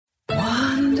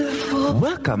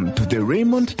Welcome to the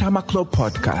Raymond Tamaklo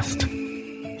podcast.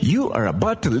 You are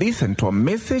about to listen to a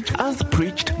message as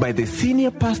preached by the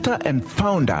senior pastor and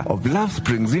founder of Love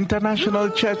Springs International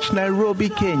Church, Nairobi,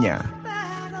 Kenya.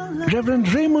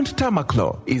 Reverend Raymond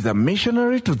Tamaklo is a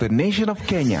missionary to the nation of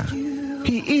Kenya.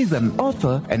 He is an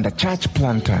author and a church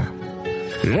planter.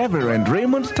 Reverend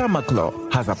Raymond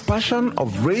Tamaklo has a passion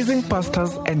of raising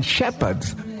pastors and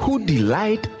shepherds who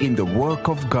delight in the work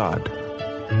of God.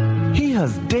 He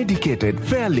has dedicated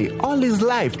fairly all his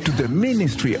life to the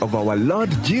ministry of our Lord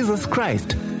Jesus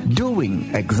Christ,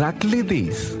 doing exactly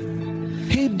this.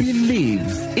 He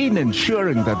believes in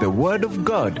ensuring that the Word of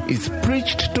God is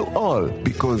preached to all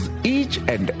because each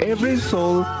and every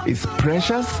soul is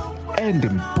precious and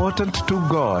important to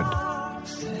God.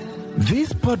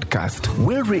 This podcast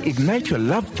will reignite your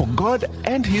love for God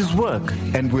and His work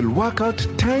and will work out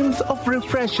times of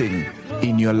refreshing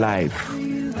in your life.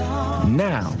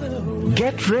 Now,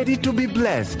 get ready to be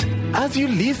blessed as you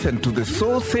listen to the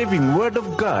soul-saving Word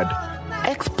of God,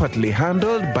 expertly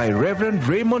handled by Reverend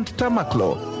Raymond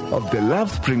Tamaklo of the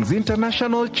Love Springs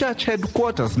International Church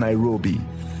Headquarters, Nairobi.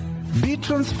 Be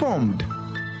transformed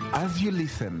as you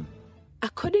listen.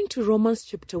 According to Romans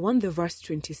chapter 1, the verse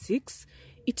 26,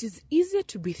 it is easier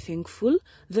to be thankful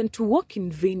than to walk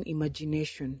in vain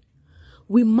imagination.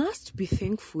 We must be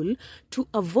thankful to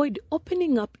avoid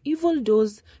opening up evil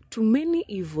doors to many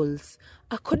evils,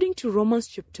 according to Romans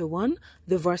chapter 1,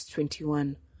 the verse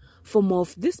 21. For more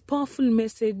of this powerful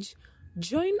message,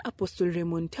 join Apostle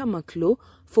Raymond Tamaklo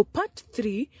for part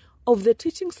 3 of the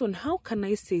teachings on how can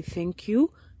I say thank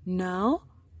you. Now,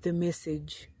 the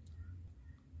message.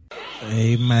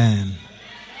 Amen.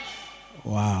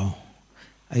 Wow.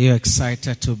 Are you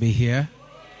excited to be here?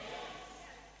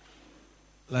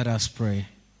 Let us pray.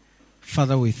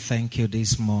 Father, we thank you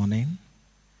this morning.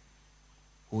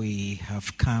 We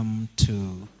have come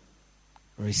to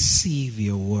receive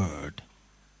your word.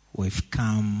 We've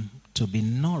come to be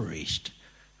nourished,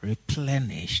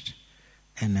 replenished,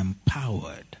 and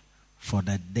empowered for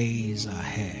the days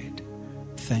ahead.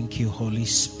 Thank you, Holy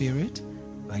Spirit,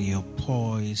 that you're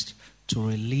poised to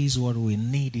release what we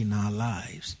need in our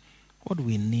lives, what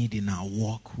we need in our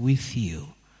walk with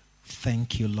you.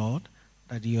 Thank you, Lord,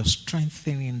 that you're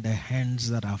strengthening the hands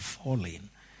that are falling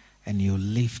and you're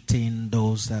lifting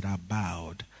those that are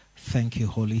bowed. Thank you,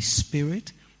 Holy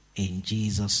Spirit. In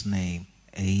Jesus' name,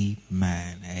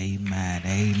 amen, amen,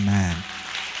 amen.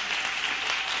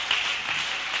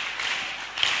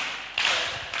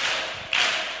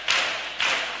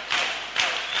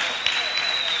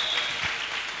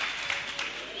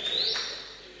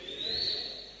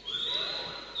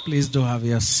 Please do have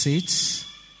your seats.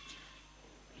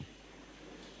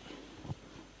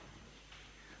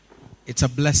 It's a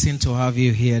blessing to have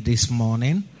you here this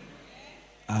morning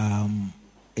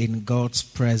in God's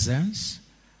presence.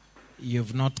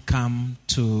 You've not come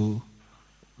to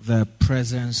the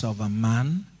presence of a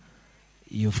man.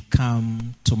 You've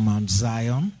come to Mount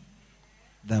Zion,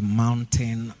 the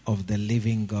mountain of the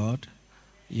living God.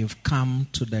 You've come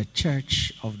to the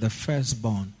church of the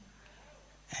firstborn.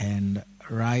 And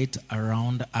right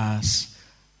around us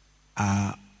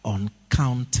are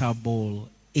uncountable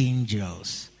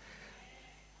angels.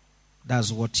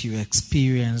 That's what you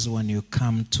experience when you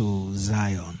come to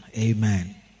Zion.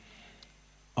 Amen.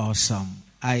 Awesome.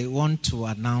 I want to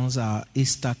announce our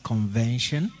Easter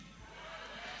convention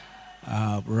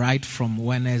right from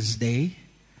Wednesday.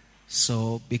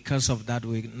 So because of that,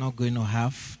 we're not going to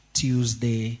have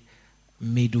Tuesday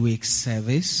midweek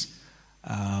service.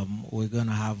 We're going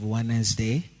to have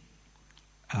Wednesday,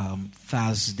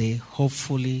 Thursday.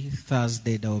 Hopefully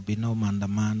Thursday there will be no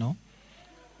mandamano.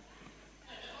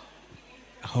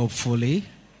 Hopefully.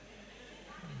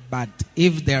 But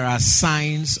if there are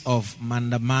signs of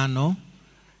mandamano,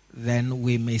 then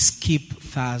we may skip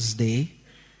Thursday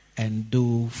and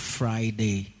do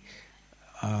Friday.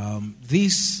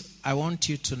 This, I want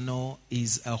you to know,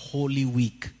 is a holy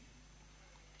week.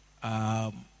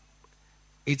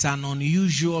 It's an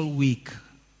unusual week.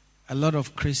 A lot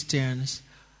of Christians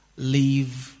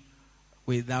live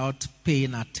without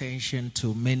paying attention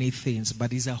to many things,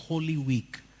 but it's a holy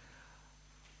week.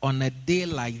 On a day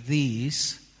like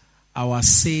this, our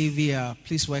Savior,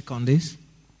 please work on this.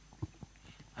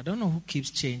 I don't know who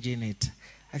keeps changing it.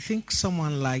 I think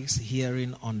someone likes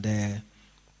hearing on the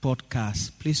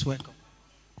podcast. Please work on.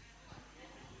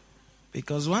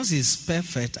 Because once it's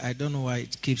perfect, I don't know why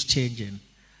it keeps changing.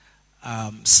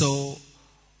 Where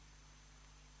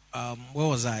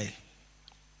was I?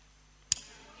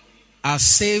 Our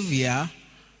Savior,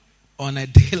 on a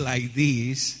day like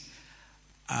this,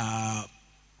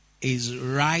 is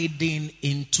riding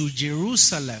into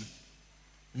Jerusalem.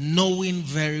 knowing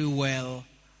very well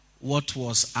what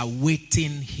was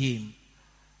awaiting him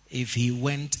if he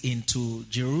went into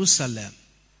Jerusalem.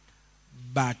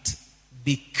 But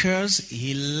because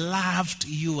he loved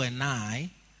you and I,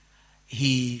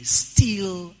 he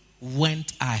still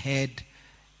went ahead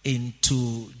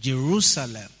into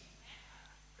Jerusalem.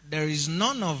 There is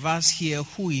none of us here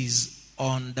who is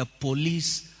on the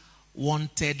police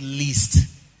wanted list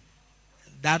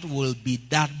that will be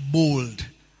that bold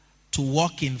to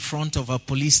walk in front of a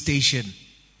police station,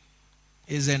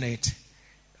 isn't it?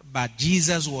 But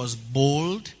Jesus was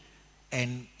bold,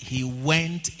 and he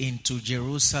went into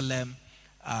Jerusalem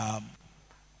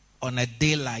on a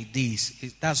day like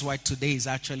this. That's why today is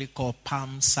actually called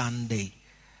Palm Sunday.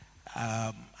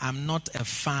 I'm not a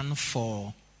fan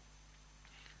for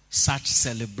such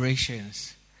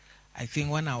celebrations. I think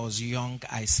when I was young,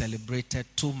 I celebrated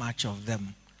too much of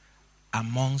them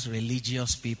amongst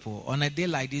religious people. On a day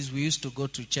like this, we used to go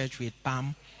to church with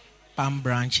palm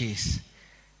branches.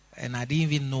 And I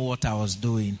didn't even know what I was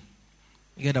doing.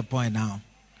 You get the point now?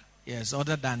 Yes,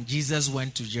 other than Jesus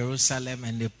went to Jerusalem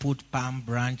and they put palm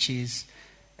branches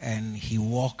and he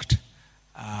walked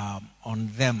on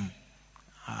them.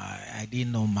 I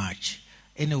didn't know much.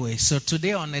 Anyway, so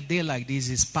today on a day like this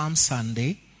is Palm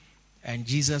Sunday, and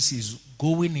Jesus is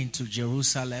going into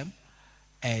Jerusalem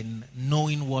and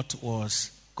knowing what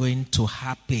was going to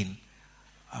happen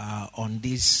on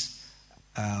this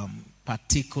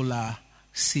particular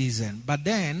season. But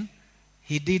then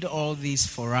he did all this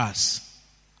for us.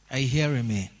 Are you hearing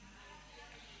me?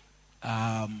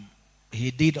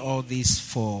 He did all this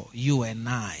for you and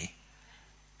I.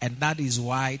 And that is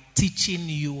why teaching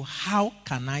you how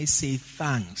can I say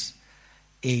thanks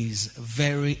is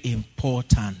very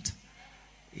important.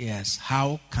 Yes,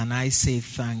 how can I say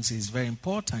thanks is very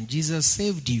important. Jesus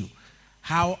saved you.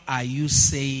 How are you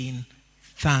saying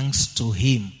thanks to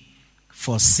him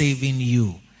for saving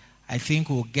you? I think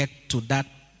we'll get to that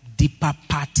deeper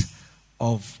part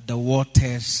of the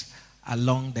waters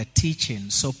along the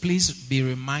teaching. So please be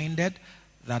reminded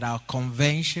that our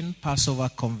convention, Passover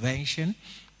convention,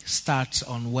 starts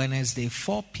on Wednesday,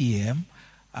 4 p.m.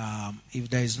 If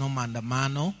there is no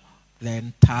mandamano,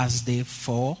 then Thursday,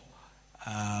 4.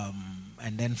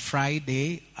 And then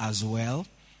Friday as well.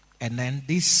 And then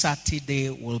this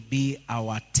Saturday will be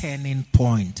our turning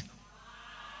point.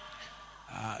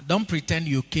 Don't pretend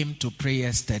you came to pray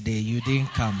yesterday. You didn't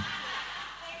come.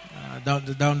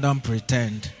 Don't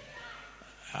pretend.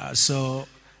 So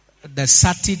the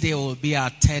Saturday will be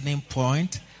our turning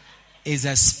point. It's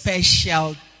a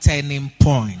special turning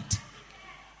point.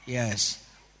 Yes.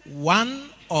 One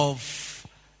of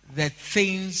the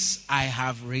things I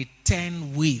have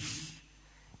returned with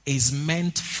is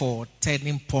meant for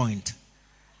turning point.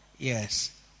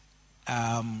 Yes.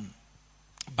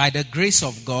 By the grace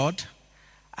of God,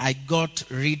 I got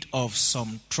rid of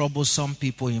some troublesome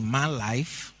people in my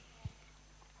life.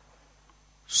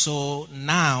 So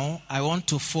now I want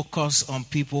to focus on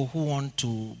people who want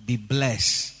to be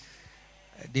blessed.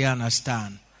 Do you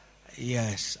understand?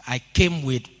 Yes. I came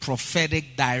with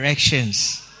prophetic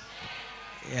directions.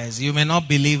 Yes. You may not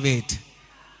believe it.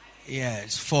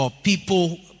 Yes. For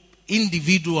people,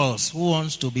 individuals who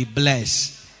wants to be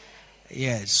blessed.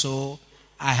 Yes. So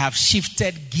I have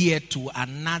shifted gear to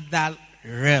another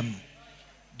realm.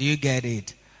 Do you get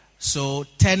it? So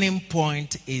turning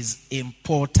point is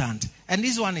important. And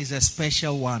this one is a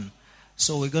special one.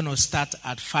 So we're going to start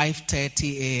at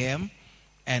 5:30 a.m.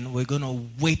 and we're going to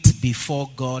wait before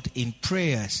God in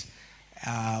prayers.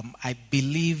 I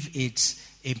believe it's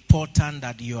important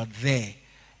that you are there.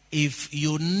 If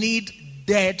you need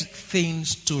dead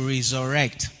things to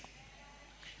resurrect,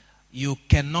 you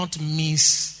cannot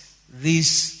miss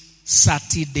this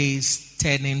Saturday's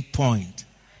turning point.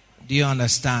 Do you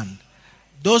understand?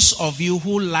 Those of you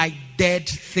who like dead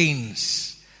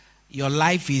things, your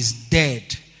life is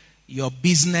dead, your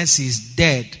business is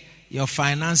dead, your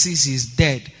finances is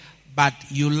dead, but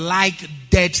you like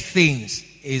dead things,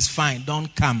 is fine.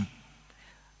 Don't come.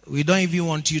 We don't even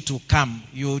want you to come.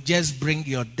 You just bring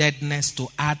your deadness to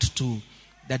add to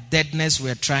the deadness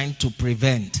we're trying to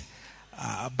prevent.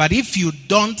 But if you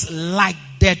don't like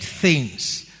dead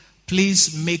things,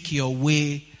 please make your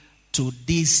way to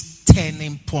this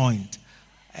turning point.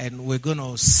 And we're going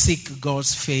to seek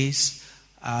God's face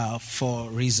for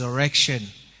resurrection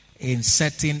in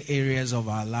certain areas of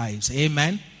our lives.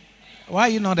 Amen? Why are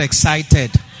you not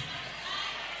excited?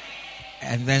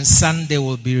 And then Sunday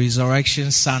will be Resurrection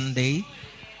Sunday.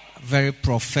 Very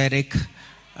prophetic.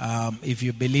 If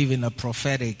you believe in the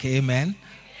prophetic. Amen?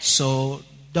 So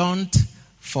don't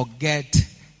forget,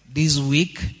 this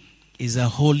week is a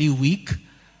holy week.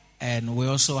 And we're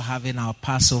also having our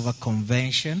Passover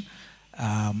convention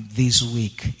this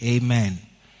week. Amen.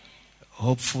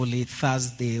 Hopefully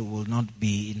Thursday will not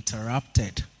be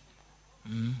interrupted.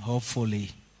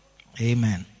 Hopefully.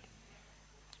 Amen.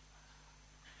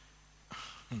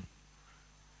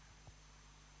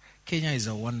 Kenya is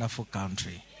a wonderful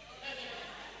country.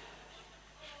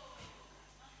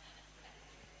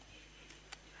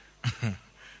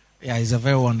 Yeah, it's a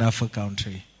very wonderful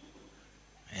country.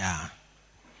 Yeah.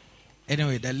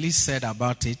 Anyway, the least said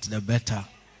about it, the better.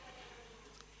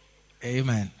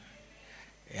 Amen.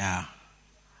 Yeah.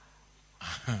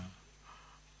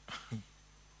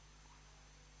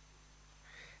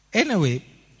 Anyway,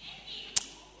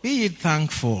 be ye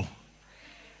thankful.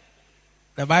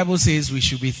 The Bible says we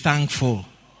should be thankful.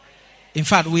 In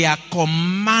fact, we are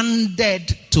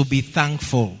commanded to be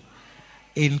thankful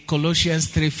in Colossians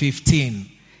 3:15.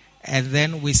 And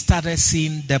then we started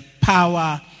seeing the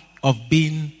power of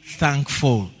being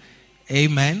thankful.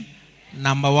 Amen.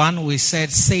 Number one, we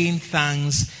said saying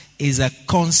thanks is a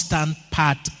constant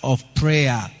part of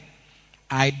prayer.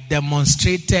 I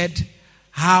demonstrated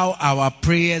how our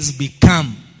prayers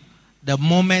become the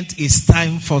moment it's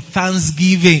time for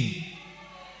thanksgiving.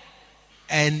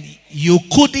 And you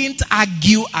couldn't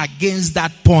argue against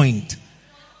that point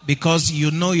because you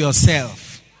know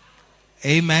yourself.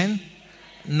 Amen.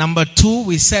 Number two,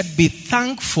 we said be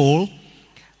thankful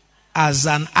as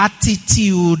an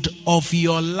attitude of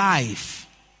your life.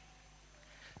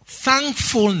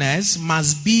 Thankfulness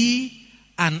must be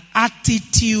an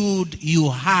attitude you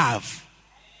have.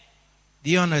 Do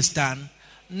you understand?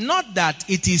 Not that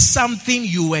it is something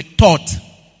you were taught.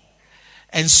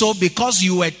 And so because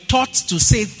you were taught to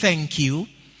say thank you,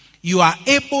 you are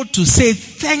able to say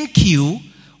thank you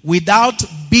without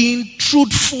being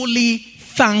truthfully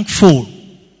thankful.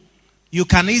 You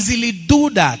can easily do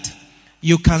that.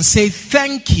 You can say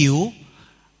thank you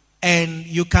and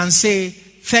you can say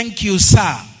thank you,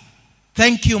 sir.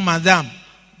 Thank you, madam.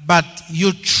 But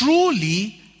you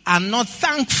truly are not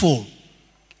thankful.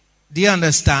 Do you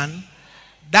understand?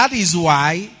 That is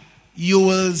why you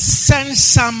will send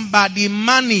somebody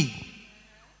money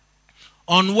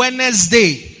on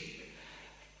Wednesday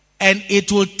and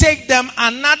it will take them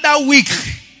another week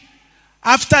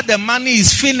after the money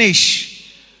is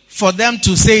finished for them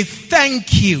to say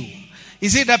thank you. You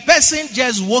see, the person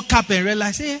just woke up and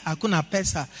realized, hey, hakuna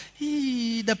pesa.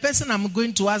 The person I'm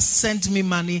going to ask sent me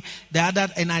money the other,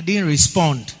 and I didn't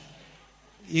respond.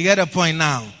 You get the point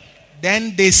now?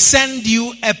 Then they send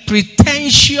you a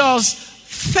pretentious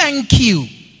thank you.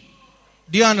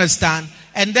 Do you understand?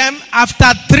 And then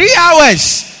after 3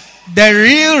 hours, the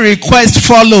real request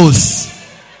follows.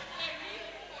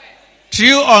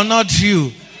 True or not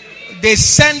true? They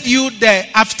send you there.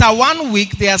 After 1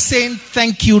 week, they are saying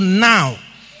thank you now.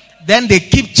 Then they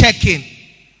keep checking.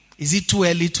 Is it too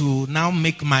early to now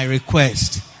make my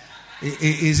request?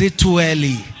 Is it too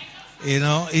early? You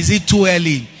know, is it too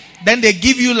early? Then they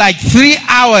give you like 3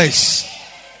 hours.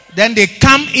 Then they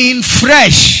come in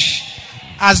fresh.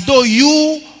 As though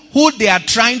you, who they are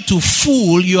trying to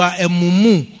fool, you are a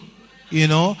mumu. You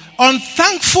know,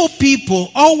 unthankful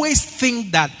people always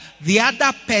think that the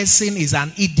other person is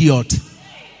an idiot.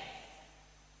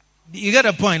 You get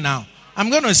the point now?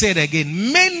 I'm going to say it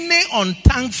again. Many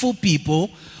unthankful people,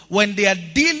 when they are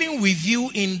dealing with you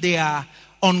in their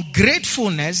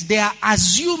ungratefulness, they are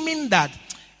assuming that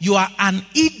you are an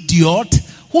idiot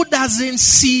who doesn't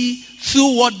see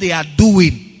through what they are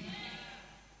doing.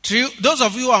 True? Those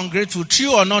of you who are ungrateful,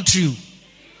 true or not true?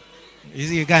 You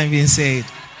see, you can't even say it.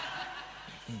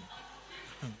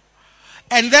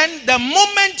 And then the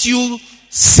moment you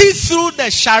see through the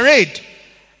charade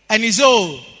and you say,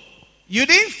 oh, you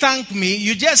didn't thank me,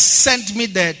 you just sent me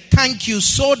the thank you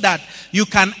so that you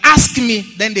can ask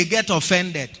me, then they get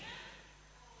offended.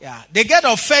 Yeah, they get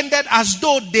offended as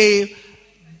though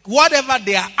whatever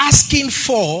they are asking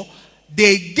for,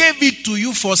 they gave it to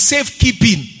you for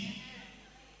safekeeping.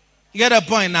 You get the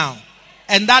point now?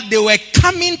 And that they were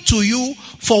coming to you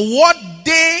for what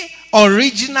they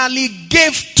originally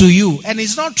gave to you. And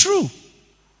it's not true.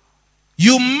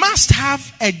 You must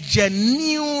have a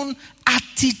genuine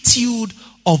attitude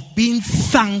of being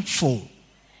thankful.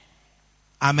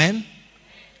 Amen.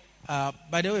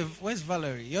 By the way, where's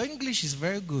Valerie? Your English is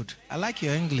very good. I like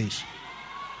your English.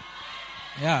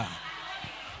 Yeah.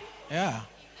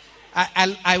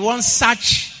 I want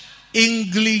such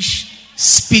English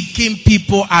speaking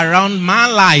people around my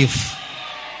life.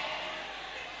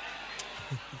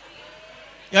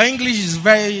 Your English is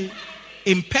very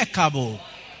impeccable.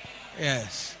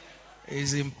 Yes.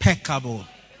 It's impeccable.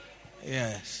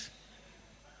 Yes.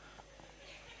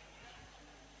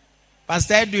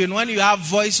 Pastor Edwin, when you have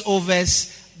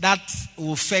voiceovers that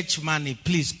will fetch money,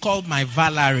 please call my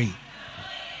Valerie.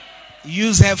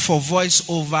 Use her for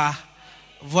voiceovers,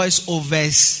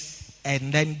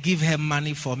 and then give her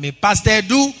money for me. Pastor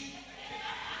Edu,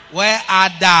 where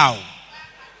art thou?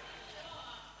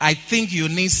 I think you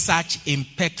need such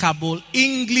impeccable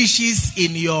Englishes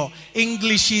in your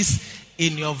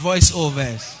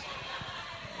voiceovers.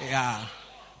 Yeah.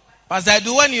 Pastor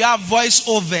Edu, when you have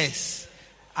voiceovers,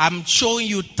 I'm showing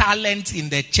you talent in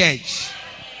the church.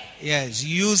 Yes,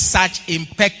 use such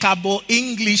impeccable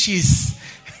Englishes.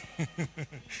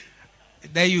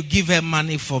 Then you give her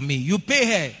money for me. You pay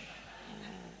her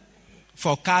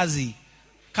for kazi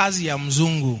ya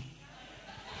mzungu.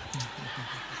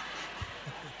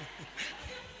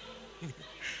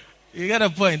 You get a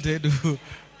point, Edu?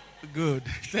 Good.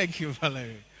 Thank you,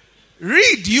 Valerie.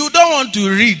 Read. You don't want to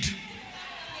read.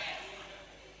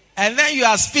 And then you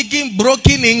are speaking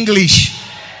broken English.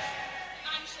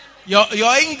 Your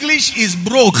English is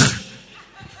broke.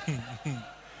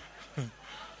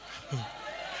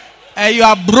 And you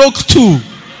are broke too.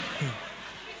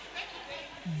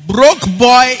 Broke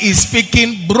boy is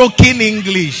speaking broken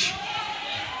English.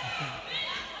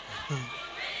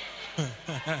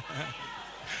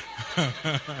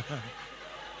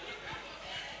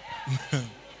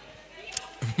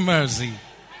 Mercy.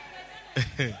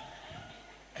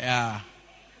 Yeah.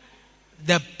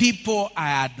 The people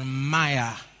I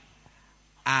admire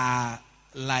are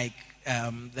like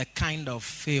the kind of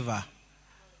favor,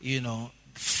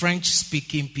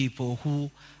 French-speaking people who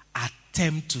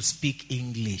attempt to speak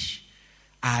English.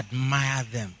 I admire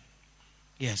them.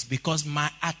 Yes, because my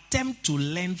attempt to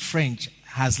learn French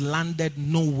has landed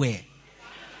nowhere.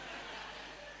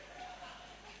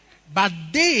 But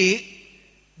they,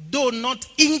 though not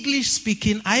English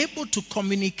speaking, are able to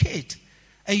communicate.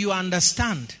 And you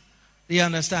understand. You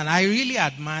understand? I really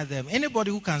admire them.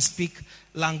 Anybody who can speak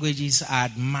languages, I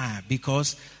admire.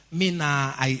 Because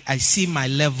I see my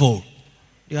level.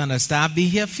 You understand? I've been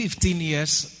here 15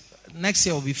 years. Next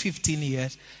year will be 15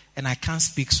 years. And I can't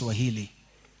speak Swahili.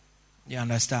 You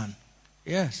understand?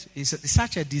 Yes. It's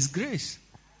such a disgrace.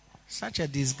 Such a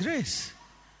disgrace.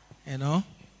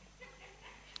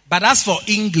 But as for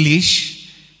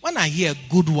English, when I hear a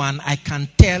good one, I can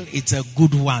tell it's a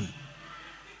good one.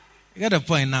 You get the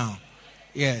point now?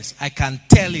 Yes, I can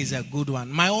tell it's a good one.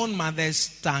 My own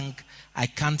mother's tongue, I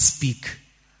can't speak.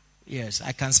 Yes,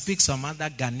 I can speak some other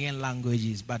Ghanaian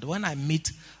languages. But when I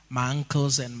meet my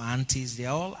uncles and my aunties, they're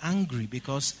all angry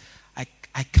because I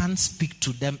can't speak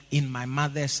to them in my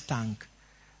mother's tongue.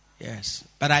 Yes,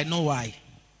 but I know why.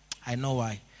 I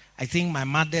think my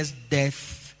mother's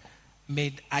death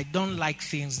I don't like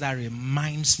things that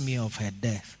reminds me of her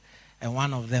death. And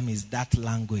one of them is that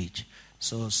language.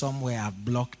 So somewhere I've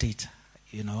blocked it,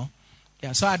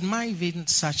 Yeah, so I admire even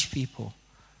such people.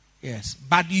 Yes.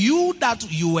 But you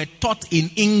were taught in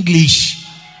English.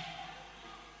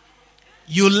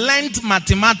 You learned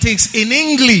mathematics in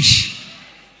English.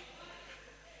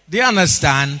 Do you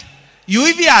understand? You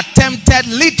even attempted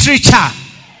literature.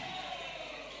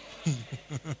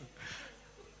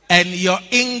 And your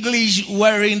English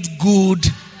weren't good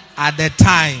at the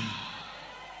time.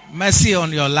 Mercy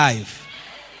on your life.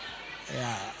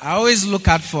 Yeah, I always look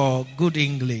out for good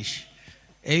English.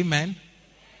 Amen.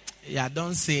 Yeah,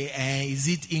 don't say, is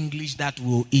it English that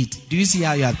will eat? Do you see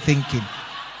how you are thinking?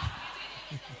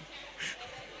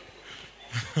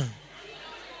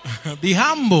 Be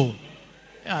humble.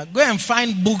 Yeah, go and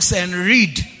find books and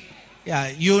read. Yeah,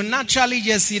 you naturally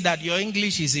just see that your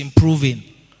English is improving.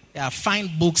 Yeah,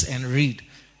 find books and read.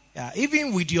 Yeah,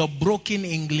 even with your broken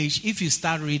English, if you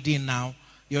start reading now,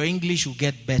 your English will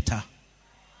get better.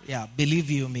 Yeah, believe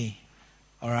you me.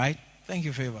 All right? Thank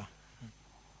you, Favor.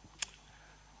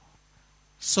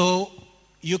 So,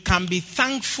 you can be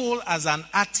thankful as an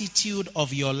attitude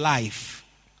of your life.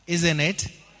 Isn't it?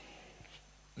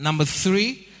 Number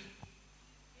 3,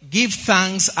 give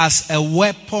thanks as a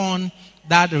weapon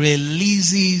that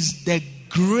releases the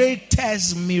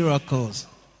greatest miracles.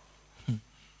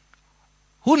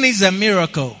 Who needs a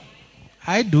miracle?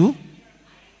 I do.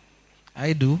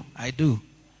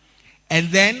 And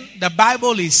then the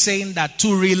Bible is saying that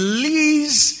to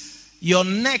release your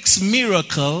next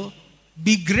miracle,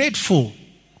 be grateful.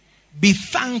 Be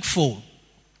thankful.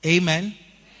 Amen.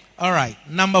 All right.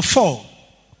 Number 4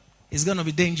 is going to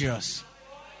be dangerous.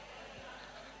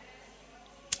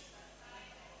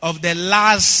 Of the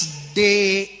last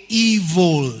day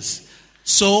evils.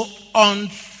 So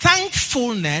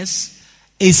unthankfulness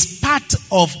is part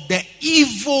of the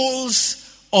evils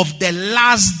of the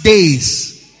last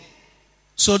days.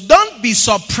 So don't be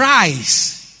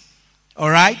surprised, all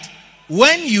right,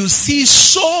 when you see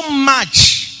so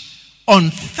much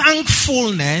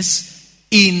unthankfulness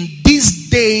in these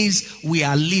days we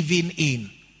are living in.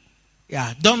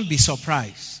 Yeah, don't be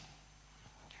surprised.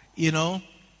 You know,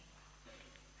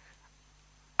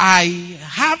 I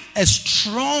have a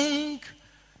strong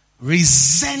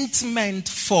resentment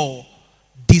for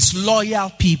disloyal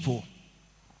people.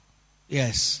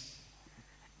 Yes.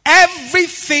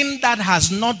 Everything that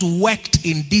has not worked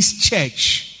in this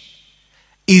church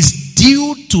is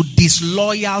due to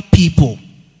disloyal people.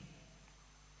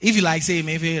 If you like, say,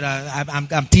 maybe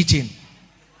I'm teaching.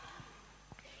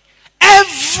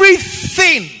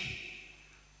 Everything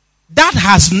that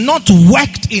has not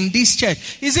worked in this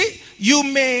church. You see, you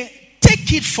may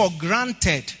take it for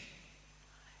granted.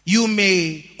 You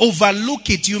may overlook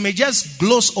it. You may just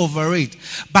gloss over it.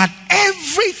 But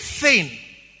everything,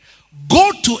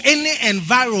 go to any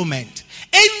environment,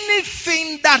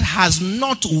 anything that has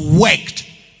not worked,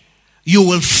 you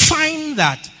will find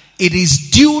that it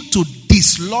is due to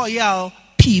disloyal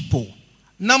people.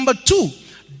 Number 2,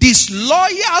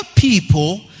 disloyal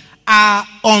people are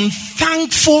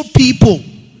unthankful people.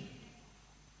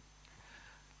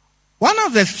 One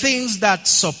of the things that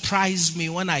surprised me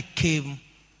when I came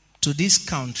to this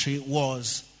country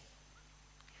was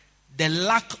the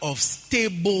lack of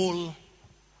stable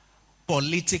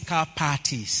political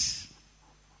parties.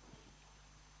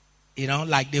 You know,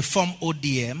 like they formed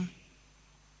ODM,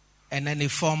 and then they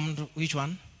formed, which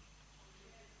one?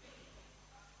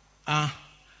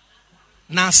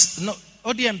 NASA. No,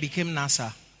 ODM became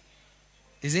NASA.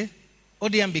 Is it?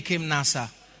 ODM became NASA.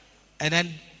 And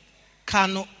then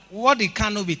Kanu, what did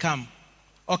Kanu become?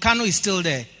 Or Kanu is still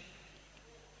there?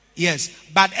 Yes.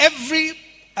 But every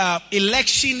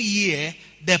election year,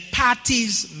 the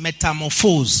parties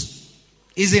metamorphose,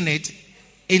 isn't it?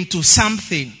 Into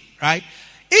something, right?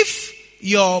 If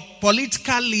your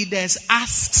political leaders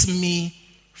asks me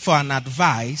for an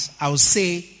advice, I'll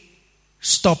say,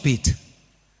 stop it.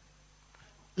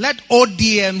 Let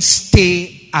ODM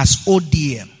stay as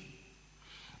ODM.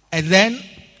 And then,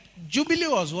 Jubilee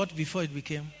was what before it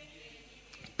became?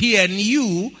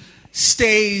 PNU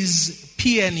stays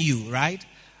PNU, right?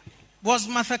 Was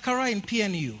Mathakara in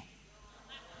PNU?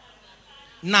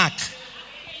 NAC.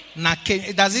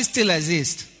 Does it still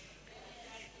exist?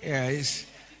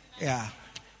 Yeah.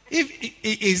 If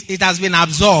it has been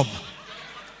absorbed,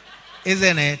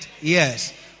 isn't it?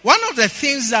 Yes. One of the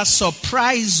things that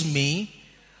surprised me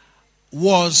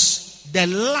was the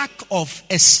lack of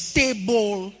a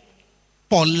stable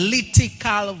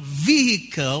political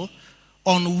vehicle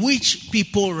on which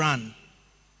people run.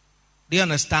 Do you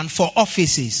understand? For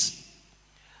offices.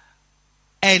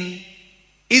 And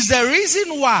it's the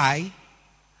reason why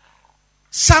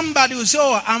somebody will say,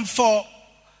 oh, I'm for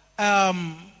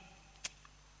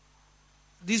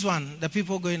this one, the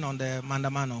people going on the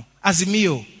Mandamano,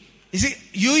 Azimio. You see,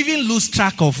 you even lose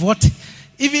track of what,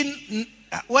 even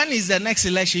when is the next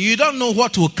election, you don't know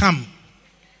what will come.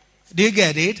 Do you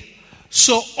get it?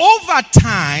 So over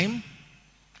time,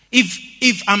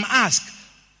 if I'm asked,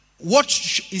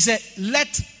 he said,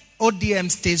 let ODM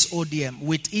stays ODM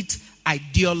with its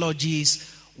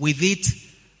ideologies, with its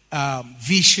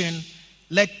vision.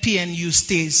 Let PNU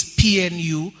stays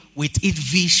PNU with its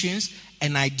visions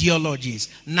and ideologies.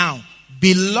 Now,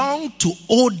 belong to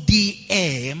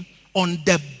ODM on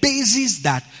the basis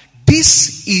that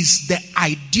this is the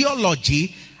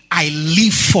ideology I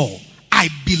live for. I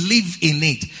believe in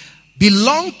it.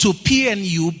 Belong to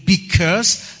PNU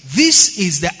because this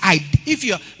is the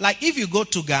idea. If you go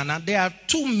to Ghana, there are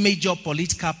 2 major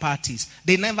political parties.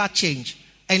 They never change.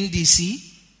 NDC,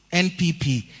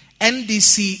 NPP.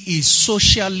 NDC is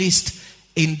socialist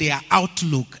in their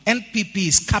outlook. NPP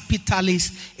is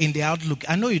capitalist in their outlook.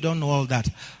 I know you don't know all that.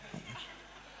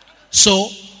 So,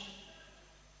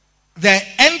 the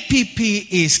NPP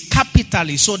is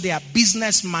capitalist, so they are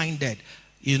business minded.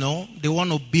 You know, they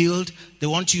want to build, they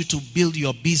want you to build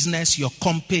your business, your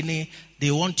company. They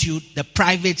want you, the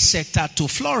private sector, to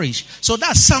flourish. So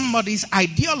that's somebody's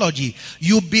ideology.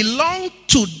 You belong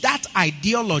to that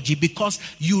ideology because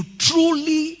you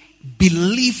truly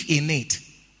believe in it.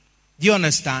 Do you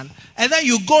understand? And then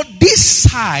you go this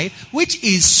side, which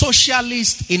is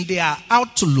socialist in their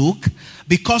outlook,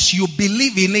 because you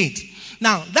believe in it.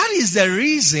 Now, that is the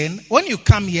reason when you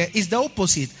come here, it's the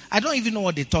opposite. I don't even know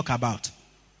what they talk about.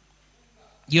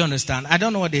 Do you understand? I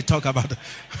don't know what they talk about.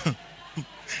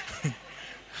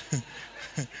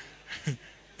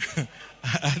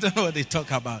 I don't know what they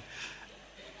talk about.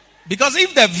 Because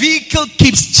if the vehicle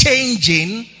keeps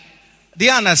changing, do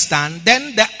you understand?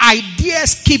 Then the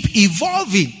ideas keep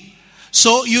evolving.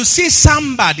 So you see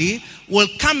somebody will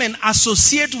come and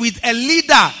associate with a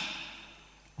leader.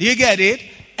 Do you get it?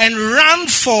 And run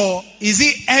for, is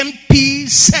it MP,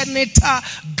 senator,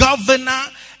 governor?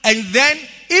 And then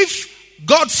if,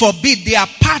 God forbid, their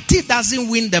party doesn't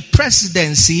win the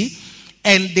presidency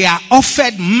and they are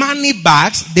offered money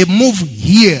bags, they move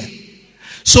here.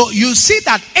 So you see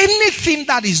that anything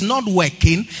that is not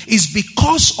working is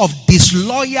because of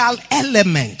disloyal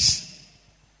elements.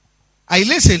 I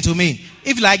listen to me.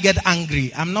 If I get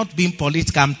angry, I'm not being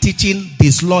political. I'm teaching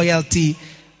disloyalty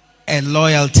and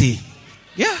loyalty.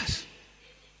 Yes.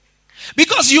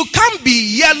 Because you can't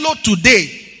be yellow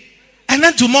today and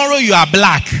then tomorrow you are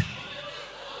black.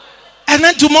 And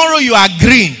then tomorrow you are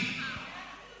green.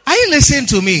 Are you listening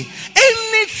to me?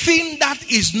 Anything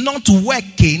that is not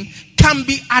working can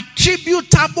be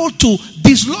attributable to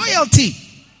disloyalty.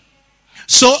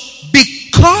 So,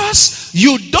 because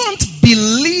you don't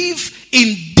believe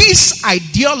in this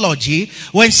ideology,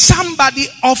 when somebody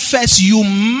offers you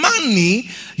money,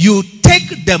 you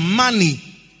take the money.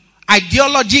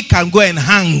 Ideology can go and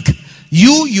hang.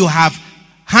 You have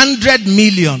 100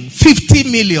 million, 50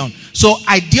 million. So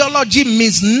ideology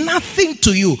means nothing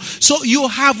to you. So you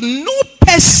have no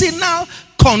personal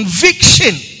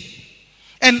conviction.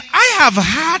 And I have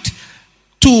had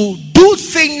to do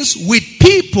things with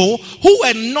people who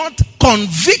were not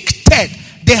convicted.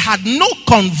 They had no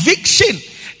conviction.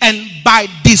 And by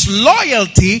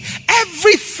disloyalty,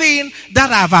 everything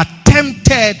that I've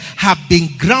attempted have been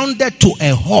grounded to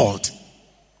a halt.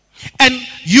 And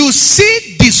you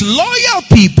see, disloyal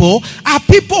people are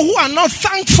people who are not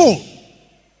thankful.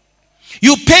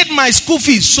 You paid my school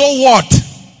fees, so what?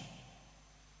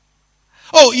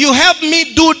 Oh, you helped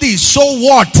me do this, so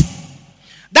what?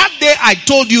 That day I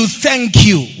told you thank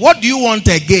you. What do you want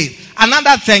again?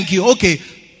 Another thank you. Okay,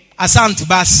 Asante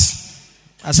Bas.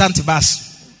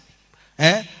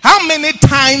 How many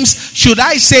times should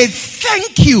I say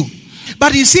thank you?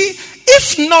 But you see,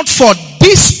 if not for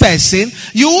this person,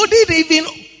 you wouldn't even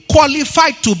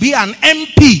qualify to be an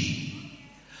MP.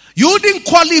 You wouldn't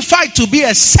qualify to be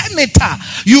a senator.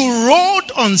 You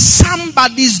rode on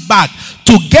somebody's back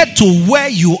to get to where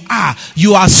you are.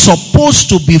 You are supposed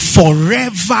to be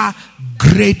forever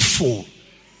grateful.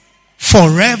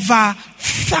 Forever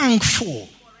thankful.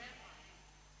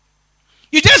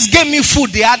 You just gave me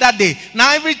food the other day.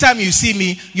 Now every time you see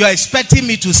me, you're expecting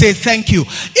me to say thank you.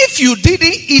 If you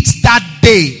didn't eat that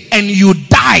day and you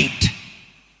died,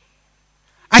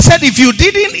 I said if you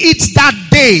didn't eat that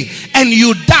day and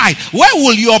you died, where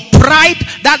will your pride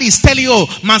that is telling you, oh,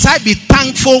 must I be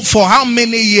thankful for how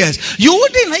many years? You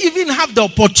wouldn't even have the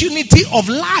opportunity of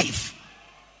life.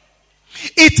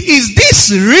 It is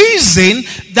this reason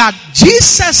that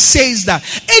Jesus says that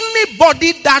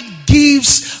anybody that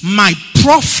gives my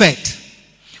prophet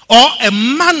or a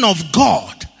man of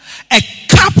God a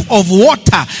cup of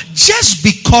water just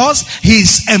because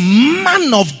he's a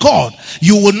man of God,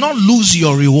 you will not lose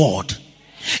your reward.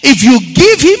 If you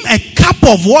give him a cup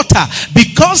of water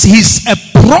because he's a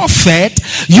prophet,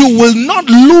 you will not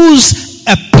lose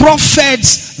a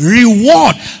prophet's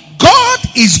reward. God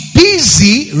is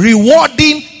busy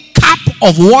rewarding cup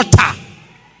of water.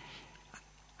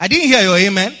 I didn't hear your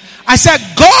amen. I said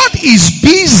God is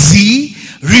busy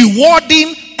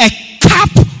rewarding a cup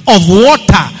of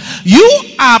water.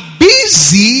 You are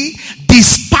busy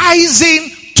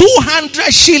despising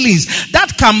 200 shillings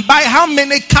that can buy how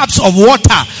many cups of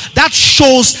water? That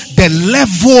shows the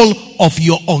level of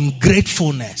your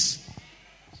ungratefulness.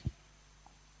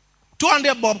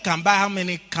 200 bob can buy how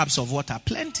many cups of water?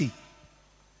 Plenty.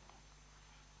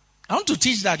 I want to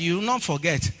teach that you will not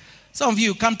forget. Some of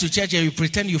you come to church and you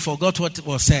pretend you forgot what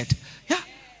was said. Yeah.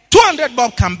 200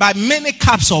 bob can buy many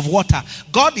cups of water.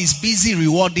 God is busy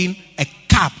rewarding a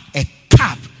cup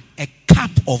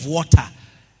of water.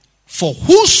 For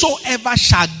whosoever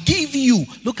shall give you,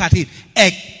 look at it,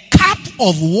 a cup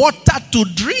of water to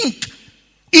drink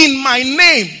in my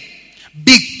name,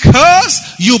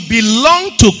 because you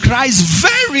belong to Christ,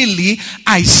 verily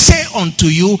I say unto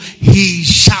you, he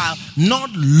shall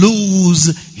not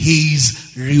lose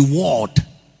his reward.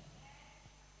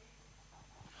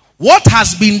 What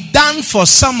has been done for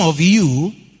some of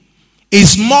you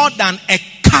is more than a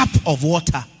cup of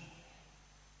water.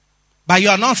 But you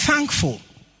are not thankful.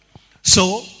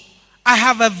 So, I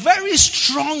have a very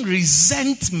strong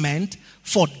resentment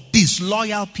for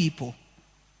disloyal people.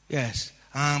 Yes.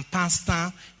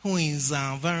 Pastor who is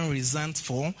very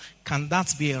resentful, can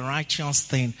that be a righteous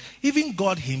thing? Even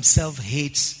God himself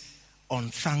hates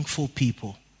unthankful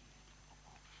people.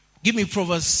 Give me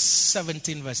Proverbs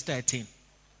 17 verse 13.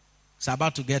 It's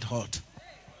about to get hot.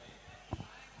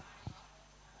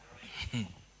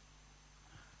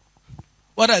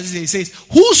 What does it say? It says,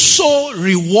 whoso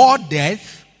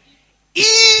rewardeth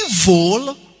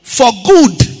evil for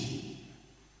good.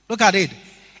 Look at it.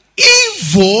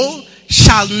 Evil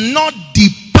shall not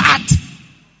depart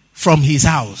from his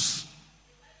house.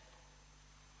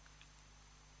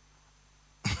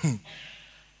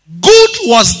 Good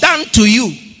was done to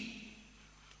you.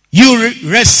 You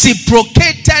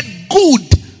reciprocated good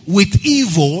with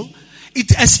evil.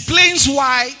 It explains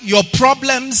why your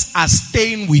problems are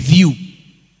staying with you.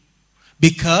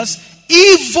 Because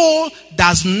evil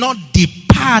does not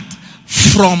depart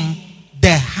from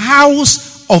the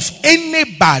house of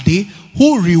anybody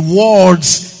who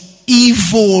rewards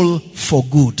evil for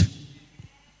good.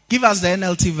 Give us the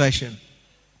NLT version.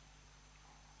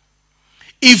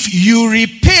 If you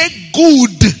repay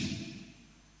good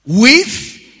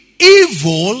with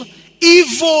evil,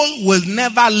 evil will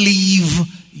never leave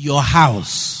your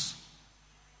house.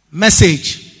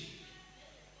 Message.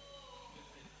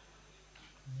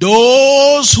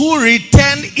 Those who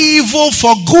return evil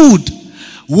for good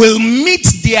will meet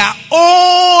their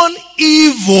own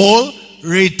evil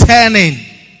returning.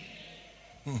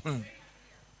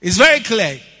 It's very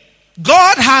clear.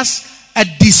 God has a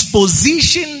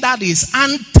disposition that is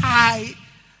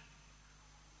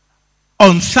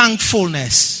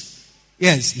anti-unthankfulness.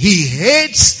 Yes, he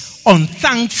hates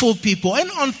unthankful people. And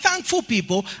unthankful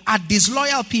people are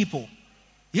disloyal people.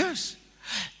 Yes.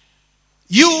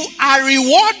 You are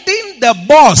rewarding the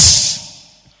boss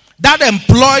that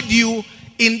employed you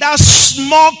in that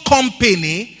small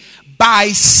company by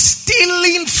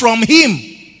stealing from him.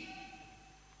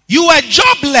 You were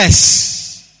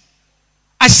jobless.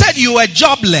 I said you were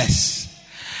jobless.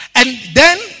 And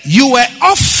then you were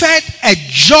offered a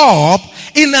job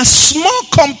in a small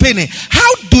company.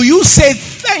 How do you say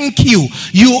thank you?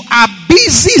 You are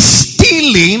busy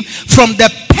stealing from the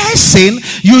person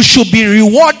you should be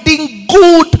rewarding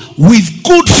good with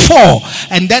good for.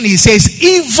 And then he says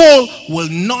evil will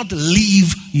not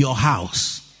leave your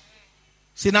house.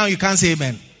 See, now you can't say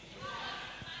amen.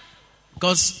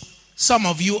 Because some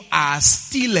of you are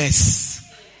stealers.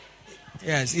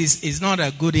 Yes, it's not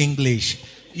a good English.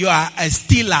 You are a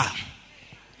stealer.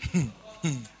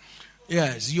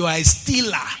 Yes, you are a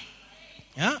stealer.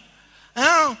 Yeah?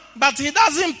 But he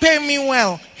doesn't pay me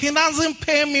well. He doesn't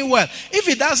pay me well. If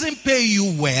he doesn't pay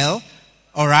you well,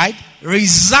 all right,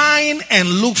 resign and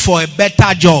look for a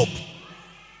better job.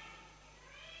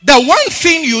 The one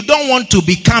thing you don't want to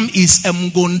become is a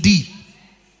Mgondi.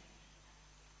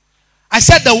 I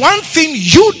said the one thing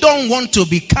you don't want to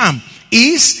become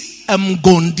is a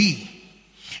Mgondi.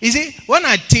 You see, when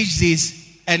I teach this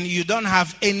and you don't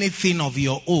have anything of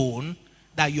your own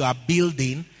that you are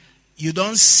building, you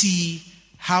don't see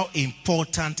how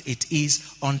important it is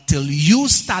until you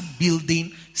start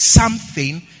building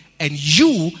something and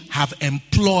you have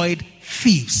employed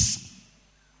thieves.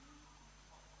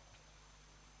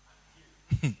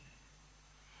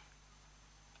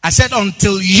 I said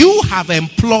until you have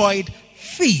employed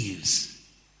thieves.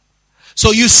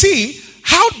 So you see,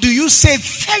 how do you say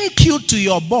thank you to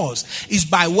your boss? Is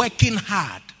by working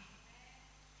hard.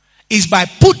 Is by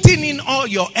putting in all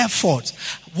your efforts.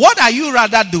 What are you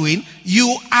rather doing?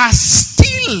 You are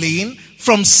stealing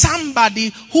from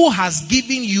somebody who has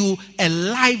given you a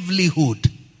livelihood.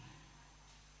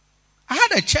 I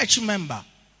had a church member.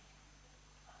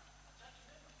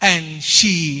 And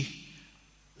she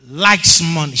likes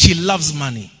money. She loves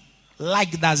money.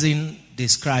 Like doesn't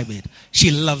describe it.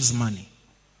 She loves money.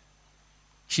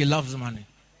 She loves money.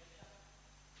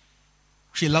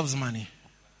 She loves money.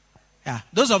 Yeah.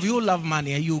 Those of you who love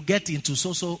money, you get into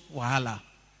so wahala.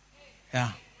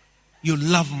 Yeah. You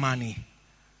love money.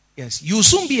 Yes. You'll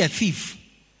soon be a thief.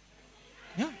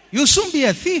 Yeah. You'll soon be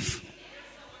a thief.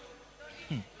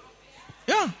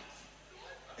 Yeah.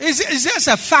 It's just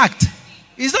a fact.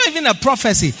 It's not even a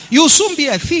prophecy. You'll soon be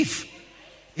a thief.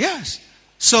 Yes.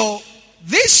 So,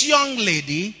 this young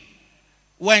lady,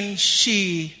 when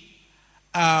she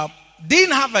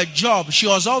didn't have a job, she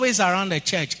was always around the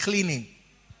church cleaning.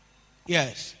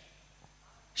 Yes.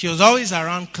 She was always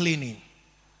around cleaning.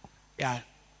 Yeah.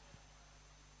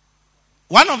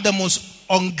 One of the most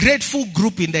ungrateful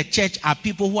group in the church are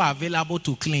people who are available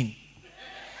to clean.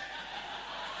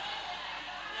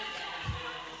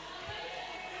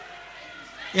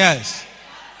 Yes.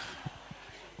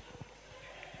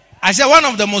 I said one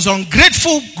of the most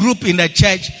ungrateful group in the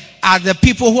church are the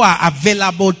people who are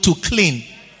available to clean.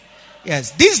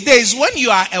 Yes. These days when you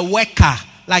are a worker,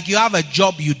 like you have a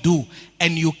job you do,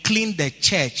 and you clean the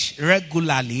church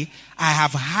regularly, I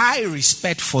have high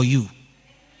respect for you.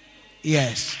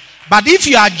 Yes. But if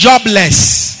you are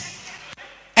jobless,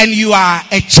 and you are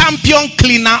a champion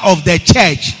cleaner of the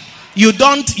church, you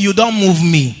don't move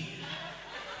me.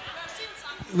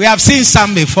 We have seen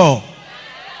some before.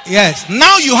 Yes.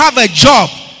 Now you have a job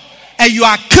and you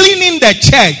are cleaning the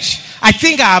church. I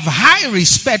think I have high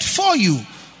respect for you.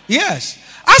 Yes.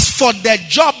 As for the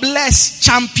jobless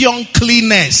champion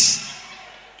cleaners,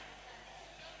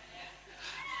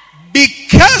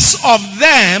 because of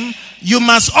them, you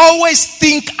must always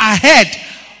think ahead.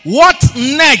 What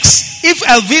next? If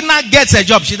Elvina gets a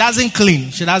job, she doesn't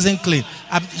clean.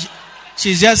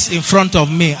 She's just in front of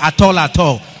me at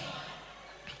all.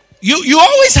 You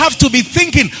always have to be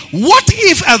thinking, what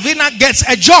if Elvina gets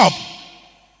a job?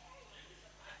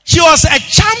 She was a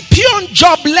champion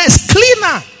jobless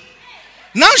cleaner.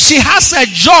 Now she has a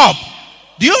job.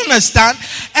 Do you understand?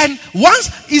 And once,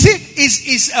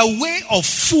 it's a way of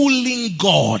fooling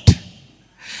God.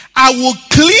 I will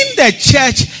clean the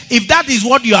church if that is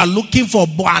what you are looking for,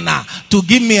 Bwana, to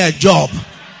give me a job.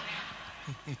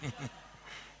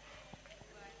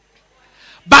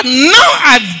 But now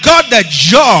I've got the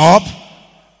job,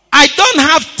 I don't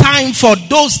have time for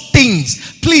those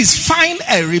things. Please find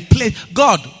a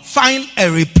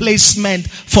replacement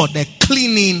for the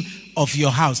cleaning of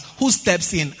your house. Who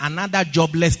steps in? Another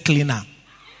jobless cleaner.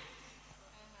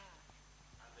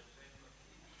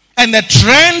 And the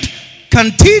trend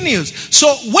continues. So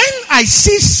when I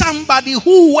see somebody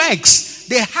who works,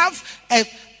 they have a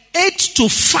 8 to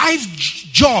 5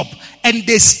 job and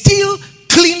they still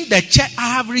clean the church,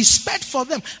 I have respect for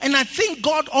them. And I think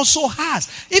God also has.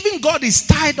 Even God is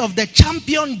tired of the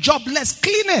champion jobless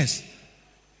cleaners.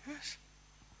 Yes.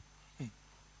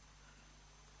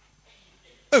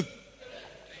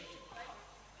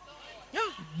 Yeah.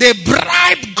 They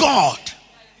bribe God.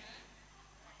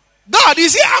 God, you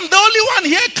see, I'm the only one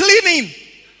here cleaning.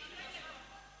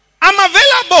 I'm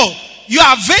available. You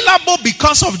are available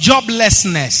because of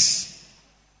joblessness.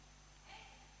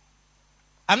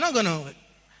 I'm not going to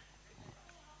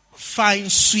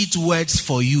find sweet words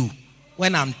for you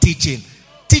when I'm teaching.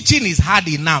 Teaching is hard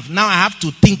enough. Now I have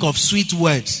to think of sweet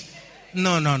words.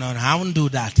 No. I won't do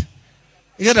that.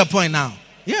 You get the point now?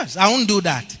 Yes, I won't do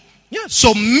that. Yeah.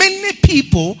 So many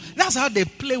people, that's how they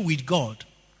play with God.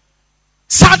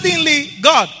 Suddenly,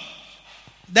 God,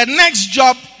 the next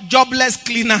jobless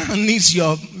cleaner needs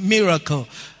your miracle.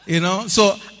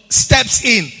 So steps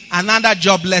in another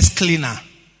jobless cleaner.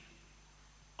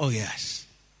 Oh, yes.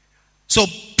 So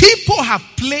people have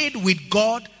played with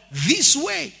God this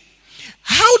way.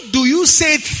 How do you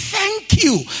say thank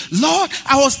you? Lord,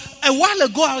 a while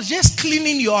ago, I was just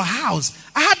cleaning your house.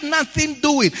 I had nothing to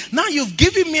do with it. Now you've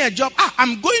given me a job.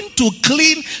 I'm going to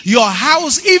clean your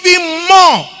house even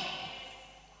more.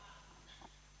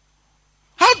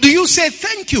 How do you say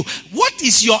thank you? What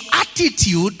is your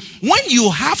attitude when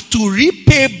you have to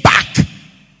repay back?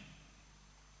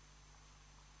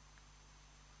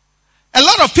 A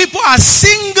lot of people are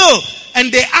single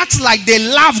and they act like they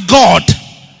love God.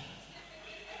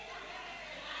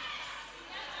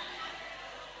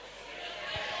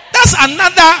 That's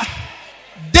another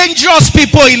dangerous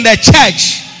people in the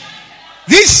church.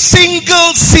 These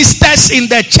single sisters in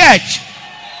the church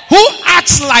who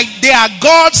act like they are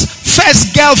God's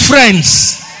first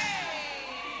girlfriends.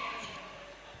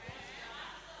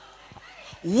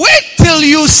 Wait till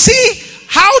you see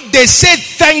how they say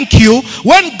thank you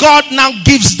when God now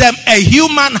gives them a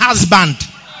human husband.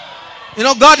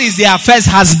 God is their first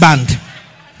husband.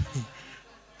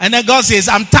 And then God says,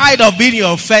 I'm tired of being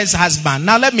your first husband.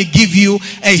 Now let me give you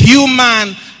a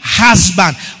human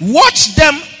husband. Watch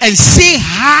them and see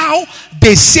how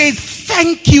they say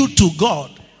thank you to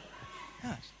God.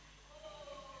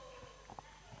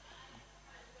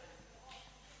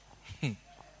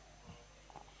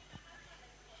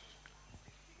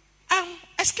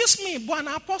 Excuse me,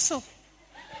 Bwana Apostle.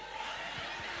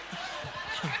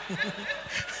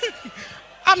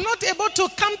 I'm not able to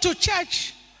come to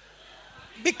church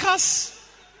because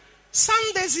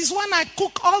Sundays is when I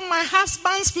cook all my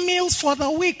husband's meals for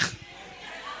the week.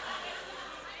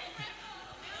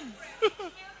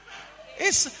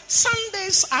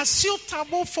 Sundays are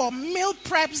suitable for meal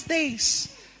preps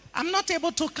days. I'm not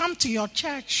able to come to your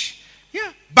church.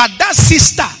 Yeah, but that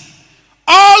sister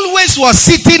always was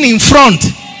sitting in front.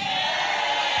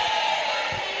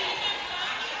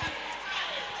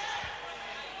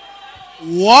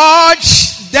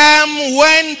 Watch them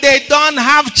when they don't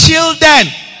have children.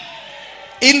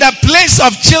 In the place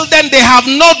of children, they have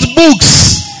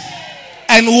notebooks.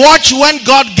 And watch when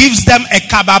God gives them a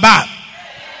kababa.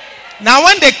 Now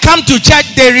when they come to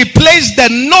church, they replace the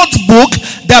notebook,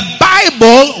 the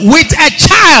Bible, with a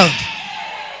child.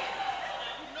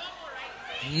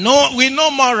 No, we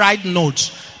no more write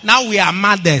notes. Now we are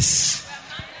mothers.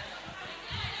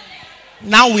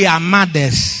 Now we are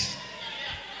mothers.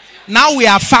 Now we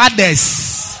are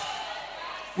fathers.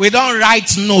 We don't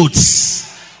write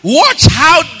notes. Watch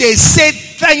how they say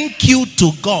thank you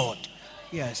to God.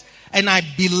 Yes. And I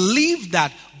believe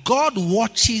that God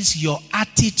watches your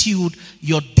attitude,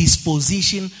 your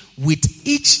disposition with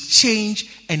each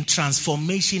change and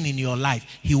transformation in your life.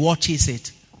 He watches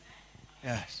it.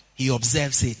 Yes. He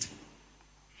observes it.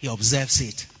 He observes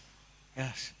it.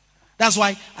 Yes. That's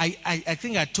why I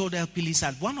think I told LP Lisa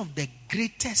that one of the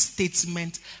greatest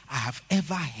statements I have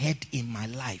ever heard in my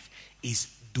life is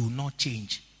do not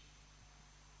change.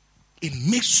 It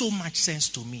makes so much sense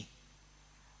to me.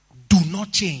 Do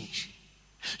not change.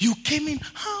 You came in,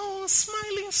 oh,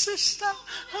 smiling sister,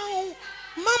 oh,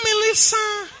 Mommy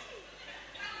Lisa.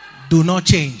 Do not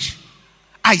change.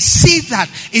 I see that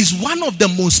is one of the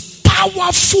most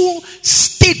powerful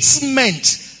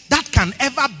statements that can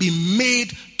ever be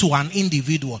made to an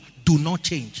individual. Do not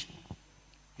change.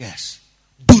 Yes.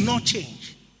 Do not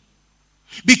change.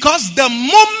 Because the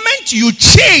moment you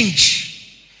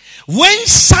change, when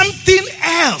something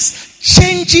else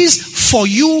changes for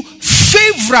you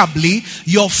favorably,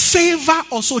 your favor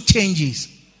also changes.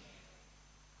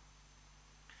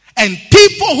 And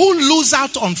people who lose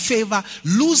out on favor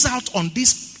lose out on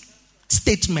this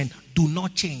statement, do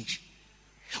not change.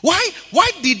 Why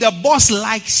did the boss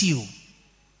like you?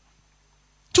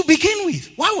 To begin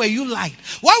with, why were you liked?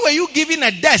 Why were you given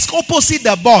a desk opposite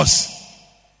the boss?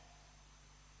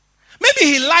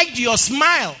 Maybe he liked your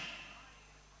smile.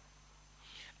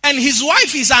 And his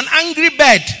wife is an angry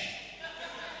bird.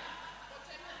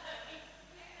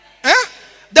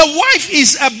 The wife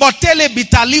is a Botele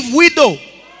bitter leaf widow.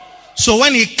 So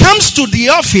when he comes to the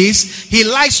office, he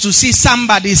likes to see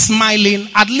somebody smiling,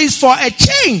 at least for a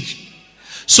change.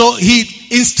 So he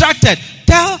instructed,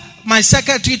 tell my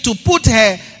secretary to put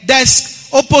her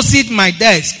desk opposite my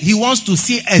desk. He wants to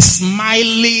see a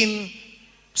smiling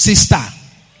sister.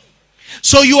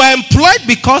 So you are employed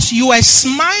because you are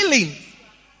smiling.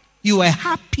 You are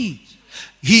happy.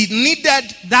 He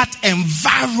needed that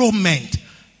environment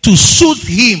to soothe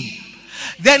him.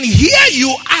 Then here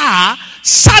you are,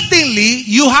 suddenly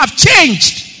you have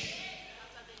changed.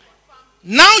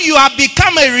 Now you have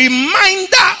become a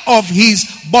reminder of his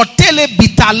Botele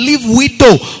bitter leaf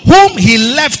widow whom he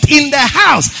left in the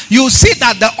house. You see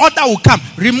that the order will come.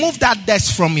 Remove that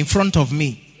desk from in front of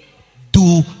me.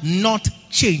 Do not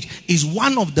change. Is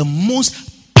one of the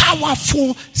most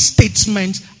powerful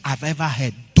statements I've ever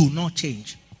heard. Do not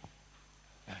change.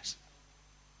 Yes.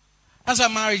 That's why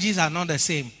marriages are not the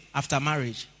same after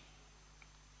marriage.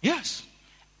 Yes.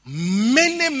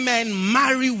 Many men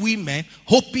marry women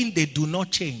hoping they do not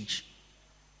change.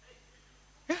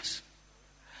 Yes.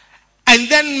 And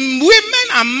then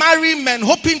women are marrying men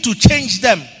hoping to change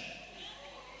them.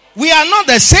 We are not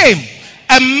the same.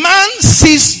 A man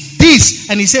sees this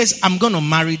and he says, I'm going to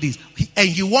marry this. And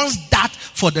he wants that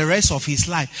for the rest of his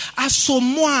life. As for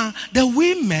moi, the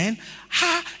women,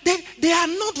 they are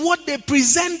not what they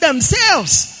present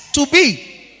themselves to be.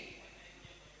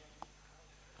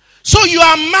 So you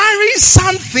are marrying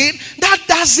something that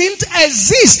doesn't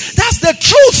exist. That's the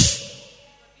truth.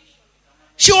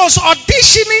 She was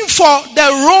auditioning for the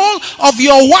role of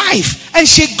your wife and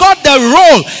she got the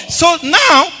role. So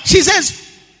now she says,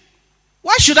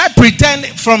 why should I pretend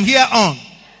from here on?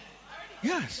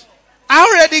 Yes. I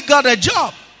already got a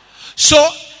job. So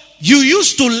you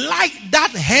used to like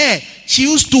that hair. She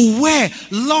used to wear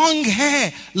long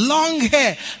hair.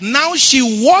 Now she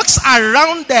walks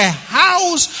around the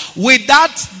house with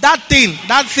that thing.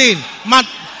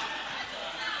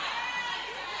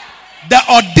 The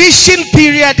audition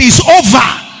period is over.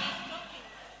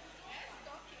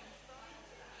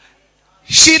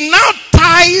 She now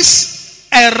ties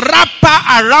a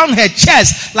wrapper around her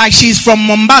chest like she's from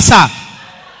Mombasa.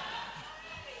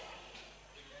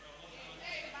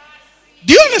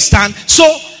 Do you understand? So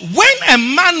when a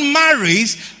man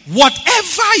marries,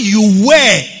 whatever you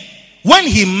wear, when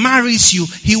he marries you,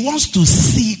 he wants to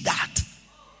see that.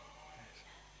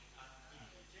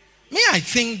 I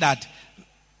think that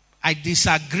I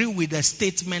disagree with the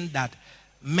statement that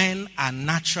men are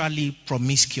naturally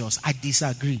promiscuous. I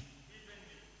disagree.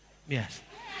 Yes.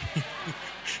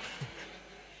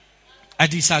 I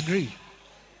disagree.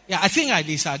 Yeah, I think I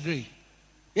disagree.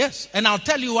 Yes, and I'll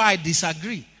tell you why I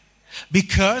disagree.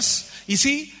 Because, you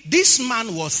see, this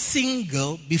man was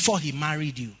single before he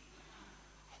married you.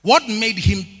 What made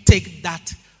him take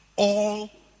that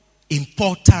all-important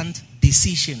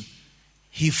decision?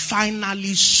 He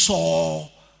finally saw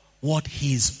what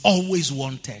he's always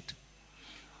wanted.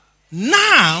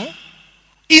 Now,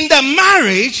 in the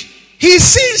marriage, he's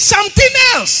seeing something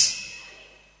else.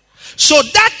 So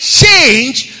that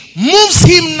change moves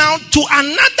him now to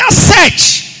another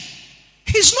search.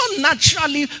 He's not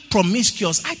naturally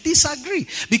promiscuous. I disagree.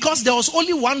 Because there was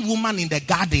only one woman in the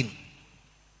garden.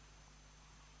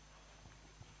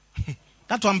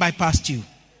 That one bypassed you.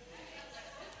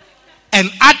 And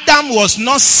Adam was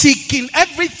not seeking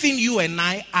everything you and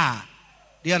I are.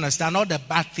 Do you understand? All the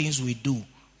bad things we do. Do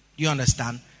you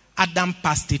understand? Adam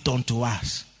passed it on to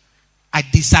us. I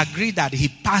disagree that he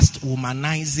passed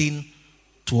womanizing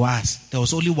to us. There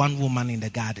was only one woman in the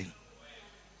garden.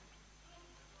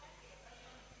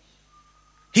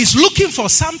 He's looking for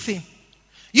something.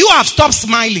 You have stopped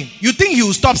smiling. You think he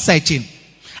will stop searching.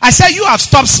 I said you have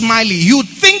stopped smiling. You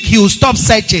think he will stop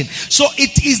searching. So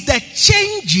it is the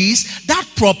changes that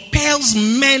propels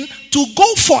men to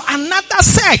go for another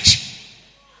search.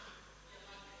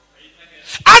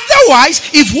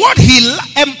 Otherwise, if what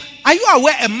are you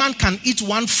aware a man can eat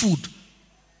one food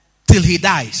till he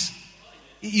dies?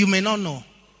 You may not know.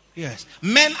 Yes.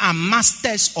 Men are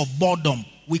masters of boredom.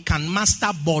 We can master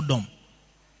boredom.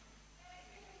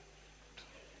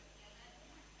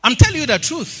 I'm telling you the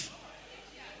truth.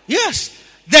 Yes.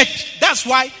 That's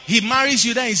why he marries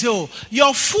you. Then he says, oh,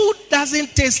 your food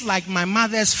doesn't taste like my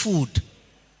mother's food.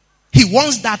 He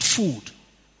wants that food.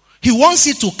 He wants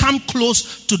it to come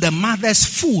close to the mother's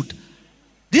food.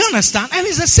 Do you understand? And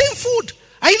it's the same food.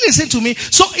 Are you listening to me?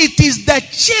 So it is the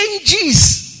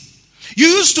changes. You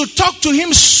used to talk to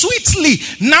him sweetly.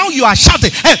 Now you are shouting.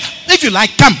 Hey, if you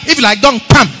like, come. If you like, don't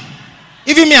come.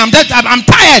 Even me, I'm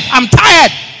tired. I'm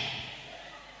tired.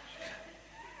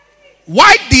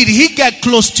 Why did he get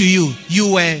close to you?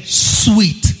 You were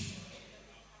sweet.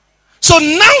 So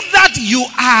now that you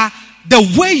are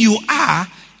the way you are,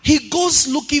 he goes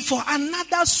looking for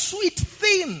another sweet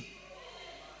thing.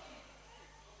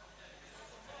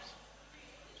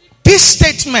 This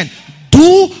statement,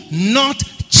 do not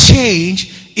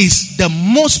change, is the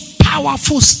most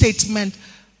powerful statement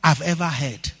I've ever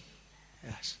heard.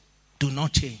 Yes. Do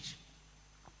not change.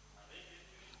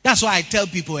 That's why I tell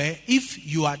people, if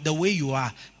you are the way you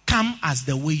are, come as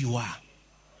the way you are.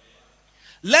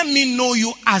 Let me know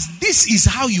you as this is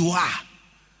how you are.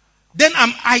 Then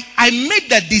I made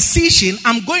the decision,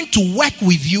 I'm going to work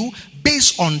with you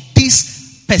based on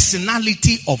this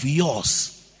personality of yours.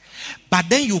 But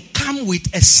then you come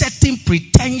with a certain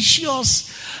pretentious,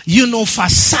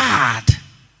 facade.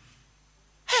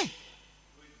 Hey,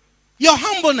 your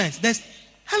humbleness.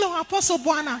 Hello, Apostle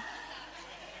Buana.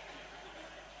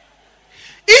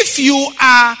 If you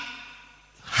are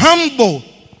humble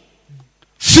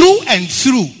through and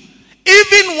through,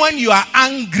 even when you are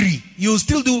angry, you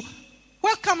still do,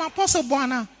 welcome, Apostle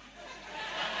Buana.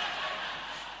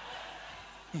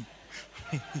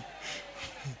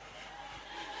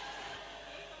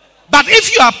 But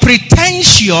if you are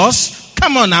pretentious,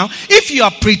 come on now, if you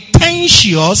are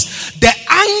pretentious, the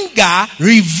anger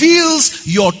reveals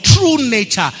your true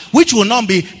nature, which will not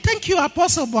be, thank you,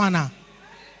 Apostle Buana.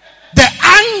 The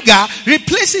anger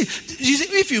replaces. You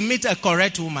see, if you meet a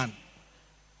correct woman,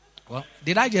 well,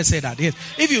 did I just say that? Yes.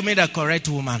 If you meet a correct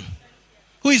woman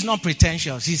who is not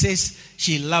pretentious, she says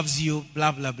she loves you,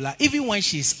 blah, blah, blah. Even when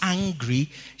she's angry,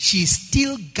 she's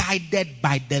still guided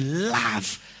by the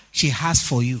love she has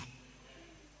for you.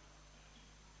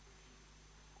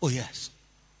 Oh, yes.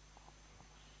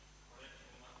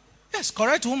 Yes,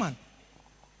 correct woman.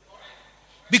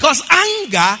 Because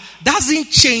anger doesn't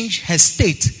change her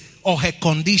state or her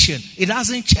condition. It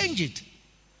doesn't change it.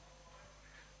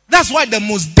 That's why the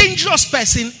most dangerous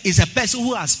person is a person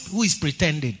who is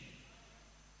pretending.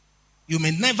 You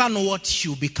may never know what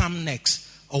she'll become next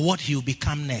or what he'll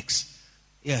become next.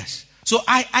 Yes. So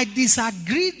I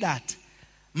disagree that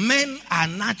men are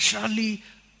naturally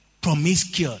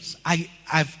promiscuous.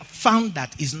 I've found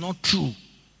that is not true.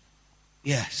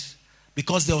 Yes.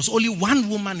 Because there was only one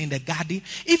woman in the garden.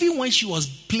 Even when she was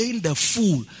playing the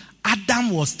fool, Adam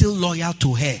was still loyal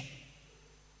to her.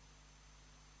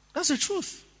 That's the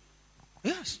truth.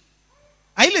 Yes.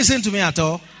 Are you listening to me at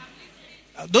all?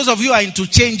 Those of you who are into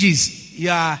changes, you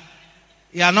are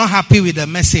not happy with the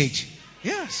message.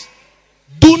 Yes.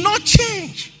 Do not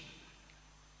change.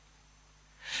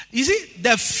 You see,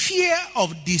 the fear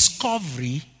of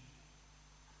discovery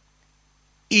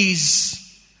is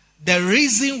the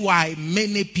reason why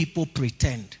many people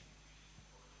pretend.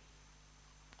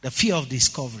 The fear of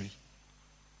discovery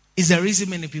is the reason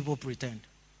many people pretend.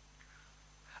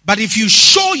 But if you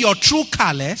show your true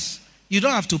colors, you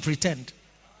don't have to pretend.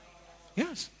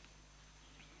 Yes.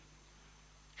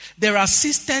 There are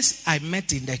sisters I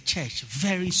met in the church,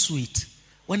 very sweet,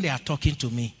 when they are talking to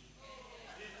me.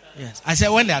 Yes. I said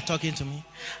when they are talking to me,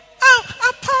 oh,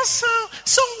 Apostle,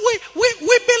 so we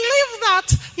believe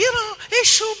that, it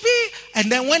should be.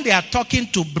 And then when they are talking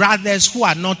to brothers who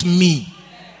are not me,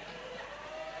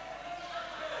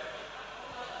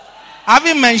 I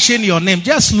haven't mentioned your name.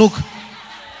 Just look.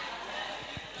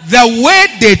 The way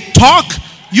they talk,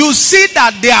 you see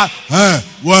that they are,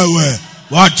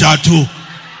 what you do?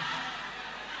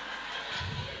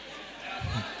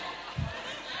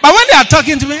 But when they are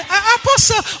talking to me,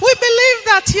 Apostle, we believe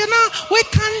that, we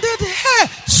can do the hair.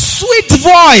 Sweet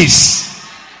voice.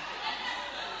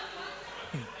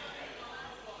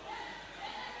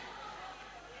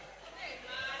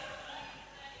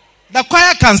 The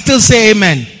choir can still say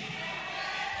amen.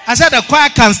 I said the choir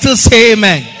can still say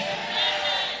amen.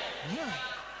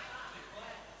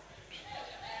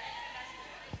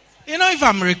 If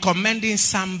I'm recommending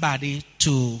somebody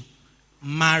to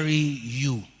marry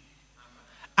you,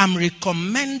 I'm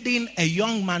recommending a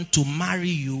young man to marry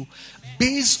you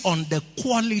based on the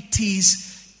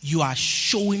qualities you are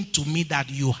showing to me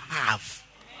that you have.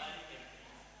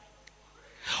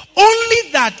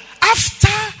 Only that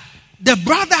after the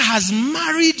brother has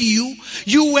married you,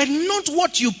 you were not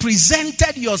what you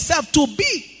presented yourself to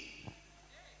be.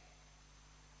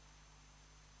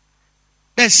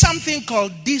 There's something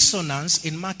called dissonance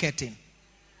in marketing.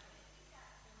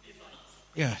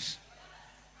 Yes.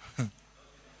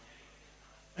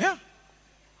 Yeah.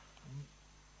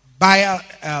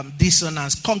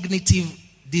 Dissonance, cognitive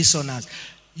dissonance.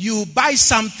 You buy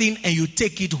something and you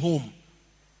take it home,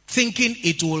 thinking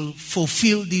it will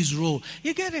fulfill this role.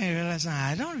 You get it and realize,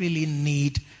 I don't really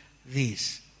need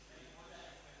this.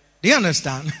 Do you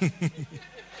understand?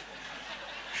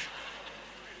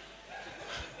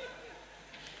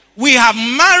 We have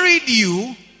married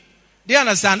you, do you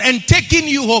understand, and taken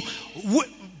you home,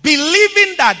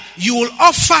 believing that you will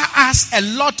offer us a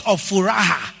lot of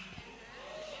furaha.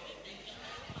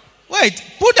 Wait,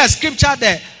 put the scripture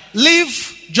there. Live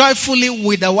joyfully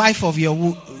with the wife of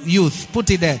your youth. Put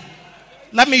it there.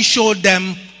 Let me show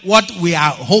them what we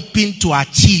are hoping to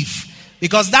achieve.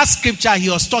 Because that scripture, he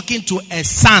was talking to a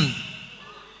son,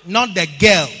 not the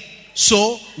girl.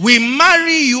 So, we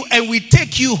marry you and we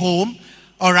take you home,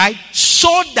 all right,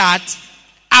 so that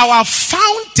our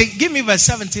fountain, give me verse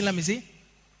 17, let me see.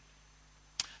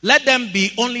 Let them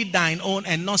be only thine own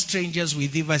and not strangers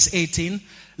with thee. Verse 18.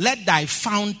 Let thy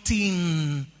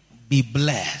fountain be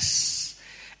blessed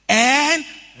and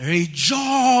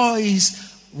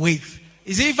rejoice with.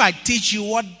 You see, if I teach you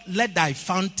what let thy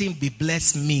fountain be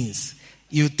blessed means,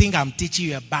 you think I'm teaching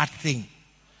you a bad thing.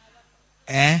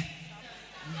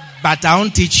 But I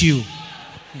won't teach you.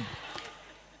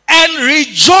 And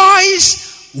rejoice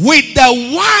with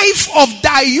the wife of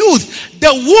thy youth,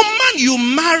 the woman you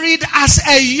married as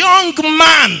a young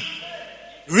man.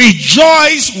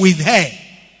 Rejoice with her.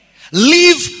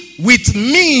 Live with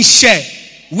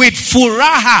minshe, with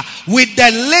furaha, with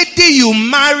the lady you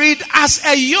married as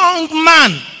a young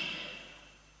man.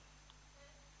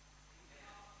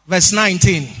 Verse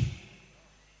 19.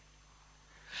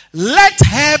 Let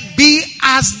her be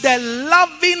as the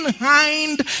loving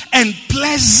hind and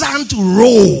pleasant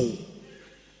roe.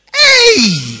 Hey!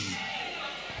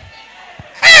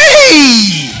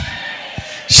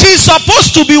 She's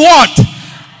supposed to be what?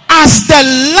 As the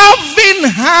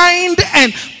loving hind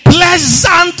and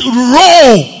pleasant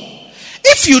roe.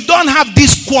 If you don't have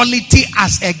this quality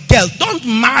as a girl, don't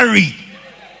marry.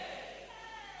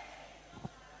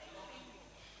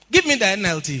 Give me the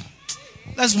NLT.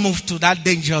 Let's move to that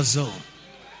danger zone.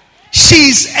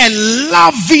 She's a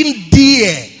loving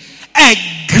deer, a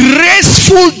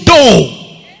graceful doe.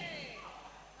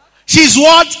 She's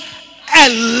what? A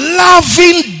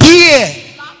loving deer.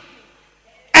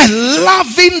 A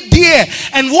loving deer.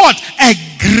 And what? A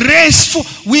graceful.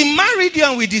 We married you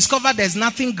and we discovered there's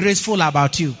nothing graceful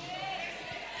about you.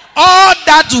 All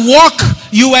that work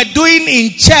you were doing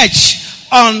in church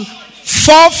on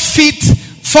 4 feet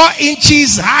 4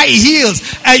 inches high heels,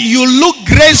 and you look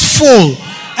graceful,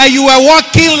 and you were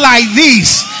walking like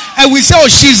this, and we say, oh,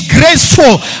 she's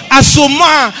graceful.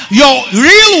 Asuma, your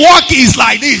real walk is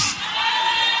like this.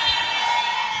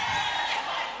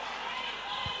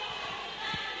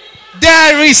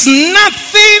 There is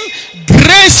nothing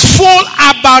graceful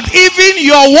about even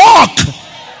your walk.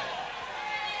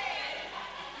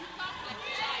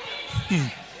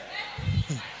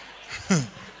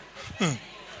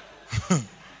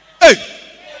 Hey,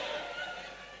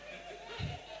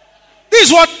 this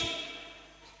is what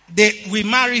we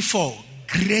marry for.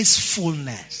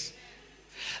 Gracefulness.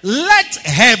 Let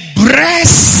her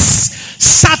breasts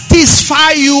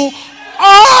satisfy you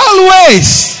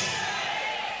always.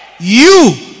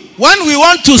 You When we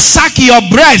want to suck your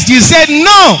breast, you say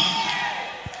no.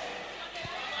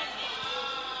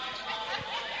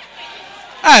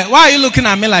 Hey, why are you looking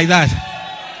at me like that?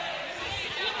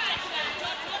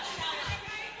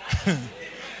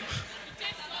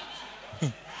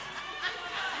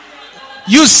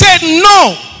 You said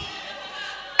no.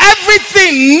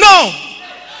 Everything, no.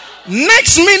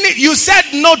 Next minute, you said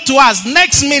no to us.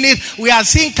 Next minute, we are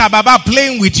seeing Kababa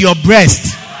playing with your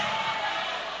breast.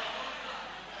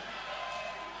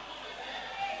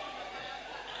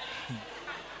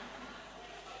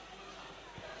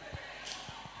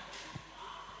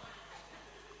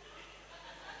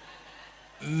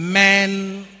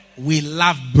 Men, we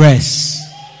love breasts.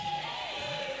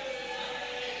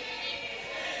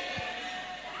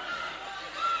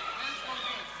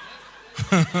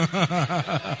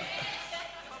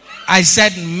 I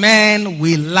said, men,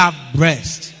 we love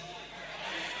breast.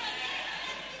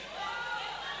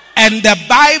 And the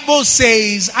Bible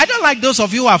says, I don't like those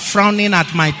of you who are frowning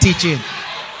at my teaching.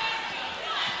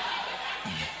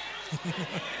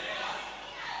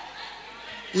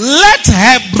 Let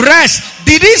her breast,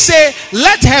 did he say,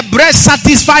 let her breast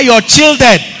satisfy your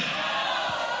children?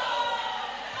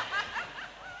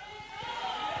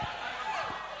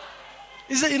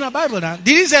 Is it in the Bible now?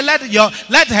 Did he say let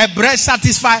her breast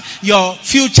satisfy your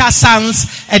future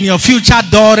sons and your future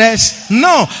daughters?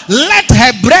 No. Let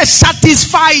her breast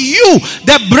satisfy you.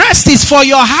 The breast is for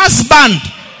your husband.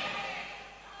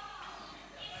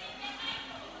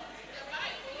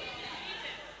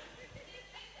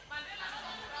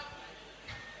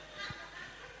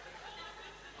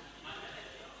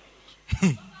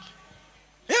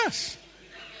 Yes.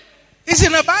 It's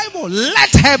in the Bible. Let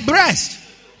her breast.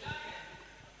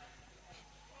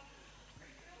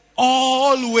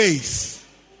 Always.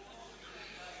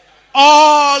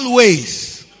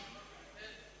 Always.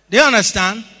 Do you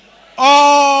understand?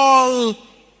 Always.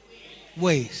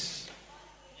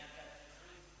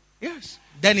 Yes.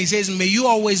 Then he says, may you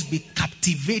always be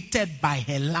captivated by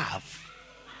her love.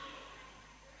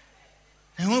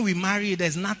 And when we marry,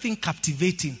 there's nothing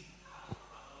captivating.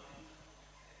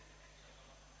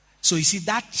 So you see,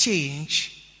 that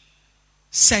change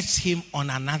sets him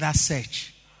on another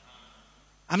search.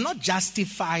 I'm not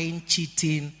justifying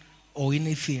cheating or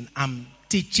anything. I'm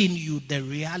teaching you the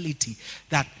reality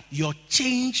that your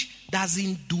change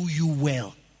doesn't do you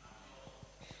well.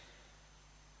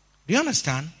 Do you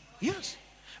understand? Yes.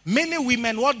 Many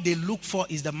women, what they look for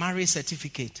is the marriage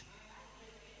certificate.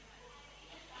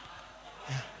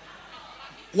 Yeah.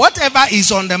 Whatever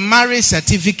is on the marriage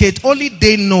certificate, only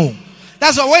they know.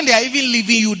 That's why when they are even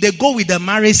leaving you, they go with the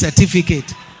marriage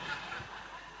certificate.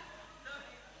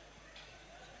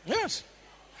 Yes.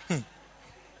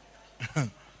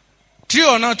 True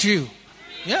or not true?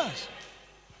 Yes.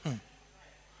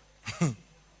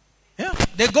 Yeah,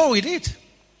 they go with it.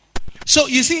 So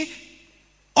you see,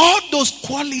 all those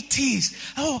qualities.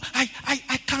 Oh, I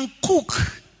can cook.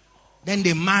 Then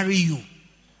they marry you.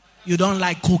 You don't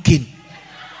like cooking.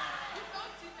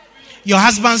 Your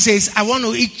husband says, I want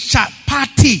to eat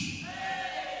chapati.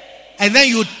 And then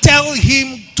you tell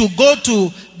him to go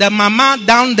to the mama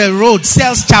down the road,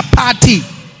 sells chapati.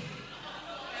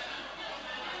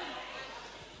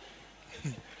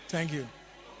 Thank you.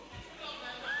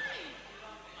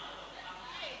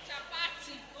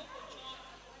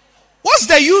 What's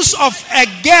the use of a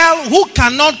girl who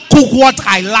cannot cook what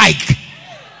I like?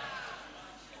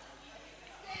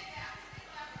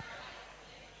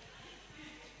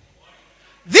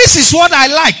 This is what I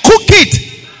like. Cook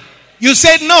it. You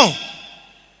said no.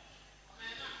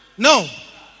 No.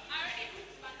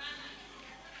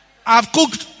 I've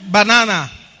cooked banana.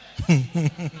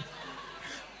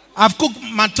 I've cooked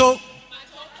matoke.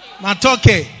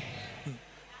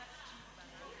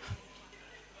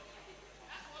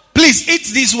 Please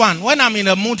eat this one. When I'm in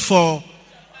the mood for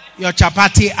your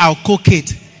chapati, I'll cook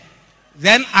it.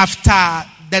 Then after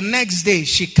the next day,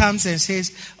 she comes and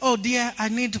says, oh dear, I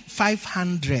need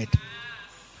 500.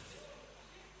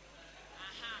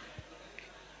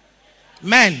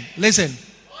 Men, listen.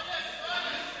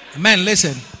 Men,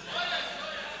 listen.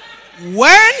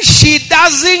 When she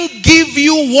doesn't give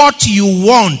you what you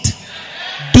want,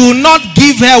 do not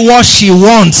give her what she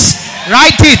wants.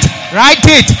 Write it. Write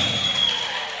it.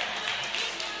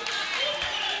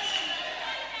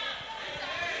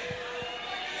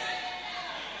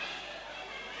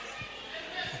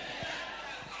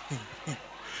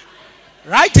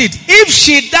 Write it. If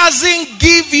she doesn't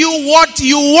give you what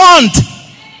you want,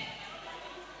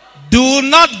 do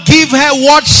not give her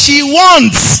what she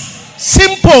wants.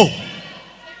 Simple.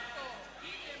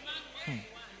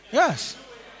 Yes.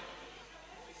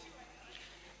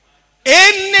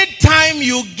 Anytime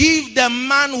you give the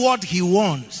man what he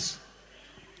wants,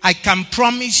 I can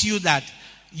promise you that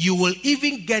you will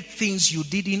even get things you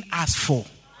didn't ask for.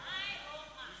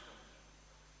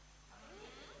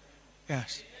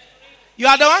 Yes. You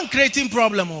are the one creating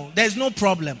problem. Oh. There's no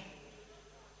problem.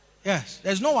 Yes.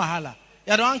 There's no wahala.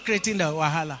 You are the one creating the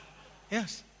wahala.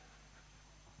 Yes.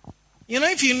 You know,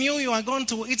 if you knew you were going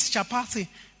to eat chapati,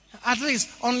 at least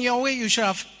on your way you should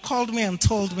have called me and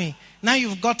told me. Now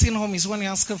you've gotten home is when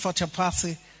you're asking for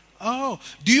chapati. Oh,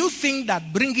 do you think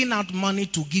that bringing out money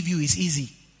to give you is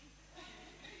easy?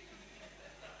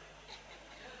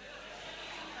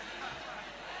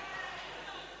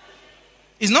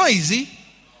 It's not easy.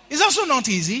 It's also not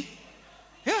easy.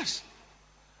 Yes.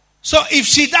 So if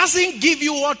she doesn't give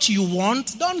you what you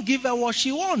want, don't give her what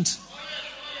she wants.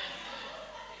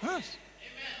 Yes.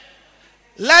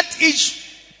 Let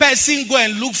each person go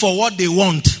and look for what they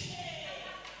want.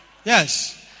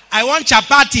 Yes. I want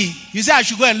chapati. You say I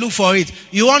should go and look for it.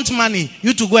 You want money.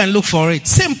 You to go and look for it.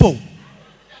 Simple.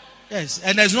 Yes.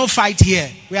 And there's no fight here.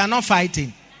 We are not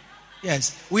fighting.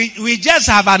 Yes. We just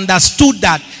have understood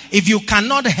that if you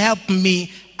cannot help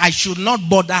me, I should not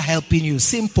bother helping you.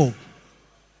 Simple.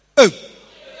 Oh.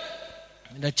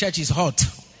 The church is hot.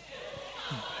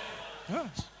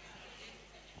 Yes.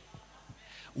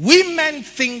 Women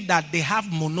think that they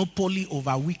have monopoly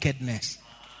over wickedness.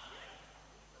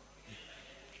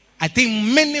 I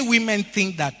think many women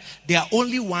think that they are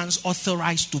only ones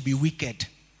authorized to be wicked.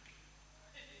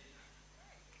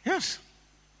 Yes.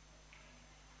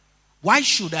 Why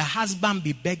should a husband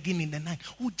be begging in the night?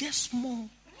 Oh, just more.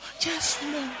 Just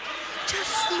more.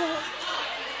 Just more.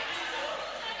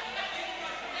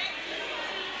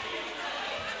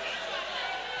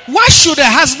 Why should a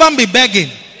husband be begging?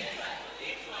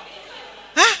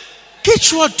 Huh?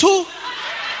 Kichwa too?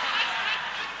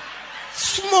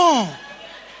 Small.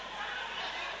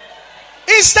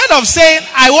 Instead of saying,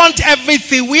 I want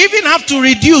everything, we even have to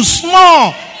reduce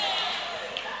small.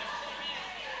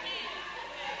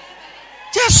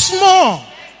 Just small.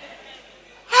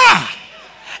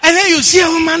 And then you see a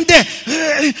woman there,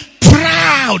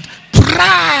 proud.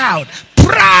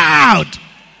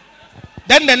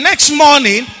 Then the next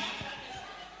morning,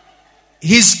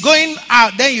 he's going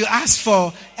out. Then you ask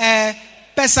for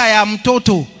pesa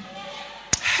mtoto.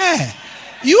 Hey,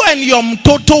 you and your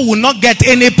mtoto will not get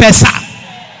any pesa.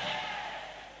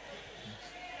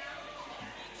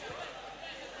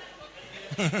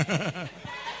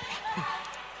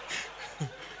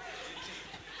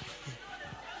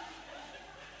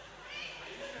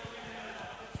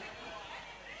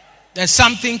 There's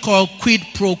something called quid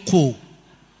pro quo.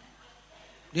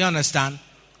 Do you understand?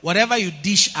 Whatever you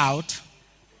dish out,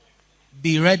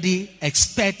 be ready,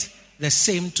 expect the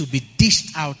same to be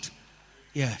dished out.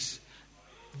 Yes.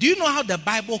 Do you know how the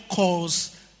Bible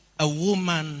calls a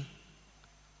woman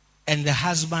and the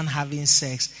husband having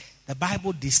sex? The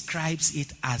Bible describes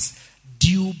it as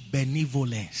due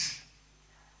benevolence.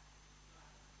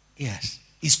 Yes.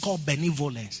 It's called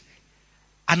benevolence.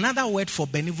 Another word for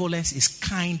benevolence is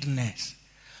kindness.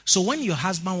 So when your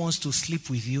husband wants to sleep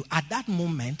with you, at that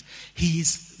moment, he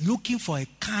is looking for a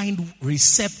kind,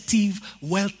 receptive,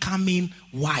 welcoming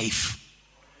wife.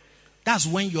 That's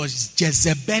when your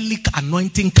Jezebelic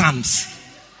anointing comes.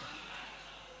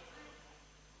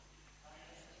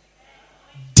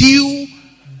 Due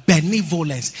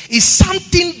benevolence. Is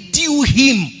something due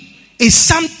him. Is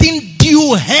something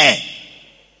due her.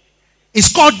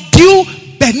 It's called due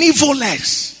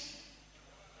benevolence.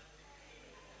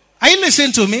 Are you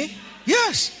listening to me?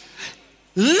 Yes.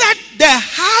 Let the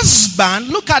husband,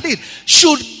 look at it,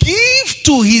 should give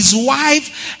to his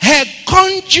wife her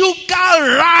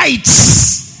conjugal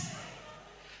rights.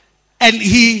 And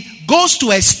he goes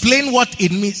to explain what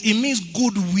it means. It means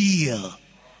goodwill.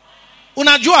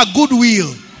 Unajua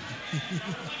goodwill.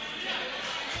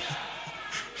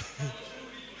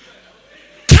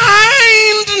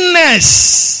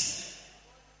 Kindness.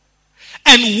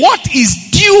 And what is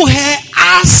due her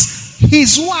as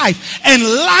his wife. And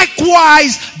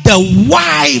likewise the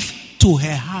wife to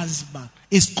her husband.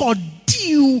 It's called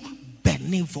due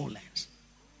benevolence.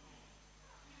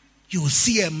 You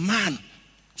see a man,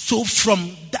 so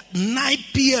from that 9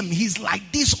 p.m. he's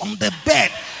like this on the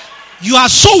bed. You are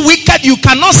so wicked you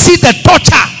cannot see the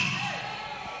torture.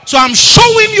 So I'm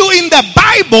showing you in the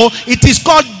Bible, it is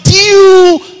called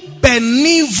due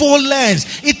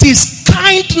benevolence. It is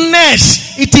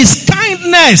kindness. It is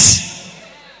kindness.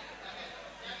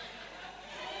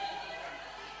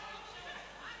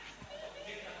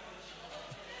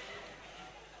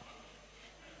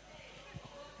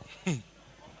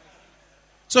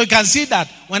 So you can see that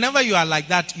whenever you are like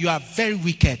that, you are very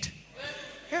wicked.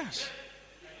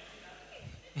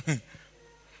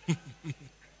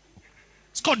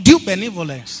 It's called due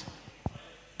benevolence.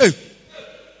 Hey.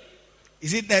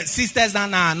 Is it the sisters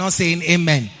that are not saying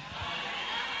amen?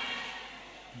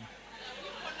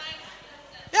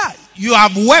 Yeah, you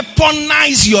have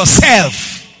weaponized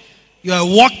yourself. You are a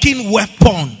walking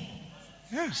weapon.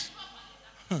 Yes.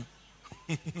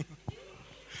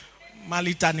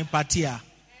 Malitanipatia.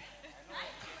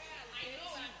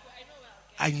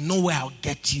 I know where I'll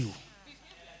get you.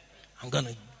 I'm going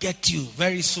to get you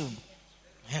very soon.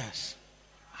 Yes.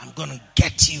 I'm going to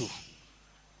get you.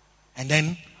 And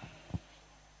then,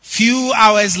 few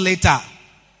hours later,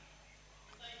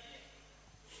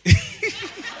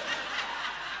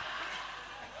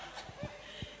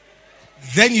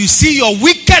 then you see your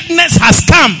wickedness has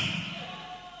come.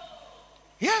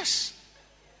 Yes.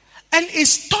 And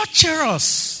it's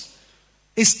torturous.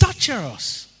 It's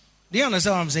torturous. Do you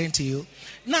understand what I'm saying to you?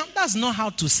 Now, that's not how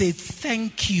to say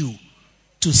thank you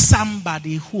to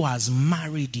somebody who has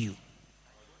married you.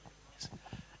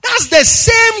 That's the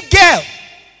same girl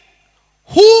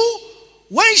who,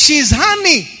 when she's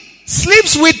honey,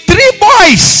 sleeps with 3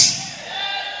 boys.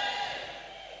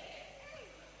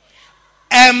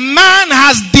 A man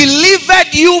has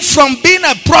delivered you from being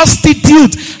a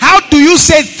prostitute. How do you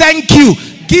say thank you?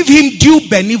 Give him due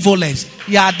benevolence.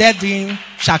 You are there doing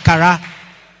shakara.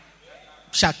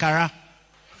 Shakara.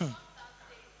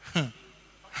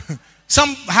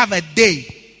 Some have a day.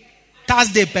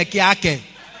 Thursday pekiake.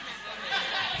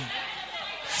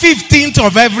 15th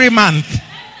of every month.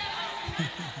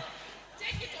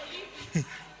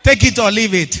 Take it or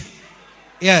leave it.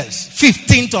 Yes.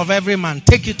 15th of every month.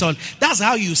 Take it or. That's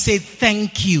how you say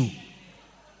thank you.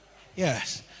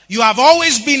 Yes. You have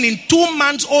always been in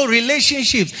 2-month-old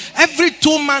relationships. Every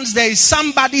 2 months there is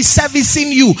somebody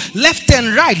servicing you left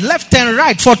and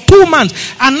right for 2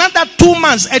 months. Another 2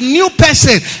 months, a new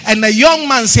person. And the young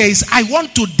man says, I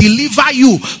want to deliver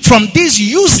you from this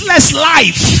useless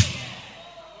life.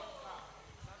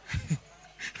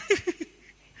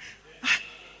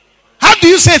 How do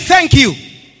you say thank you?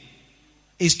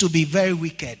 Is to be very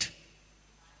wicked.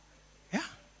 Yeah.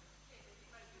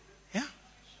 Yeah.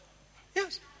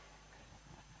 Yes.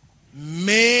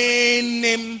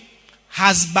 Many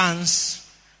husbands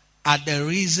are the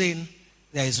reason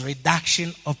there is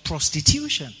reduction of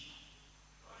prostitution.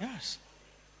 Yes.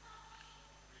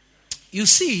 You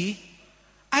see,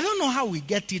 I don't know how we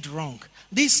get it wrong.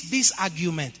 This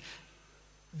argument,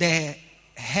 the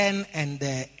hen and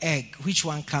the egg, which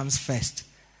one comes first?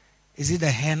 Is it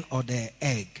the hen or the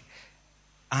egg?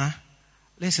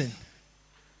 Listen.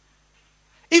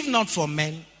 If not for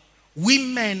men,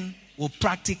 women will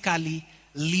practically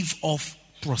live off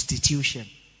prostitution.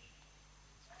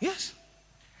 Yes.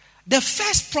 The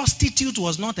first prostitute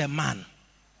was not a man.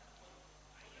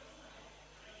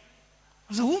 It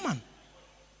was a woman.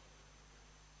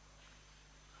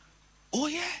 Oh,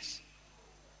 yes.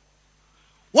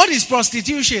 What is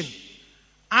prostitution?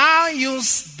 I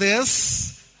use this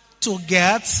to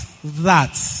get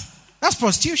that. That's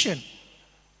prostitution.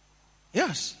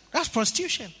 Yes, that's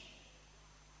prostitution.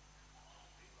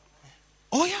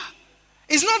 Oh, yeah.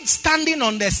 It's not standing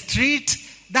on the street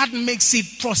that makes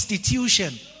it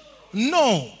prostitution.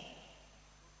 No.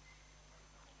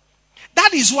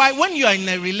 That is why when you are in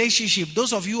a relationship,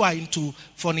 those of you who are into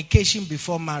fornication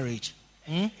before marriage,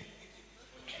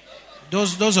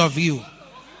 those of you,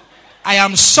 I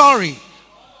am sorry.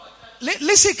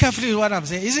 Listen carefully to what I'm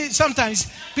saying. You see,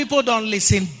 sometimes people don't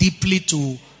listen deeply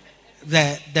to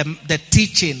the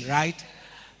teaching, right?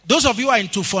 Those of you who are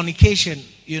into fornication,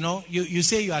 you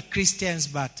say you are Christians,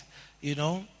 but, you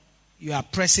are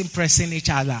pressing each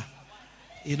other.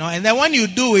 And then when you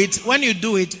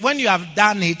have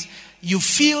done it, you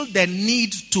feel the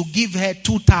need to give her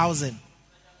 2,000.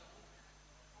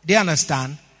 Do you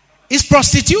understand? It's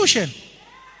prostitution.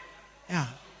 Yeah.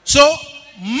 So,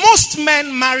 most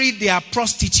men marry their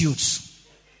prostitutes.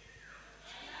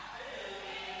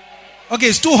 Okay,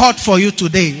 it's too hot for you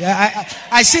today.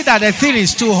 I see that the thing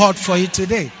is too hot for you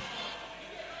today.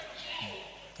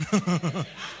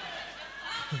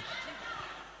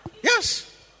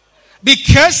 Yes.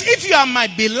 Because if you are my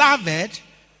beloved,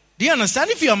 do you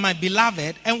understand? If you are my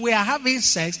beloved and we are having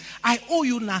sex, I owe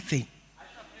you nothing.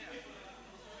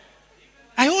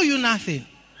 I owe you nothing.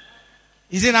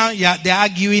 Is it now they're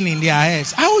arguing in their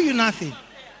heads? I owe you nothing.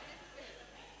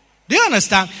 Do you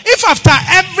understand? If after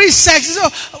every sex, you say,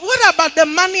 what about the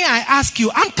money I ask you?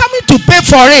 I'm coming to pay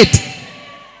for it.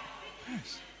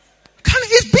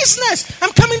 It's business.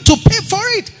 I'm coming to pay for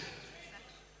it.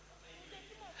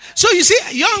 So you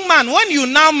see, young man, when you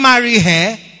now marry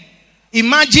her,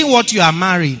 imagine what you are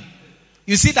marrying.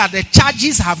 You see that the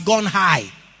charges have gone high.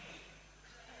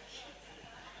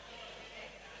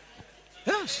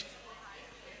 Yes.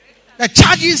 The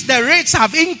charges, the rates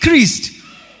have increased.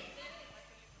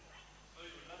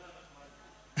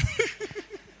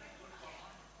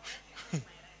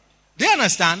 Do you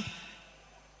understand?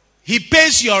 He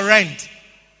pays your rent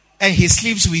and he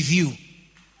sleeps with you.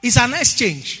 It's an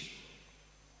exchange.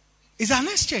 It's an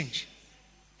exchange.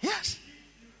 Yes.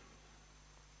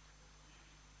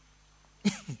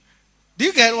 Do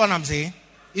you get what I'm saying?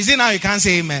 You see now you can't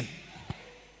say amen.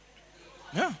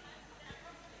 Yeah.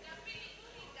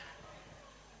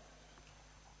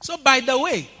 So by the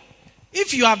way,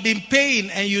 if you have been paying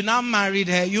and you now married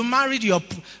her, you married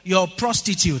your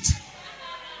prostitute.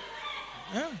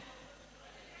 Yeah.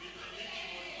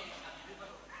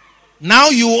 Now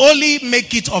you only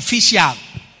make it official.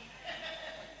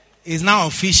 It's now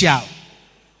official.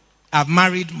 I've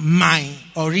married my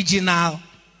original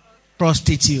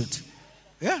prostitute.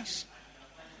 Yes.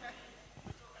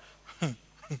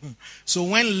 So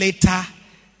when later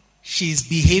she's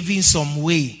behaving some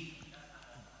way,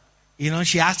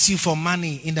 she asks you for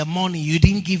money in the morning, you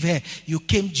didn't give her, you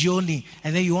came journey,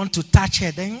 and then you want to touch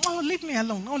her, then, leave me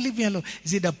alone, leave me alone. You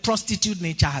see, the prostitute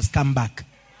nature has come back.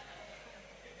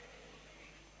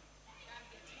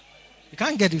 You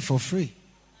can't get it for free.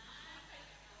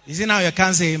 You see now you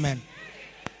can't say amen.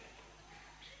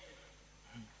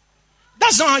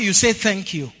 That's not how you say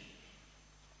thank you.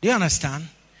 Do you understand?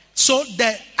 So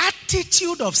the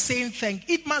attitude of saying thank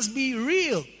you, it must be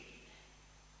real.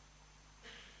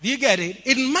 Do you get it?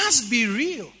 It must be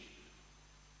real.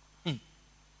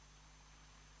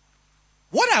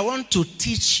 What I want to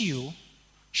teach you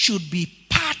should be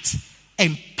part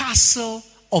and parcel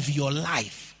of your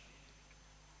life.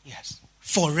 Yes.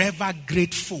 Forever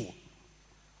grateful.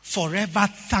 Forever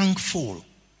thankful.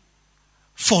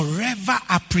 Forever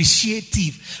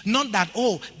appreciative. Not that,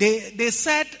 they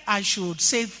said I should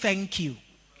say thank you.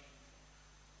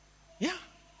 Yeah.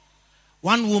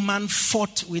 One woman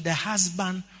fought with her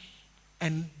husband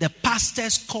and the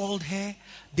pastors called her.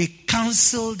 They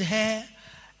counseled her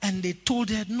and they told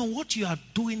her, no, what you are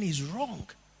doing is wrong.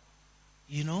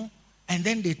 And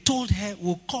then they told her,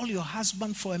 we'll call your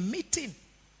husband for a meeting.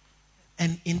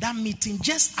 And in that meeting,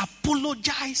 just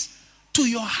apologize to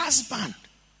your husband.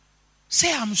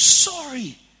 Say, I'm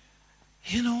sorry.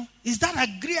 Is that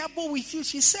agreeable with you?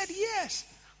 She said, yes.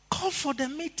 Call for the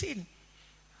meeting.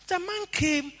 The man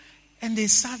came and they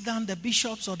sat down, the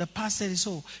bishops or the pastors.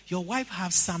 So, your wife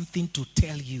has something to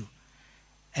tell you.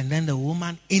 And then the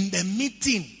woman in the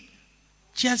meeting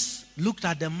just looked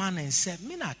at the man and said,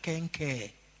 Mina can't care.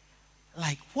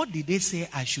 Like, what did they say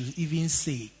I should even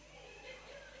say?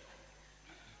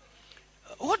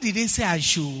 What did they say I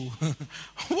should?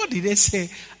 What did they say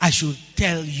I should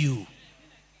tell you?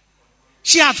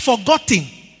 She had forgotten.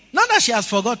 Not that she has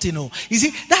forgotten. No. You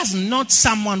see, that's not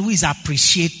someone who is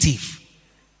appreciative.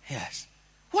 Yes.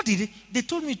 What did they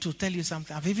told me to tell you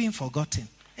something. I've even forgotten.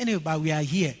 Anyway, but we are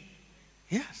here.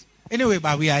 Yes. Anyway,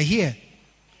 but we are here.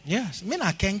 Yes.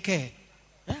 I can't care.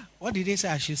 Yeah. What did they say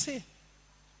I should say?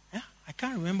 Yeah. I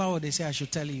can't remember what they say I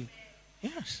should tell you.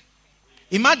 Yes.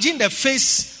 Imagine the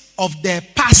face of the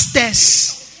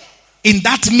pastors in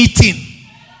that meeting.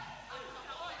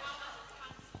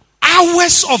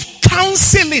 Hours of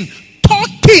counseling,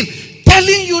 talking,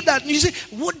 telling you that you say,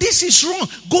 this is wrong.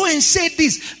 Go and say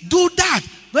this, do that.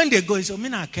 When they go, so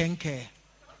I can't care.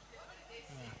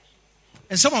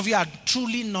 And some of you are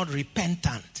truly not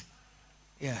repentant.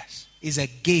 Yes, it's a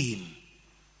game.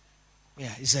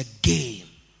 Yeah, it's a game.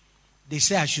 They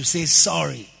say I should say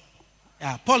sorry.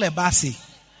 Yeah, Paul Ebasi.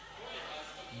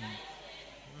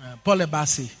 Paul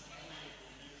Ebasi.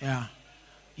 Yeah.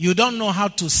 You don't know how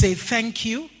to say thank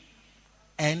you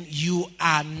and you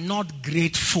are not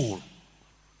grateful.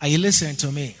 Are you listening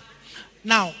to me?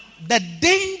 Now, the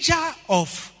danger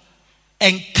of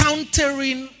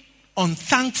encountering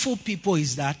unthankful people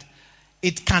is that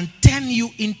it can turn you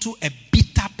into a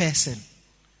bitter person.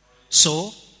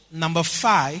 So, number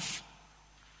 5,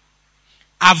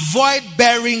 avoid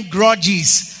bearing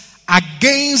grudges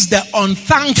against the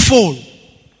unthankful.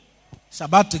 It's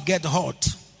about to get hot.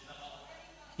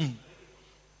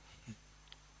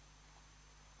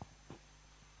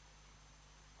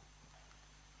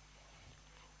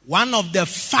 One of the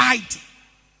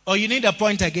 5, you need a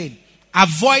point again.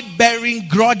 Avoid bearing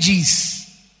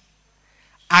grudges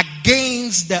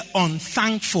against the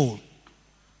unthankful.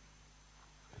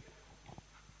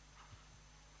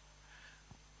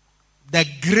 The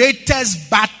greatest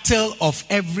battle of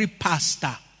every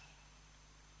pastor,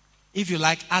 if you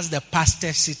like, as the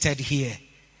pastor seated here,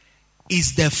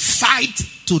 is the fight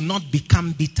to not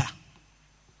become bitter.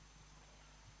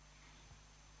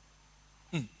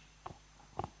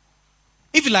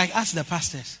 If you like, ask the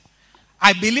pastors.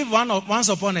 I believe once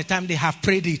upon a time they have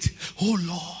prayed it. Oh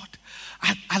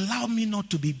Lord, allow me not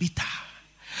to be bitter.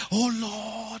 Oh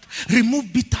Lord,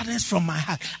 remove bitterness from my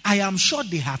heart. I am sure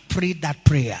they have prayed that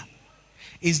prayer.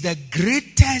 It's the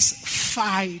greatest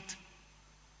fight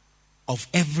of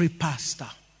every pastor.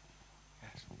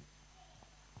 Yes.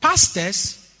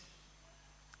 Pastors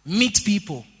meet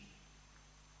people.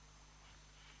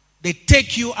 They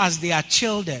take you as their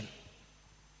children.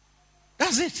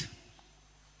 That's it.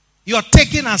 You're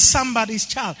taken as somebody's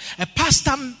child. A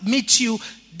pastor meets you.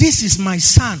 This is my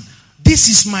son. This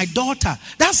is my daughter.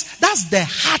 That's the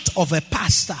heart of a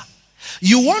pastor.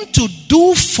 You want to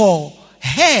do for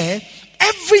her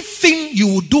everything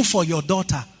you would do for your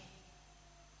daughter.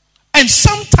 And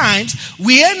sometimes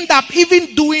we end up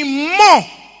even doing more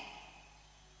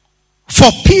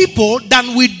for people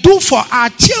than we do for our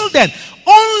children,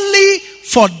 only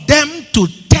for them to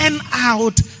turn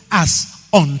out as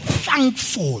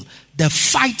unthankful. The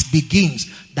fight begins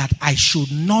that I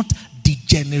should not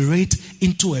degenerate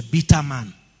into a bitter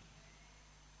man.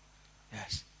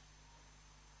 Yes.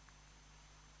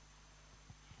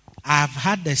 I've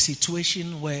had the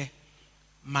situation where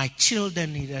my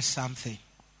children needed something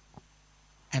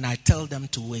and I tell them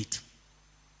to wait.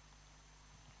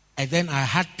 And then I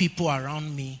had people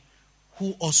around me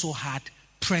who also had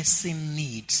pressing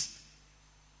needs.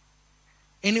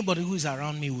 Anybody who is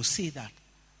around me will see that.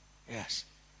 Yes.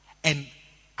 And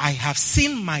I have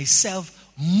seen myself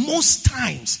most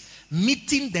times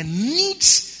meeting the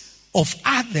needs of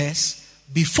others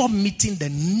before meeting the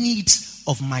needs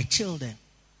of my children.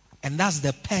 And that's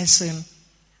the person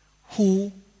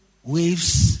who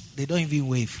waves, they don't even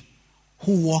wave,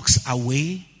 who walks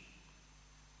away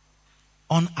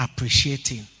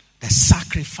unappreciating the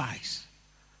sacrifice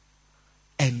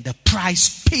and the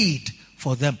price paid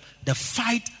for them. The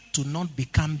fight to not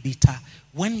become bitter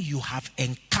when you have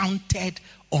encountered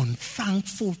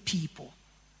unthankful people.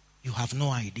 You have no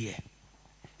idea.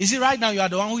 You see, right now you are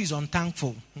the one who is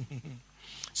unthankful.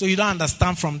 So you don't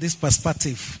understand from this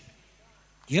perspective.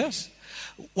 Yes.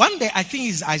 One day, I think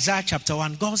it's Isaiah chapter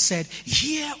 1, God said,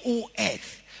 "Hear, O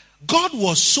earth." God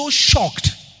was so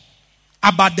shocked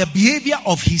about the behavior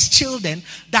of his children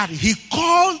that he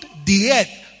called the earth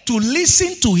to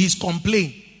listen to his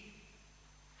complaint.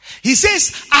 He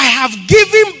says, "I have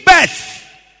given birth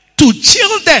to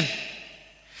children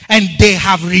and they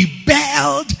have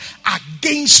rebelled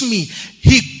against me."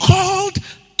 He called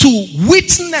to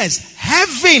witness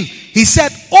heaven. He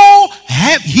said,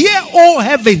 hear, O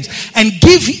heavens, and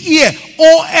give ear,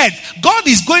 O earth. God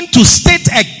is going to state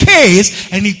a case,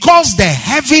 and he calls the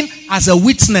heaven as a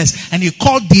witness, and he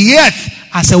called the earth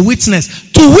as a witness.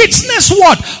 To witness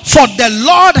what? For the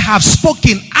Lord have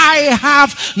spoken. I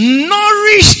have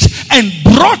nourished and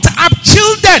brought up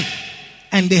children,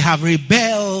 and they have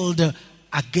rebelled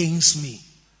against me.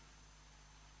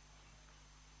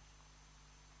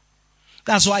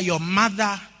 That's why your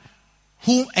mother,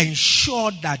 who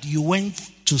ensured that you went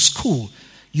to school,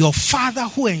 your father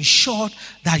who ensured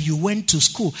that you went to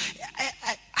school.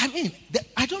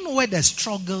 I don't know where the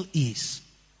struggle is.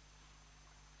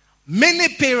 Many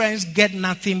parents get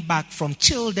nothing back from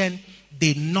children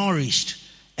they nourished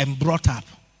and brought up.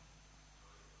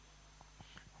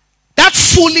 That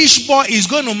foolish boy is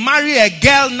going to marry a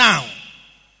girl now.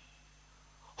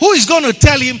 Who is going to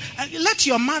tell him, let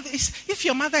your mother, if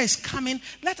your mother is coming,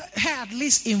 let her at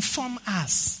least inform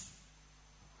us.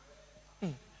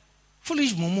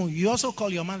 Foolish mumu. You also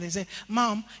call your mother and say,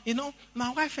 "Mom, my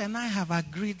wife and I have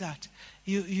agreed that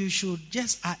you should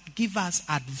just give us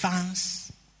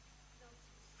advance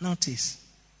notice."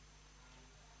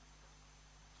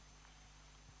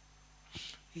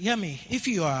 Hear me. If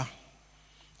you are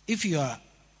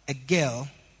a girl,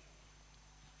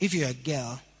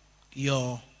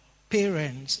 your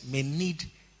parents may need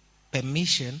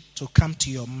permission to come to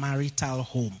your marital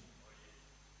home.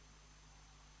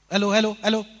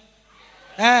 Hello.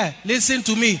 Listen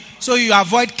to me. So you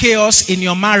avoid chaos in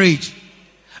your marriage.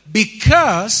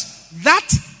 Because that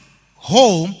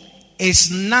home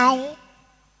is now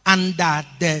under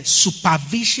the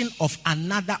supervision of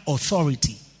another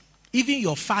authority. Even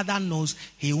your father knows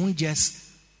he won't just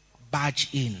barge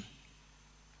in.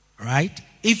 Right?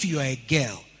 If you are a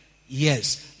girl,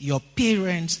 yes, your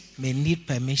parents may need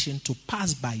permission to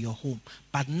pass by your home,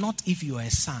 but not if you are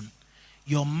a son.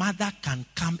 Your mother can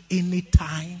come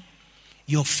anytime.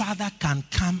 Your father can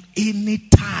come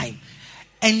anytime.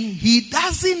 And he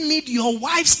doesn't need your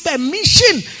wife's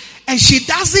permission. And she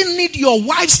doesn't need your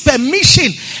wife's permission.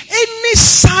 Any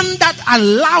son that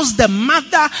allows the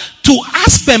mother to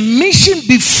ask permission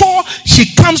before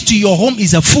she comes to your home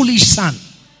is a foolish son.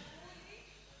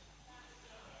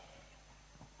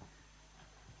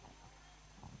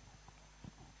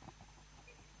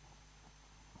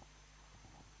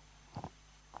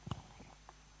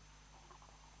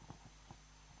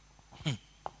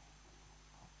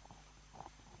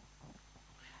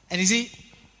 And you see,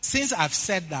 since I've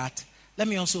said that, let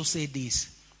me also say this.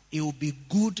 It will be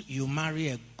good you marry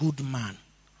a good man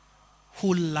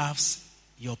who loves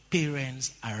your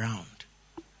parents around.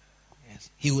 Yes.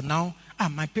 He will now,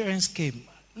 my parents came.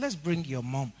 Let's bring your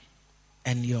mom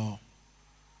and your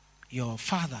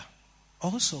father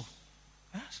also.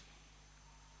 Yes.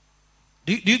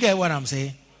 Do you get what I'm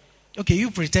saying? Okay,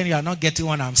 you pretend you are not getting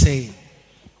what I'm saying.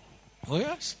 Oh,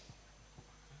 yes.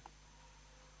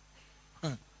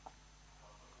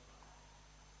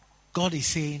 God is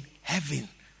saying, heaven,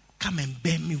 come and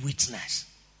bear me witness.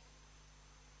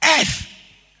 Earth,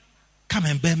 come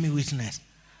and bear me witness.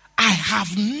 I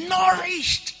have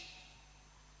nourished.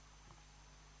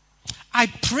 I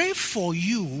pray for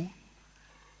you,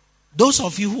 those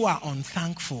of you who are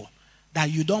unthankful, that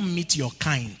you don't meet your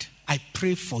kind. I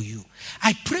pray for you.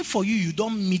 I pray for you, you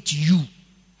don't meet you.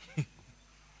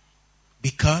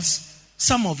 Because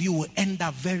some of you will end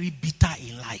up very bitter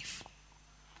in life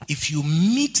if you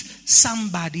meet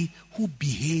somebody who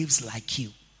behaves like you.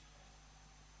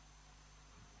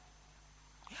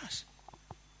 Yes.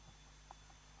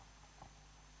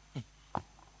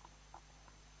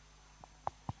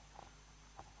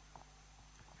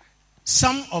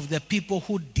 Some of the people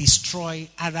who destroy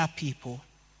other people,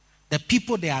 the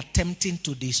people they are attempting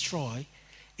to destroy,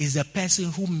 is the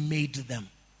person who made them.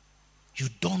 You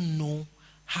don't know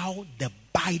how the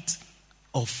bite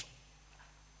of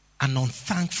an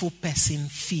unthankful person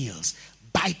feels,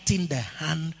 biting the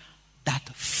hand that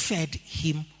fed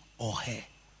him or her.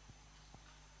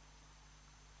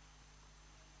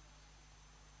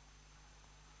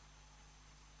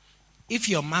 If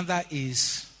your mother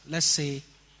is, let's say,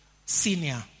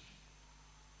 senior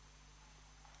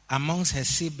amongst her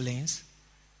siblings,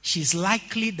 she's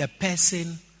likely the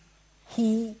person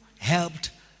who helped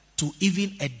to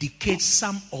even educate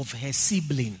some of her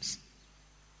siblings.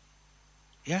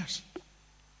 Yes.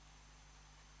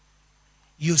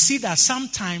 You see that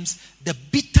sometimes the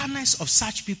bitterness of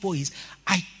such people is,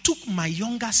 I took my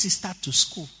younger sister to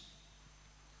school.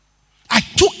 I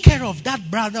took care of that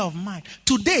brother of mine.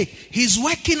 Today, he's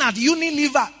working at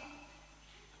Unilever.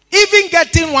 Even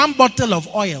getting one bottle of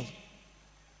oil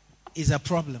is a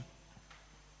problem.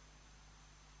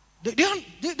 Do you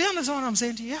understand what I'm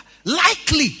saying to you? Yeah.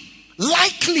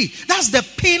 Likely. That's the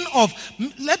pain of,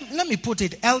 let me put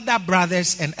it, elder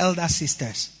brothers and elder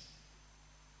sisters.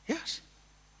 Yes.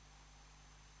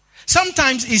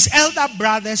 Sometimes it's elder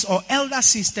brothers or elder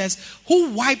sisters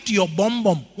who wiped your bum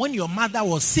when your mother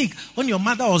was sick, when your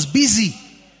mother was busy.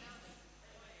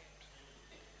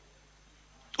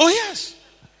 Oh yes.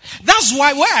 That's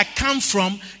why where I come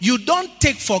from, you don't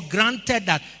take for granted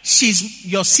that she's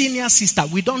your senior sister.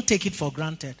 We don't take it for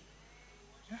granted.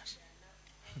 Yes.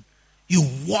 You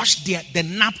wash the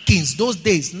napkins, those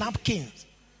days, napkins.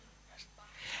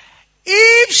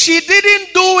 If she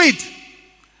didn't do it,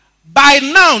 by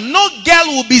now, no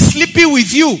girl will be sleeping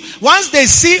with you. Once they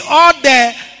see all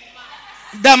the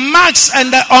marks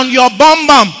and on your bum.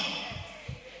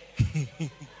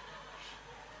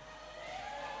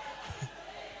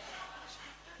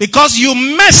 Because you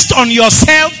messed on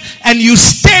yourself and you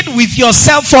stayed with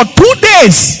yourself for 2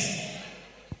 days.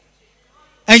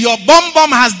 And your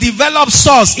bum has developed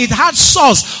sores. It had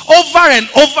sores over and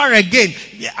over again.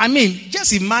 I mean,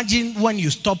 just imagine when you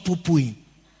stop poo-pooing.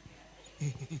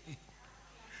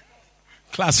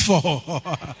 Class 4.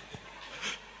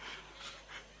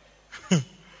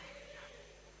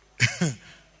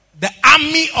 The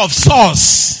army of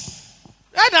sores.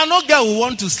 And no girl will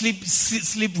want to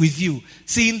sleep with you,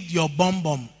 seeing your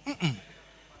bum.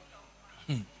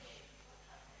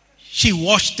 She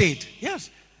washed it. Yes.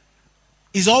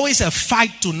 It's always a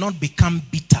fight to not become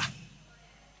bitter.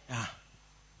 Yeah.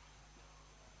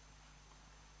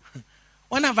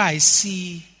 Whenever I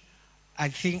see, I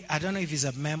don't know if it's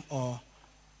a meme or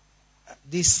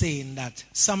this saying that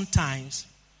sometimes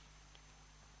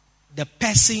the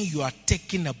person you are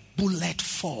taking a bullet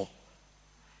for,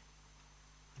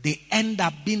 they end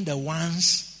up being the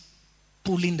ones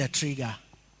pulling the trigger.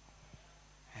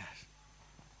 Yes.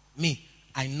 Me,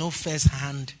 I know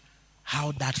firsthand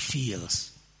how that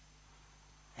feels.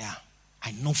 Yeah.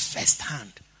 I know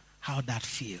firsthand how that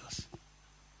feels.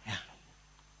 Yeah.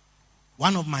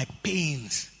 One of my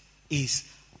pains is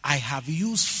I have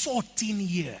used 14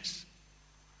 years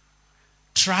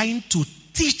trying to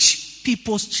teach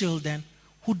people's children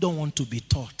who don't want to be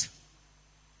taught.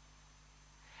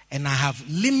 And I have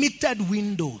limited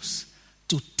windows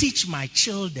to teach my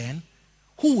children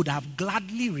who would have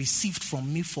gladly received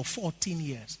from me for 14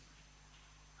 years.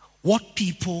 What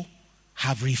people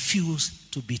have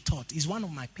refused to be taught is one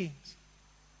of my pains.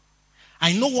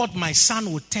 I know what my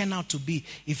son would turn out to be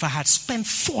if I had spent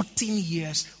 14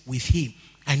 years with him.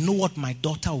 I know what my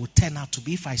daughter would turn out to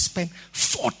be if I spent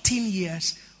 14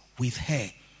 years with her.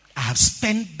 I have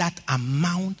spent that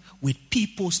amount with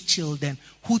people's children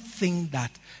who think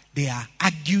that they are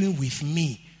arguing with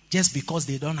me just because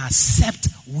they don't accept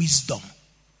wisdom.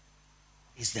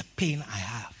 It's the pain I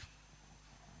have.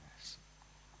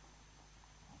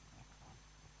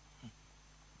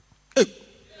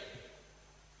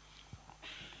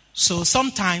 So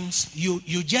sometimes you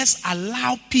just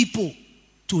allow people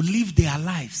to live their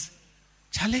lives.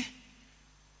 Charlie,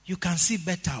 you can see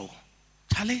better.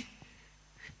 Charlie.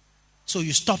 So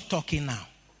you stop talking now.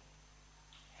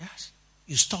 Yes,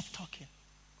 you stop talking.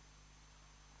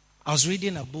 I was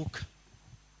reading a book,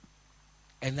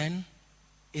 and then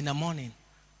in the morning,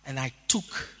 and I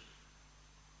took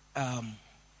a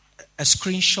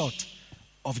screenshot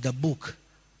of the book.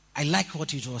 I liked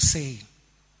what it was saying.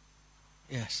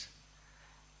 Yes.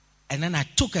 And then I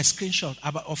took a screenshot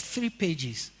of 3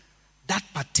 pages, that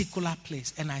particular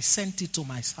place, and I sent it to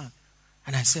my son.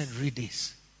 And I said, read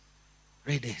this.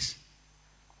 Read this.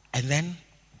 And then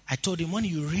I told him, when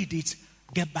you read it,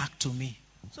 get back to me.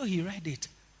 So he read it.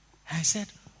 And I said,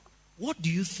 what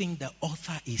do you think the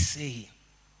author is saying?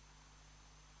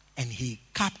 And he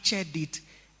captured it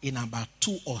in about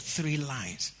 2 or 3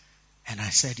 lines. And I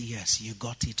said, yes, you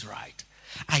got it right.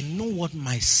 I know what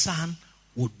my son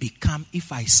would become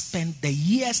if I spent the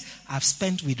years I've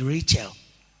spent with Rachel.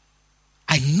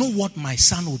 I know what my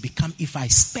son would become if I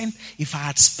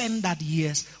had spent that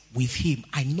years with him.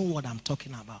 I know what I'm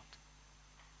talking about.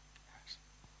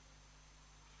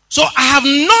 So I have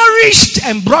nourished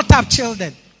and brought up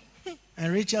children.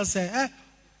 And Rachel said,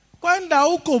 kwenda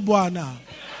huko bwana.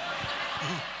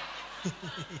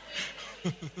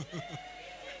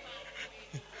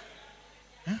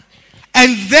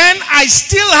 And then I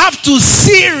still have to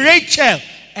see Rachel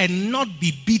and not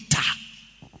be bitter.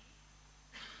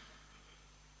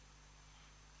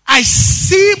 I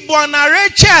see Bwana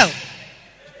Rachel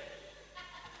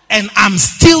and I'm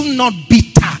still not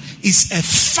bitter. It's a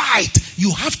fight.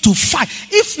 You have to fight.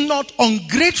 If not,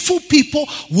 ungrateful people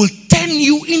will turn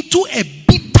you into a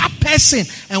bitter person.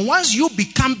 And once you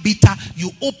become bitter,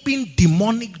 you open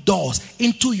demonic doors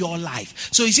into your life.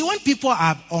 So you see, when people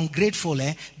are ungrateful,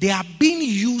 they are being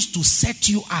used to set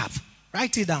you up.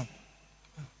 Write it down.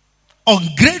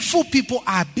 Ungrateful people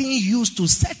are being used to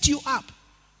set you up.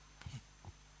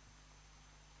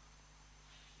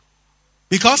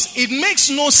 Because it makes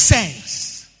no sense.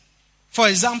 For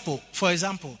example,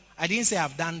 I didn't say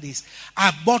I've done this.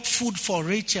 I bought food for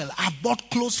Rachel. I bought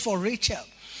clothes for Rachel.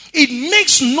 It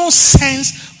makes no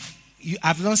sense.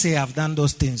 I've not said I've done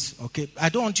those things, okay? I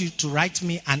don't want you to write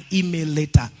me an email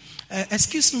later.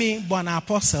 Excuse me, Bwana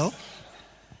Apostle.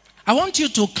 I want you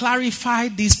to clarify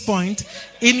this point.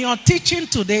 In your teaching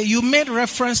today, you made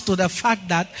reference to the fact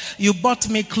that you bought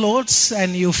me clothes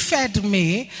and you fed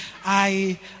me.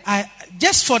 I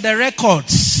just for the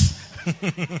records.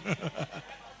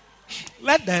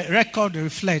 Let the record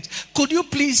reflect. Could you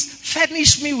please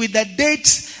furnish me with the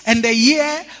date and the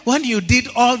year when you did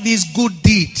all these good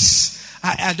deeds?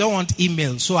 I don't want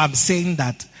email, so I'm saying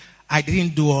that I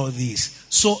didn't do all this.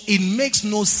 So it makes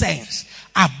no sense.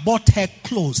 I've bought her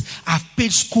clothes. I've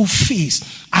paid school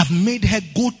fees. I've made her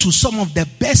go to some of the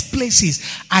best places.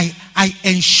 I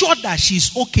ensure that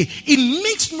she's okay. It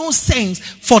makes no sense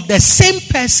for the same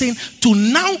person to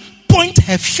now point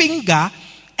her finger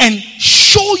and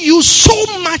show you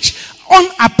so much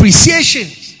unappreciation.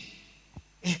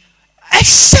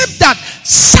 Except that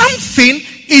something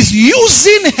is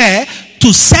using her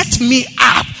to set me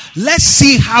up. Let's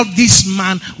see how this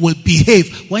man will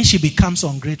behave when she becomes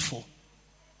ungrateful.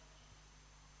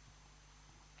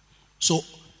 So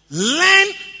learn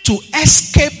to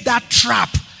escape that trap.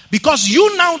 Because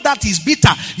you now that is bitter,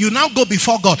 you now go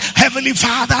before God. Heavenly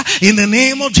Father, in the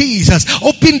name of Jesus,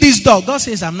 open this door. God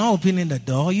says, I'm not opening the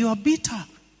door. You are bitter.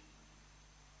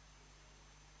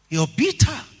 You're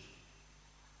bitter.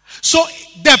 So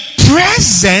the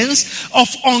presence of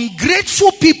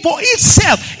ungrateful people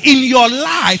itself in your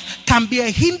life can be a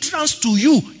hindrance to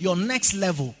you, your next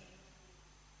level.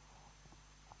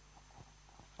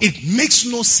 It makes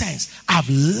no sense. I've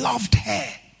loved her.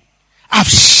 I've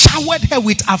showered her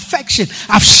with affection.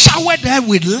 I've showered her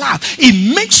with love.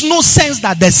 It makes no sense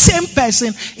that the same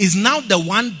person is now the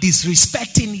one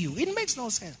disrespecting you. It makes no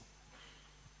sense.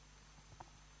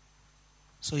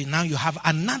 So now you have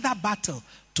another battle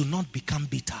to not become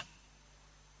bitter.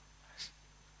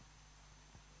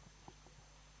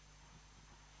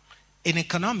 In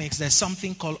economics, there's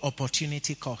something called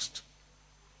opportunity cost.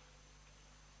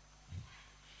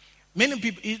 Many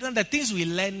people, the things we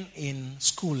learn in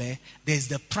school, there's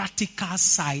the practical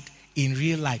side in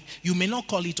real life. You may not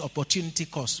call it opportunity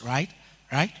cost, right?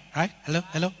 Right?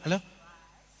 Hello?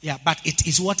 Yeah, but it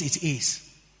is what it is.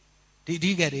 Do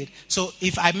you get it? So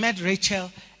if I met Rachel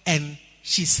and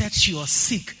she said she was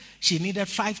sick, she needed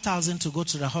 5,000 to go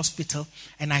to the hospital,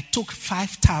 and I took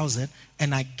 5,000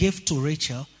 and I gave to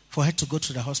Rachel for her to go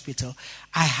to the hospital,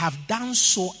 I have done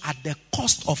so at the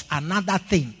cost of another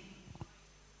thing.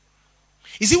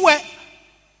 You see where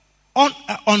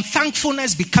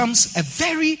unthankfulness becomes a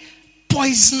very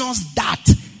poisonous dart,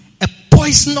 a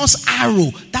poisonous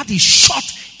arrow that is shot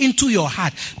into your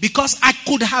heart. Because I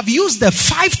could have used the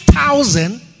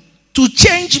 5,000 to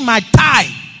change my tie.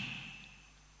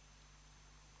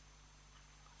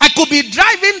 I could be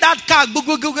driving that car,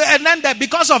 and then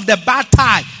because of the bad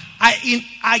tie,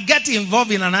 I get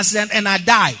involved in an accident and I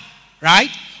die. Right?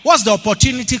 What's the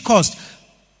opportunity cost?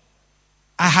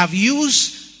 I have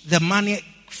used the money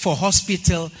for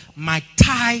hospital. My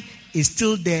tie is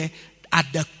still there at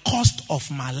the cost of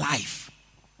my life.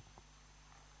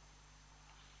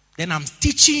 Then I'm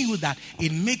teaching you that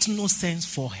it makes no sense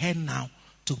for her now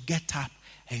to get up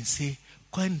and say,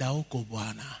 Kwenda uko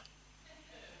bwana.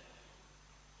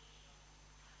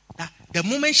 The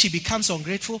moment she becomes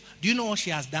ungrateful, do you know what she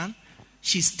has done?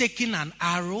 She's taken an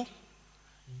arrow,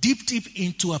 dipped it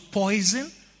into a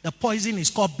poison. The poison is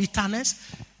called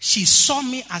bitterness. She saw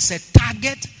me as a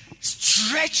target,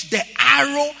 stretched the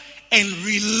arrow, and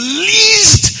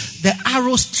released the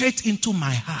arrow straight into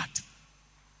my heart.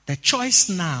 The choice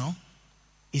now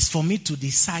is for me to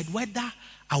decide whether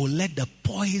I will let the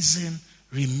poison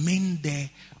remain there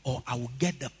or I will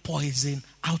get the poison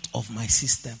out of my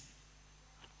system.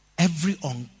 Every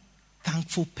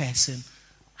unthankful person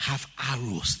have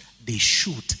arrows. They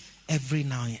shoot every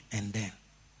now and then.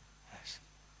 Yes.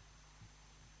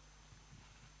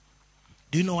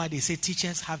 Do you know why they say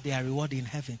teachers have their reward in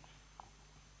heaven?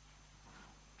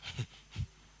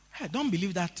 Hey, don't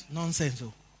believe that nonsense.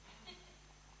 Oh.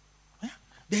 Yeah?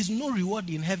 There's no reward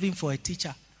in heaven for a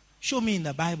teacher. Show me in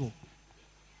the Bible.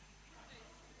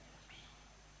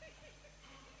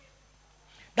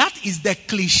 That is the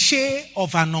cliche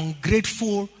of an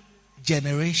ungrateful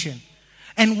generation.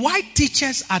 And why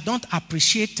teachers are not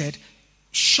appreciated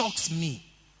shocks me.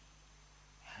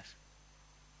 Yes.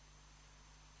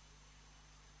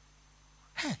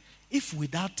 Hey, if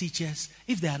without teachers,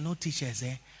 if there are no teachers,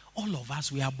 all of us,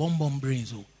 we are bomb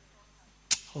brains.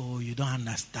 Oh, you don't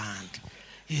understand.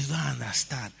 You don't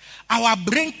understand. Our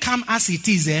brain come as it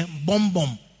is,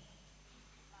 bomb.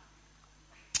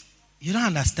 You don't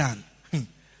understand.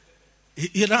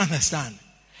 You don't understand.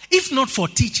 If not for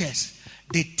teachers,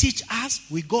 they teach us,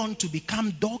 we go on to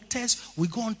become doctors, we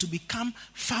go on to become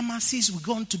pharmacists, we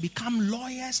go on to become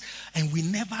lawyers, and we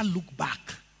never look back.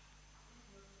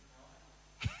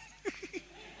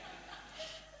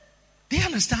 Do you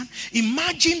understand?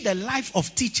 Imagine the life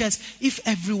of teachers if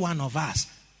every one of us,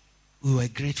 we were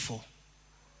grateful.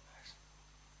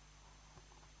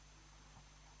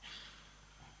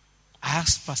 I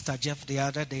asked Pastor Jeff the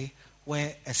other day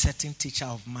where a certain teacher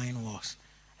of mine was.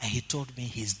 And he told me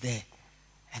he's there.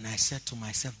 And I said to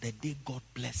myself, the day God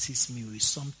blesses me with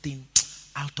something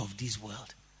out of this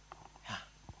world,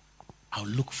 I'll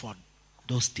look for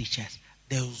those teachers.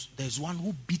 There's one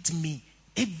who beat me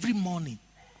every morning.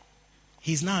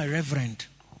 He's now a reverend.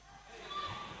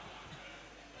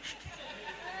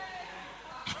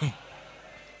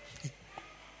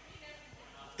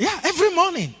 Yeah, every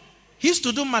morning. He used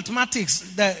to do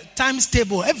mathematics, the times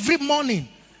table, every morning.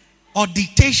 Or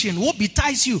dictation. What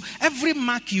betides you? Every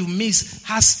mark you miss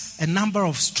has a number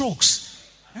of strokes.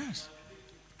 Yes.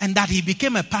 And that he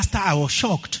became a pastor, I was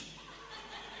shocked.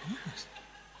 Yes.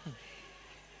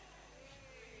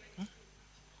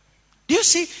 Do you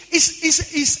see?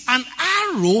 It's an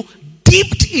arrow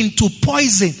dipped into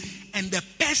poison. And the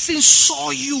person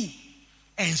saw you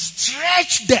and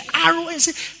stretched the arrow and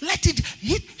said, let it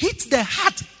hit the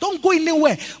heart. Don't go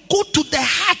anywhere. Go to the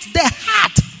heart. The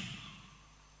heart.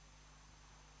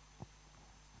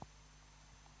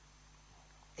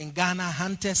 In Ghana,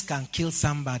 hunters can kill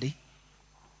somebody.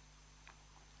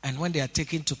 And when they are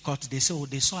taken to court, they say, oh,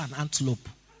 they saw an antelope.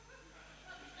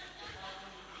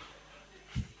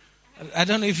 I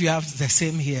don't know if you have the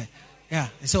same here. Yeah.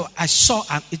 So I saw,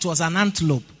 it was an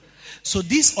antelope. So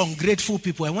these ungrateful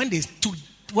people, and when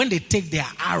they take their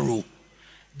arrow,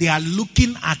 they are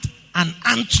looking at an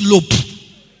antelope.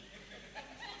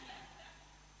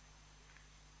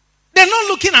 They're not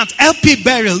looking at LP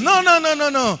burial.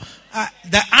 No.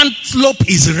 The antelope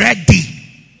is ready.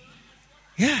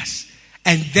 Yes.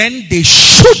 And then they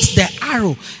shoot the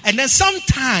arrow. And then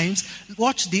sometimes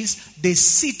watch this, they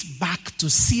sit back to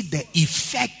see the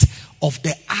effect of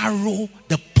the arrow,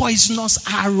 the poisonous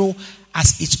arrow,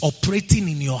 as it's operating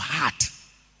in your heart.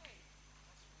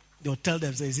 They'll tell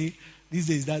them, they say, these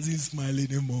days doesn't smile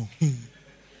anymore.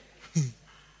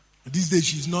 These days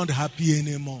she's not happy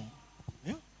anymore.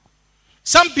 Yeah?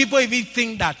 Some people even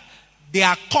think that they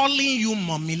are calling you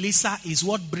Mom Melissa is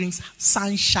what brings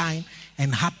sunshine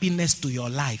and happiness to your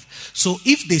life. So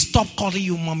if they stop calling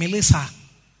you Mom Melissa,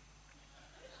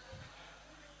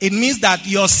 it means that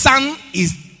your son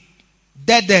is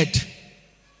dead.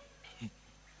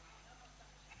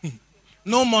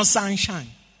 No more sunshine.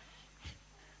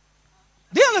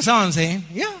 Do you understand what I'm saying?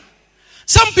 Yeah.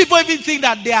 Some people even think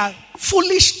that their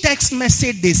foolish text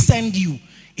message they send you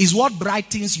is what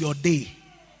brightens your day.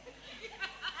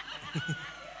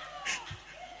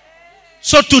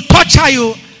 So to torture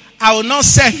you, I will not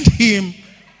send him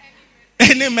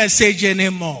any message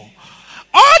anymore.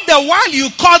 All the while you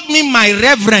called me my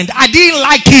reverend, I didn't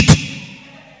like it.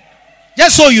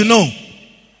 Just so you know.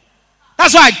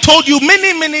 That's why I told you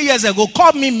many years ago,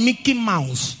 call me Mickey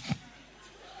Mouse.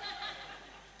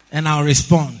 And I'll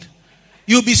respond.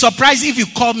 You'll be surprised if you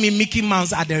call me Mickey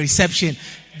Mouse at the reception.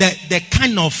 The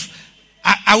kind of,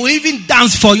 I will even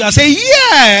dance for you. I'll say,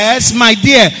 yes, my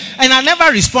dear. And I never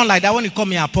respond like that when you call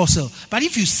me apostle. But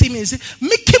if you see me and say,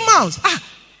 Mickey Mouse,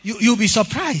 you'll be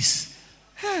surprised.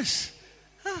 Yes.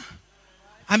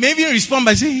 I may even respond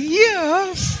by saying,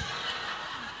 yes.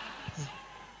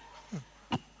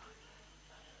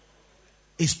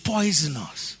 It's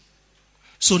poisonous.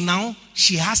 So now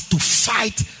she has to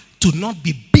fight to not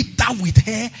be bitter with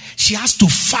her. She has to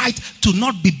fight to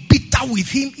not be bitter with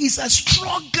him. It's a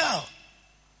struggle.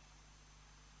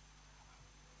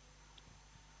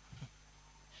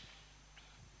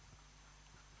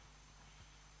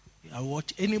 I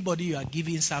watch anybody you are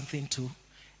giving something to,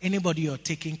 anybody you're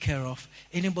taking care of,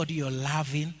 anybody you're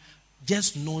loving,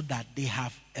 just know that they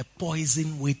have a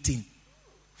poison waiting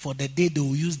for the day they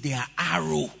will use their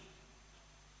arrow.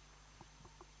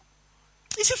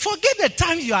 You see, forget the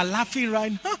times you are laughing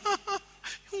right now.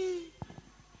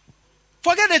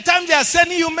 Forget the times they are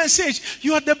sending you a message.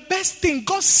 You are the best thing.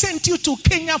 God sent you to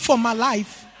Kenya for my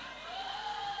life.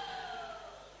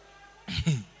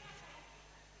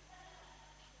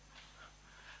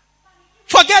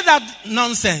 Forget that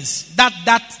nonsense.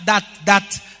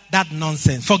 That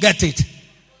nonsense. Forget it.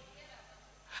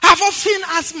 I've often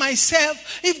asked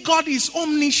myself, if God is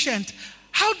omniscient,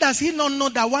 how does he not know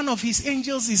that one of his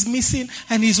angels is missing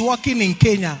and he's working in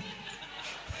Kenya?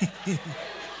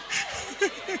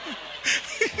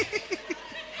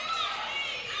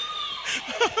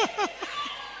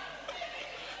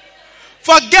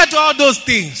 Forget all those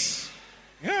things.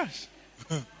 Yes.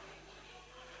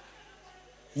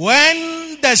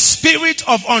 When the spirit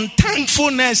of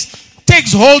unthankfulness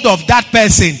takes hold of that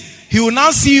person, he will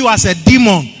now see you as a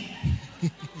demon.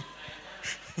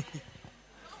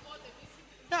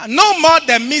 No more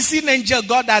the missing angel.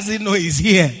 God doesn't know he's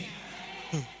here.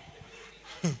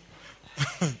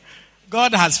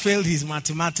 God has failed his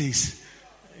mathematics.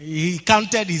 He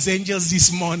counted his angels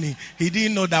this morning. He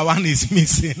didn't know that one is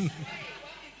missing.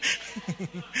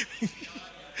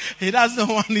 He doesn't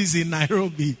know one is in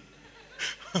Nairobi.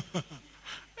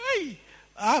 Hey,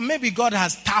 maybe God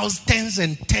has tens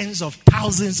and tens of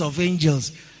thousands of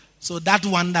angels. So that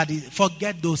one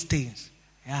forget those things.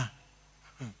 Yeah.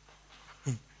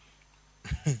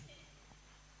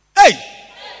 Hey!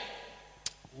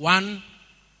 One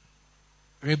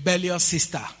rebellious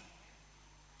sister.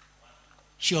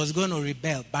 She was going to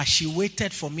rebel, but she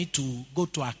waited for me to go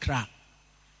to Accra.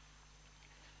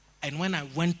 And when I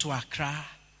went to Accra,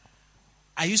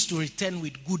 I used to return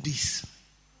with goodies.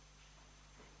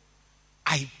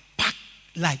 I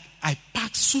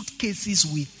packed suitcases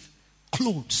with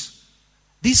clothes.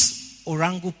 This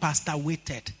Orango pastor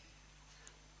waited.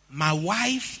 My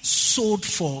wife sold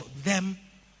for them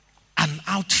an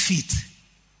outfit.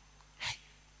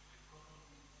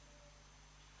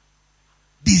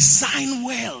 Design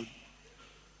well.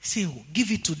 Say,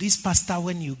 give it to this pastor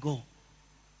when you go.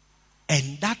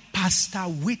 And that pastor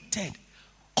waited.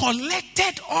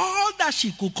 Collected all that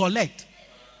she could collect.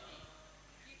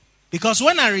 Because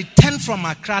when I returned from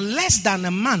Accra, less than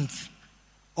a month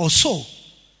or so,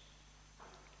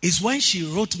 is when she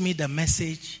wrote me the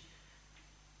message.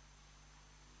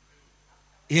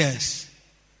 Yes.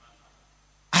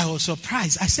 I was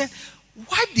surprised. I said,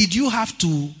 why did you have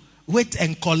to wait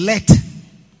and collect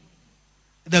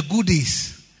the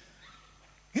goodies?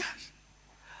 Yes.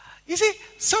 You see,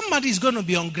 somebody is going to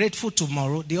be ungrateful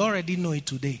tomorrow. They already know it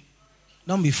today.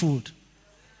 Don't be fooled.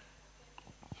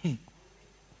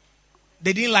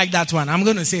 They didn't like that one. I'm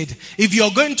going to say it. If you're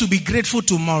going to be grateful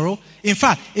tomorrow, in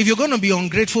fact, if you're going to be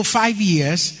ungrateful 5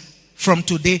 years from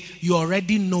today, you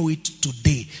already know it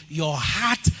today. Your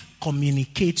heart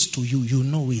communicates to you. You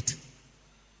know it.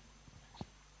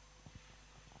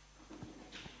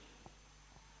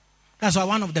 That's why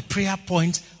one of the prayer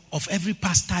points of every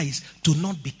pastor is to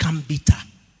not become bitter.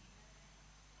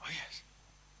 Oh,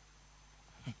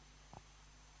 yes.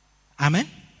 Amen.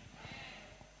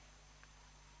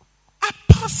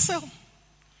 Apostle,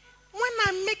 when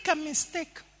I make a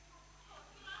mistake,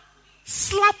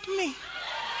 slap me.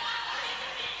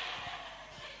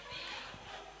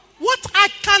 What I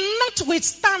cannot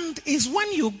withstand is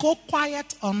when you go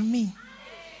quiet on me.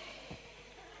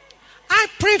 I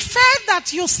prefer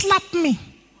that you slap me.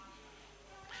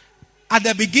 At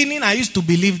the beginning, I used to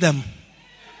believe them.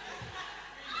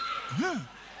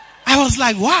 I was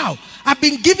like, wow, I've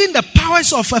been given the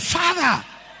powers of a father.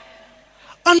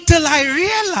 Until I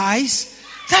realized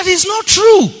that is not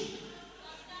true.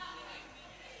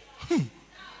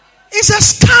 It's a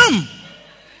scam.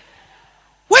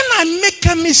 When I make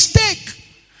a mistake,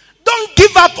 don't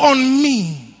give up on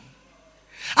me.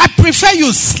 I prefer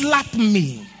you slap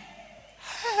me.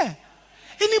 Hey,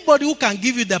 anybody who can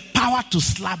give you the power to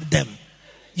slap them,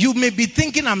 you may be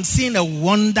thinking I'm seeing a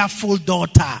wonderful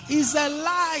daughter. It's a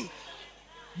lie.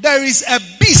 There is a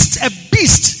beast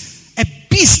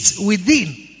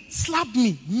within. Slap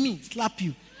me, slap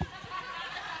you.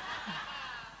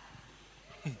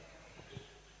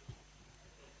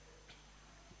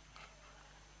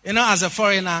 You know, as a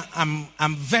foreigner,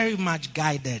 I'm very much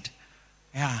guided.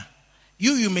 Yeah.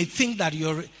 You may think that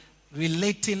you're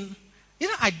relating. You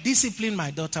know, I disciplined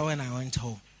my daughter when I went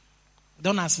home.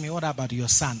 Don't ask me, what about your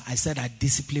son? I said I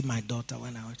disciplined my daughter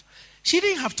when I went home. She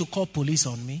didn't have to call police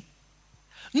on me.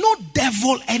 No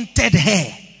devil entered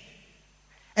her.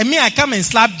 And me, I come and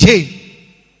slap Jane.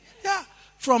 Yeah,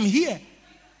 from here.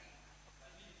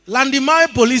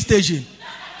 Landimai police station.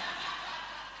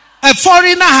 A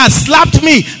foreigner has slapped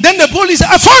me. Then the police,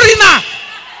 a foreigner!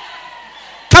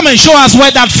 Come and show us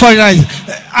where that foreigner is.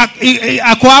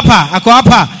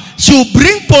 Akwapa. She'll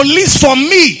bring police for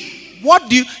me. What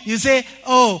do you say?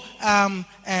 Oh,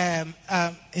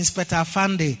 Inspector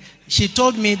Afande. She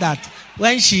told me that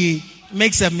when she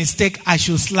makes a mistake, I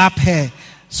should slap her.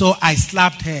 So I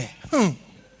slapped her.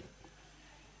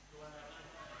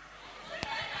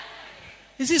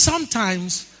 You see,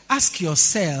 sometimes ask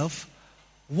yourself,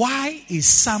 why is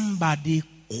somebody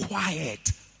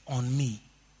quiet on me?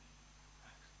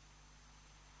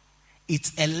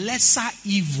 It's a lesser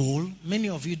evil, many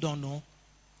of you don't know,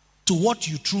 to what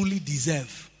you truly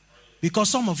deserve. Because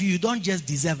some of you don't just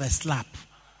deserve a slap.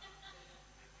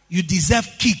 You deserve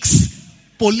kicks.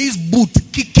 Police boot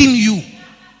kicking you.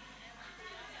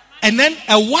 And then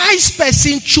a wise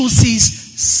person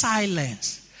chooses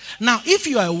silence. Now, if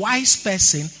you are a wise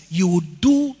person, you will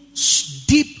do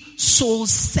deep soul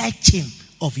searching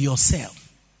of yourself.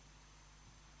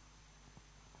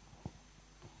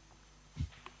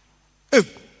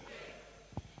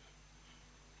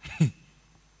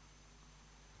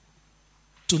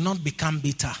 To not become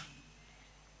bitter.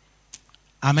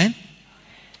 Amen?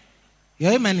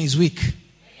 Your amen is weak.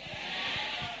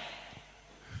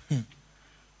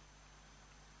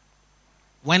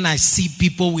 When I see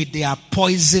people with their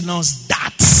poisonous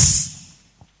darts,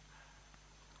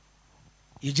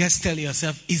 you just tell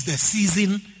yourself, it's the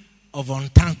season of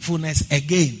unthankfulness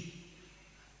again.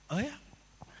 Oh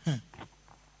yeah.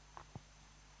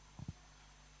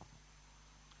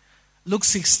 Luke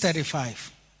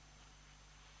 6:35.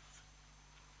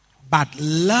 But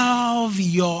love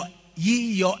ye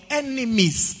your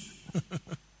enemies.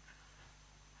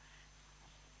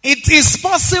 It is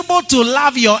possible to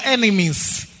love your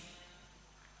enemies.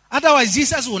 Otherwise,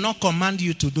 Jesus will not command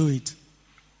you to do it.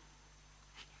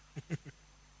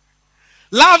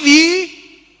 Love ye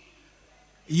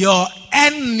your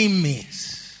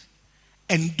enemies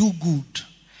and do good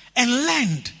and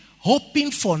lend,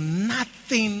 hoping for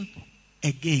nothing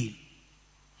again.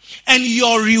 And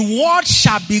your reward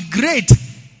shall be great,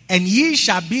 and ye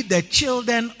shall be the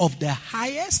children of the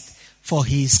highest, for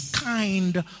he is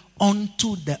kind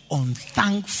unto the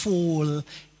unthankful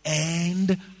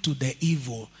and to the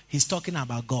evil. He's talking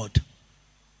about God.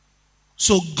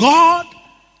 So God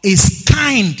is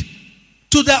kind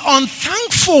to the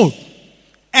unthankful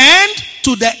and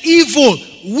to the evil.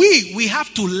 We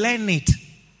have to learn it.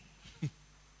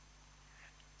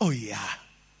 Oh yeah.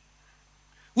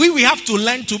 We have to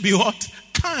learn to be what?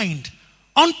 Kind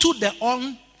unto the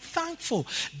unthankful.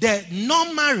 The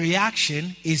normal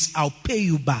reaction is, I'll pay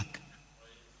you back.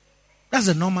 That's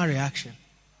the normal reaction.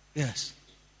 Yes.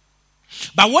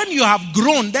 But when you have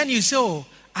grown, then you say, oh,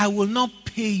 I will not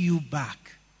pay you back.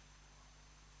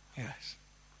 Yes.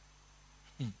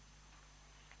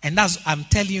 And I'm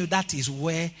telling you, that is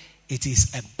where it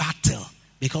is a battle.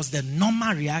 Because the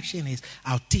normal reaction is,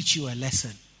 I'll teach you a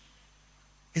lesson.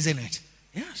 Isn't it?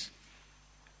 Yes.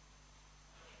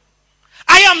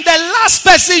 I am the last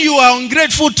person you are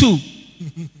ungrateful to.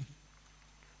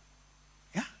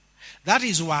 Yeah. That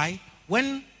is why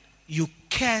when you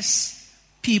curse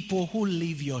people who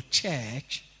leave your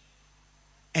church,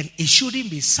 and it shouldn't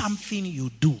be something you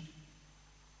do.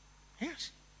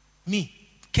 Yes. Me,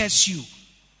 curse you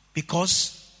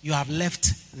because you have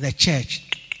left the church.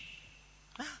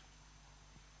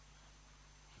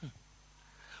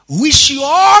 Wish you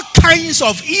all kinds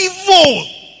of evil.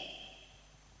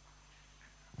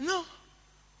 No.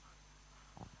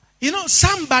 You know,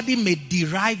 somebody may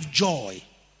derive joy.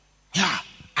 Yeah,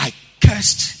 I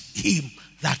cursed him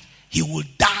that he will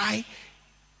die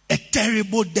a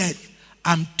terrible death.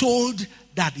 I'm told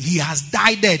that he has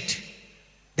died dead.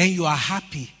 Then you are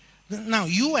happy. Now,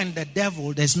 you and the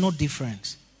devil, there's no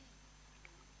difference.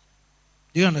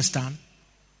 Do you understand?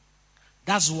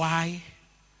 That's why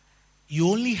you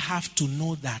only have to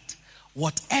know that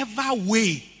whatever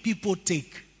way people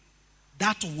take,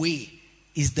 that way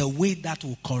is the way that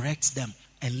will correct them,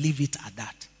 and leave it at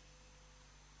that.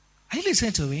 Are you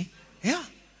listening to me? Yeah.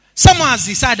 Someone has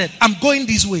decided, I'm going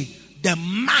this way. The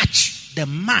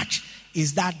match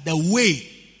is that the way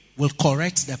will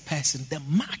correct the person. The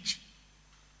match.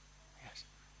 Yes.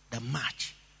 The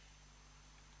match.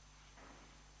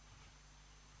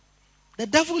 The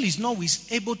devil is not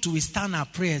able to withstand our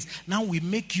prayers. Now we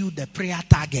make you the prayer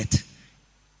target.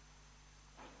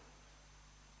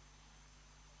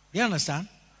 Do you understand?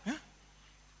 Yeah?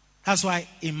 That's why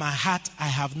in my heart, I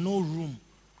have no room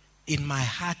in my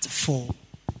heart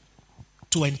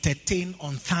to entertain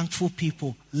unthankful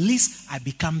people. Least I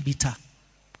become bitter.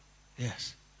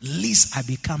 Yes. Least I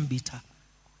become bitter.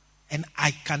 And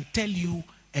I can tell you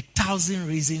 1,000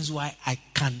 reasons why I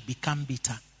can become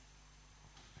bitter.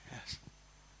 Yes.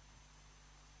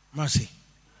 Mercy.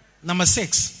 Number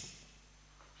 6.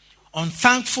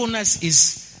 Unthankfulness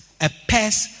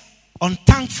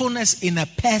in a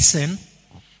person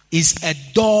is a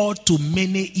door to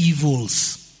many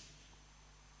evils.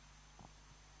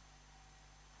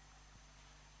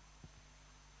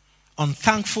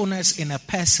 Unthankfulness in a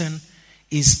person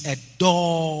is a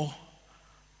door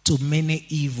to many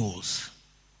evils.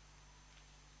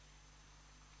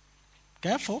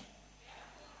 Careful.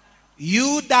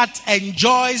 You that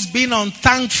enjoys being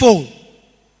unthankful,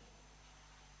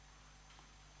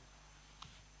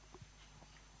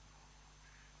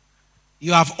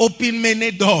 you have opened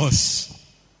many doors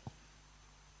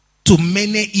to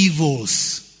many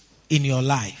evils in your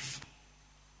life.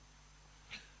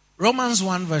 Romans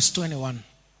 1 verse 21.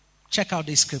 Check out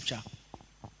this scripture.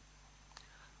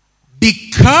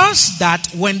 Because that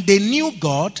when they knew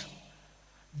God,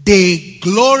 they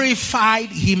glorified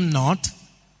him not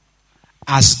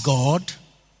as God.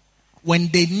 When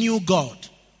they knew God,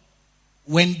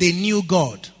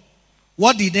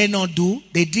 what did they not do?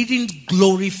 They didn't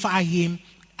glorify him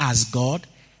as God.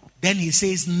 Then he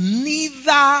says,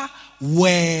 neither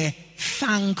were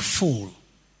thankful.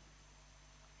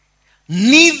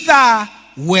 Neither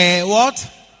were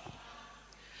what?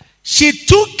 She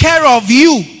took care of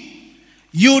you.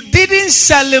 You didn't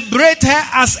celebrate her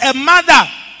as a mother.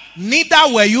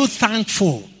 Neither were you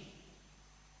thankful.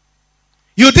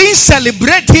 You didn't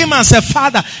celebrate him as a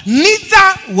father.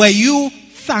 Neither were you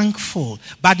thankful.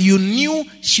 But you knew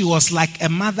she was like a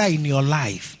mother in your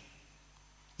life.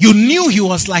 You knew he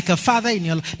was like a father in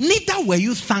your life. Neither were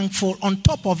you thankful on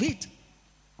top of it.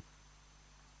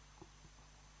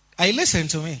 Are you listening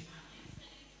to me?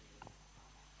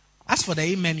 As for the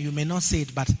amen, you may not say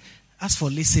it, but as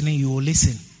for listening, you will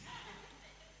listen.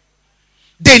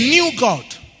 They knew God,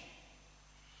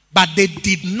 but they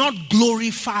did not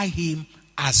glorify him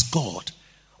as God.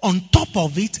 On top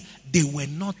of it, they were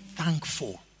not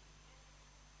thankful.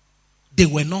 They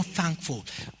were not thankful,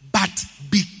 but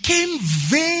became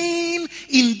vain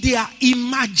in their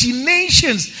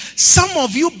imaginations. Some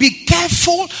of you, be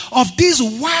careful of these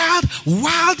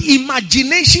wild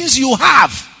imaginations you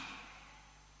have.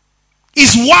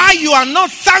 Is why you are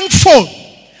not thankful.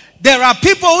 There are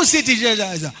people who sit here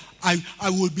and say, I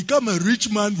will become a rich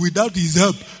man without his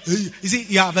help. You see,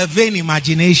 you have a vain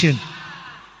imagination.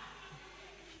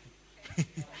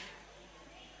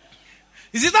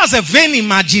 You see, that's a vain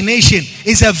imagination.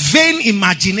 It's a vain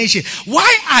imagination.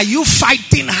 Why are you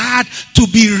fighting hard to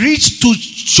be rich to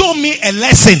show me a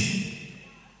lesson?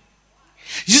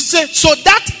 You say, so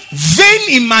that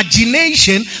vain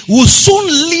imagination will soon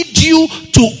lead you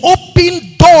to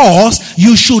open doors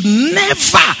you should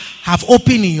never have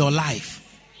opened in your life.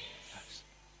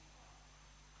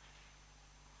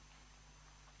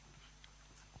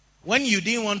 When you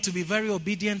didn't want to be very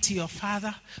obedient to your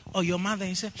father or your mother,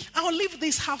 you say, I will leave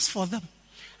this house for them.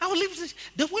 I will leave this.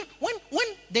 When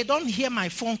they don't hear my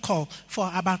phone call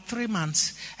for about 3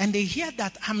 months and they hear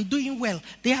that I'm doing well,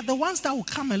 they are the ones that will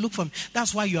come and look for me.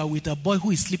 That's why you are with a boy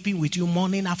who is sleeping with you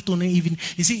morning, afternoon, evening.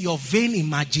 You see, your vain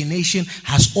imagination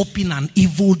has opened an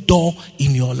evil door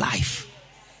in your life.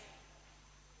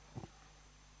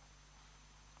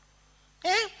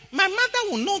 My mother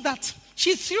will know that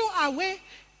she threw away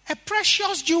a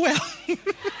precious jewel.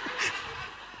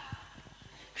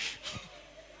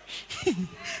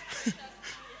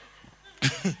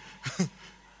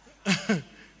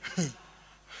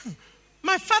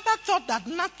 My father thought that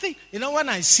nothing. You know, when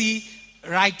I see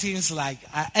writings like,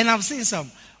 and I've seen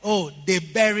some, they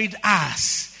buried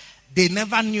us. They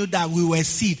never knew that we were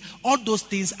seed. All those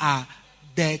things are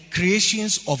the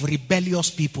creations of rebellious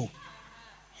people.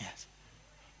 Yes.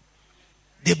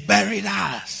 They buried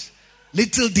us.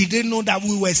 Little did they know that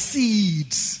we were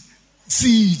seeds.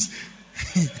 Seeds.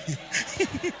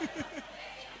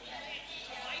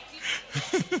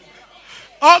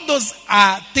 All those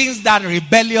are things that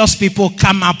rebellious people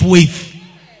come up with.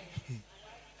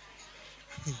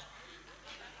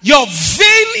 Your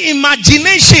vain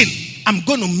imagination, I'm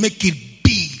going to make it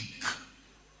big.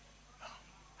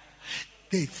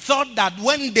 They thought that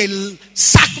when they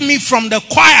sack me from the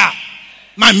choir,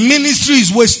 my ministry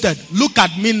is wasted. Look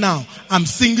at me now. I'm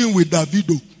singing with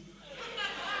Davido.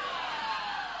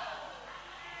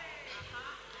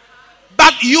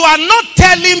 But you are not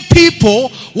telling people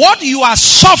what you are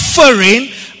suffering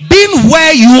being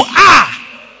where you are.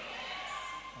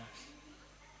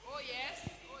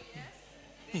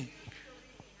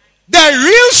 The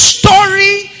real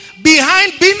story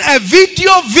behind being a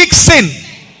video vixen,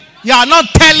 you are not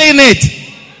telling it.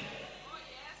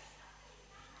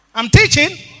 I'm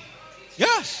teaching.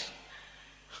 Yes.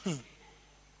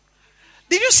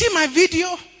 Did you see my video?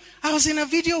 I was in a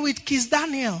video with Kiss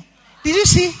Daniel. Did you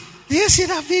see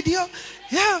that video?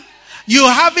 Yeah. You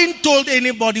haven't told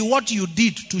anybody what you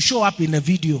did to show up in a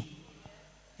video.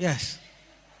 Yes.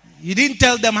 You didn't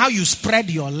tell them how you spread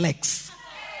your legs.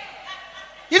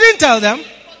 You didn't tell them.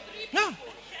 No.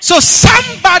 So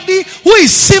somebody who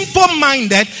is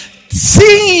simple-minded,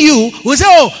 seeing you, will say,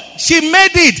 oh, she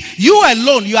made it. You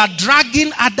alone, you are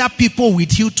dragging other people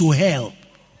with you to hell.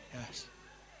 Yes.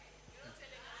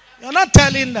 You're not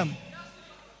telling them.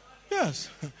 Yes.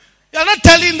 You're not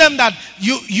telling them that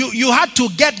you had to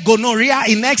get gonorrhea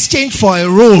in exchange for a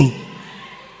role.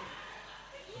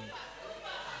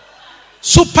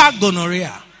 Super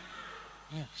gonorrhea.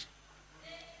 Yes.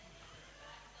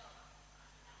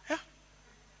 Yeah.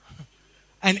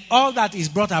 And all that is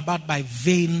brought about by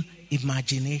vain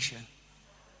imagination.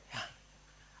 Yeah.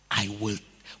 I'll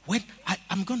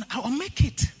make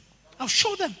it. I'll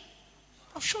show them.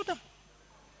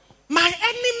 My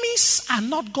enemies are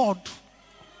not God.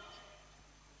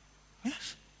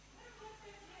 Yes.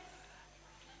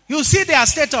 You see their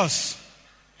status.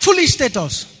 Foolish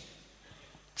status.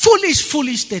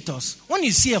 Foolish status. When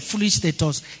you see a foolish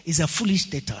status, it's a foolish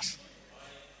status.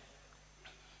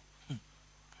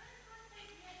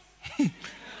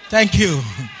 Thank you.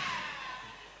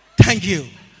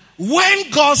 When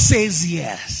God says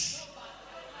yes,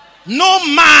 no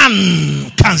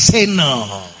man can say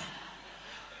no.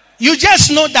 You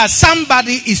just know that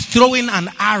somebody is throwing an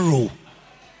arrow.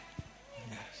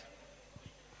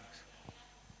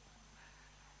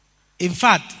 In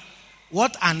fact,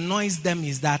 what annoys them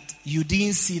is that you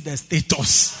didn't see the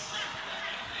status.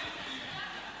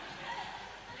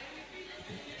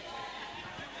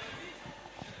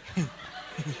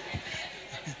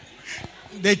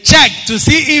 They check to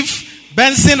see if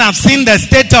Benson have seen the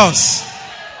status.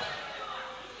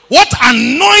 What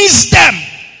annoys them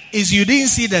is you didn't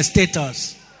see the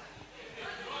status.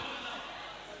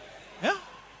 Yeah.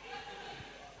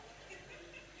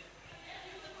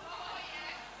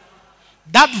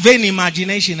 That vain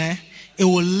imagination, it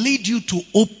will lead you to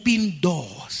open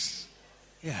doors.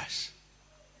 Yes.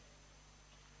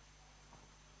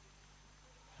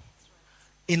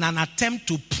 In an attempt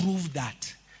to prove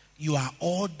that you are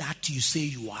all that you say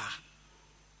you are.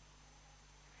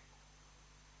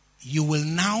 You will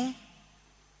now,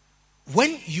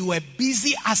 when you were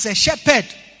busy as a shepherd,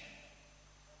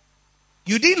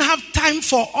 you didn't have time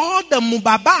for all the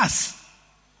mubabas.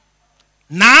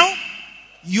 Now,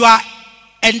 you are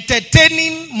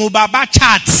entertaining mubaba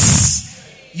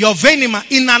chats. Your venom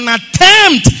in an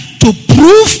attempt to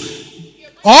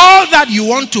prove all that you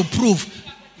want to prove,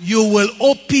 you will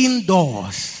open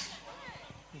doors.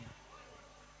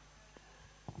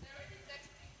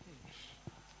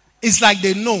 It's like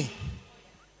they know.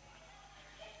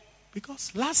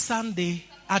 Because last Sunday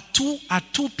at 2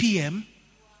 p.m.,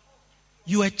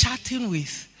 you were chatting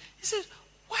with. He said,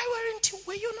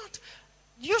 were you not?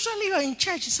 Usually you're in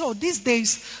church. So these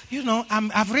days,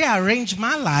 I've rearranged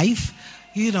my life.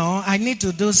 I need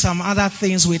to do some other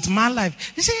things with my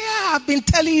life. He said, yeah, I've been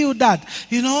telling you that.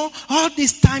 All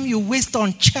this time you waste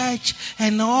on church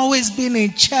and always been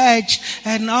in church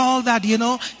and all that,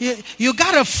 you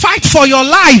got to fight for your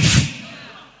life.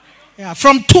 Yeah,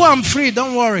 from 2 I'm free,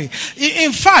 don't worry.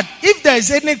 In fact, if there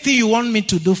is anything you want me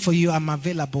to do for you, I'm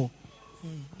available.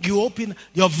 You open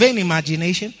your vain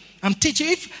imagination. I'm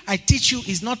teaching. If I teach you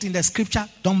it's not in the scripture,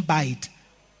 don't buy it.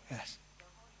 Yes.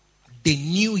 They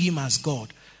knew him as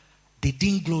God. They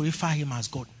didn't glorify him as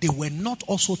God. They were not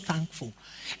also thankful.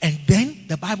 And then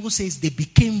the Bible says they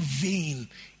became vain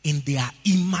in their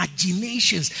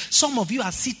imaginations. Some of you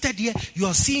are seated here. You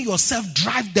are seeing yourself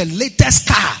drive the latest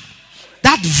car.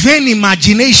 That vain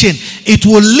imagination, it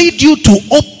will lead you to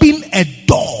open a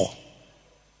door.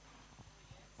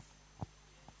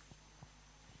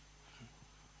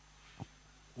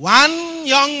 One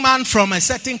young man from a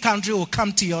certain country will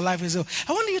come to your life and say,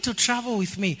 I want you to travel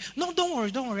with me. No, don't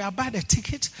worry. I'll buy the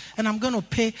ticket and I'm going to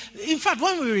pay. In fact,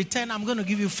 when we return, I'm going to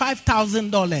give you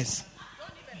 $5,000.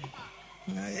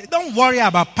 Don't worry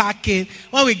about parking.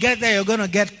 When we get there, you're going to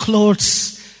get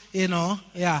clothes.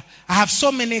 Yeah. I have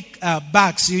so many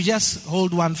bags. You just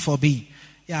hold one for me.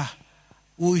 Yeah.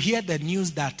 We'll hear the news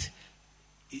that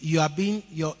you are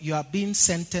being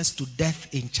sentenced to death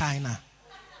in China.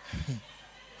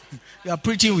 You are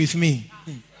preaching with me.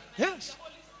 Yes.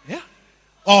 Yeah.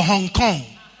 Or Hong Kong.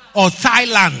 Or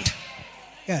Thailand.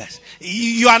 Yes.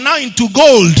 You are now into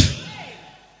gold.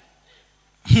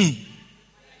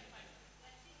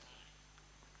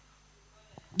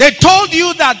 They told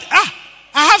you that,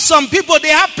 I have some people, they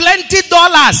have plenty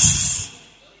dollars.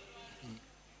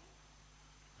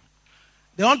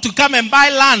 They want to come and buy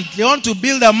land. They want to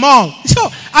build a mall. So,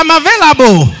 I'm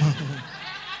available.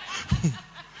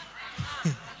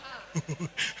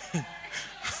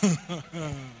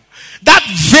 That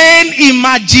vain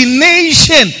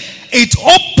imagination, it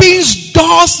opens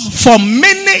doors for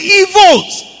many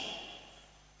evils.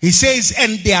 He says,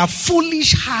 and their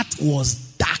foolish heart was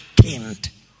darkened.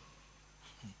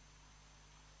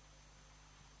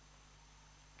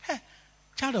 Hey,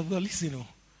 child of God, listen,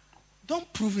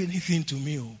 don't prove anything to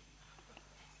me.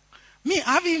 Me,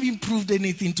 I haven't even proved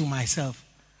anything to myself.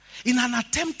 In an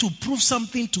attempt to prove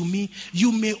something to me,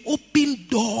 you may open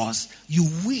doors you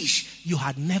wish you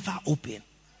had never opened.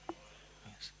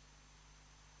 Yes.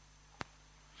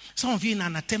 Some of you, in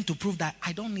an attempt to prove that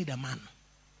I don't need a man.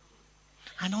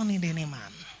 I don't need any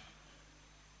man.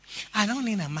 I don't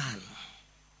need a man.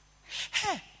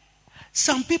 Hey,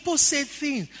 some people say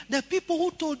things. The people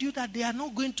who told you that they are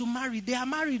not going to marry, they are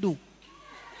married though.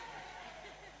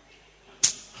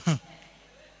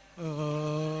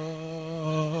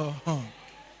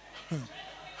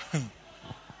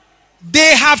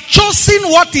 They have chosen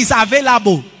what is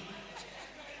available.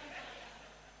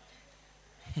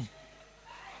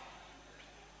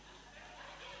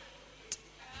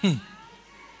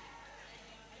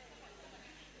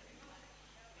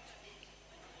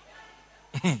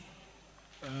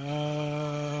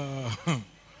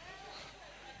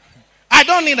 I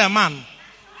don't need a man.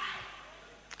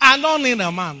 I don't need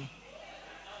a man.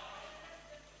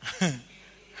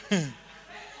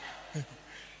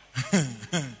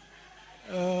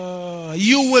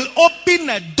 You will open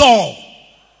a door.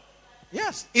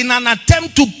 Yes. In an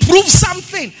attempt to prove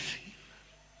something.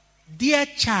 Dear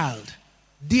child,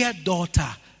 dear daughter,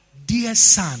 dear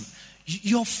son,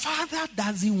 your father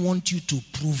doesn't want you to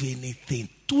prove anything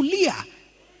to Leah.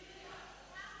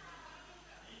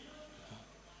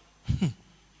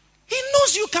 He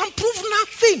knows you can prove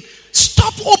nothing.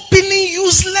 Stop opening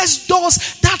useless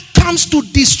doors that comes to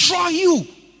destroy you.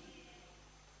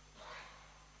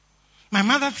 My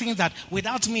mother thinks that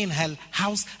without me in her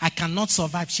house, I cannot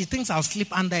survive. She thinks I'll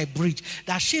sleep under a bridge.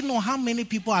 Does she know how many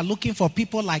people are looking for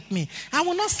people like me? I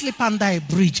will not sleep under a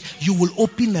bridge. You will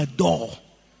open a door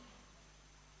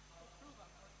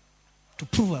to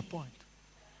prove a point.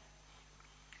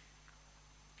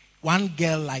 One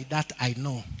girl like that I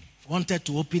know wanted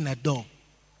to open a door.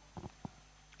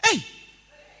 Hey!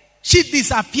 She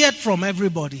disappeared from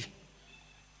everybody.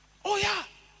 Oh yeah.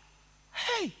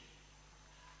 Hey!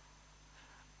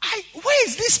 Where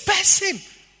is this person?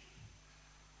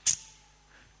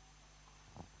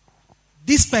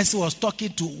 This person was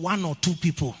talking to one or two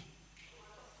people.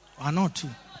 One or two.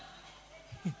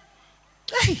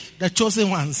 Hey, the chosen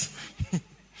ones.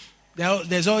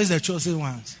 There's always the chosen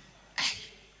ones.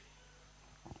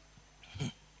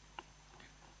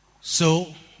 So,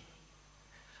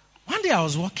 one day I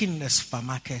was walking in the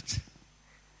supermarket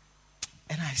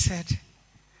and I said,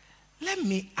 let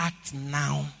me act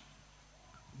now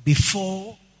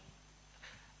before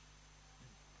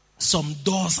some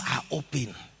doors are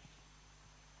open.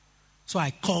 So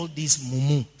I called this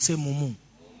Mumu. Say Mumu.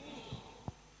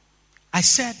 I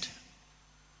said,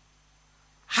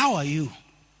 how are you?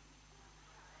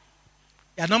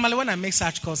 Yeah, normally when I make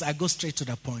such calls, I go straight to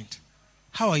the point.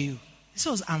 How are you? He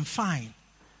says, I'm fine.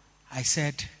 I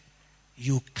said,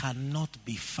 you cannot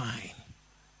be fine.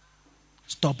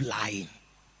 Stop lying.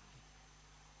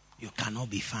 You cannot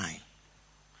be fine.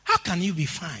 How can you be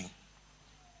fine?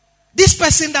 This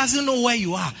person doesn't know where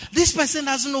you are. This person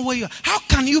doesn't know where you are. How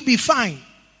can you be fine?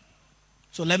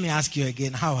 So let me ask you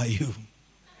again, how are you?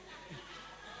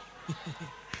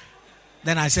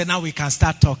 Then I said, now we can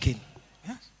start talking.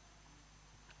 Yes.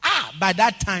 By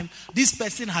that time, this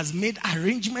person has made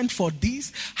arrangement for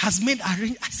this, has made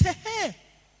arrangement. I said, hey,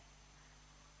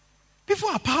 people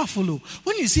are powerful.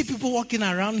 When you see people walking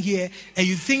around here and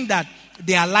you think that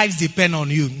their lives depend on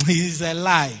you, it's a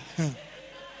lie.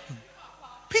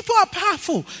 People are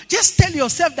powerful. Just tell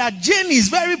yourself that Jane is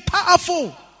very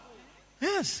powerful.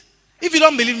 Yes. If you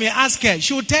don't believe me, ask her.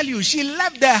 She will tell you she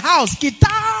left the house,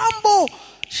 Kitambo.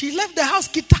 She left the house,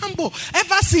 Kitambo.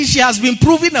 Ever since she has been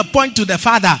proving a point to the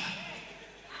father.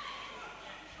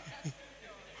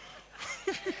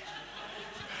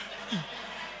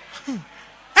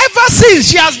 Ever since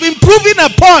she has been proving a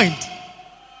point.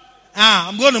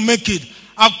 I'm going to make it.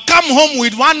 I'll come home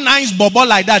with one nice bobo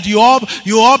like that. You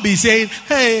all be saying,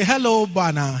 hey, hello,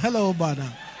 Bana. Hello,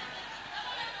 Bana.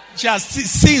 She has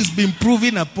since been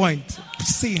proving a point.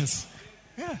 Since.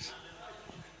 Yes.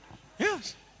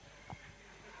 Yes.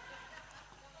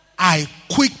 I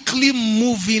quickly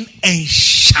move in and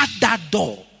shut that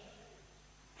door.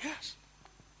 Yes.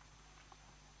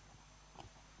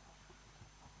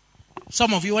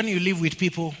 Some of you, when you live with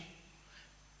people,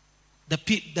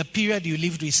 the period you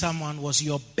lived with someone was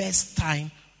your best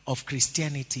time of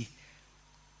Christianity.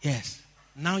 Yes.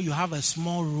 Now you have a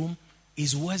small room,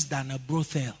 is worse than a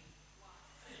brothel.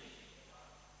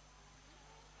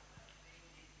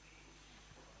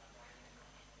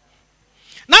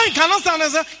 Now you cannot stand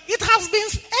and say, it has been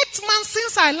 8 months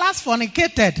since I last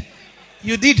fornicated.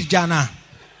 You did, Jana.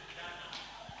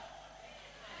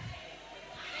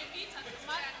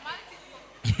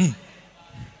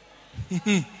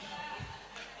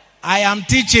 I am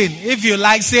teaching. If you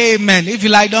like, say amen. If you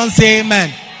like, don't say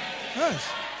amen. Yes.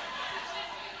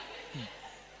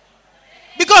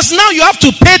 Because now you have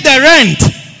to pay the rent.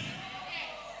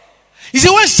 You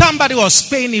see, when somebody was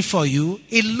paying it for you,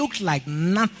 it looked like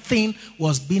nothing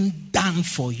was being done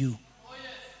for you.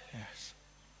 Yes.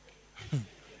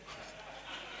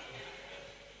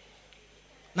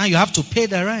 Now you have to pay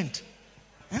the rent.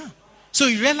 Yeah. So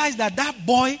you realize that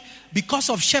boy,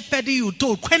 because of shepherding, you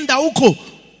told, Kwenda uko.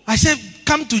 I said,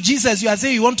 come to Jesus. You are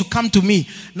saying you want to come to me.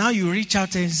 Now you reach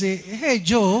out and say, hey,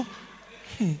 Joe,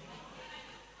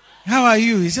 how are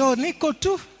you? He said, oh, Nico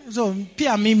too. So,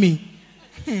 Pia Mimi.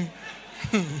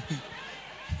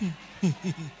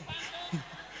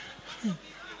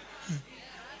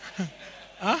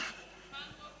 Huh?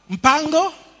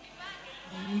 Mpango?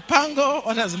 Mpango?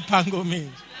 What does mpango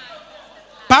mean?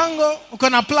 Pango?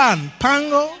 Ukona plan?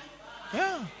 Pango?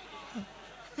 Yeah.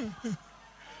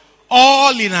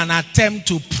 All in an attempt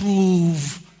to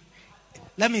prove.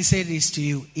 Let me say this to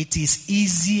you. It is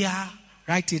easier,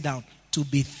 write it down, to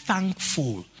be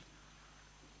thankful.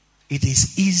 It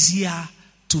is easier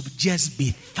to just be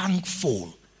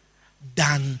thankful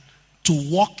than to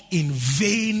walk in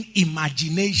vain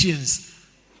imaginations.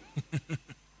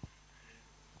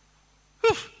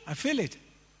 I feel it.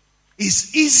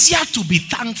 It's easier to be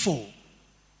thankful.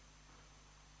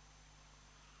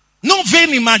 No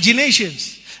vain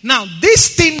imaginations. Now,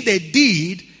 this thing they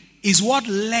did is what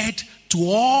led to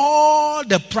all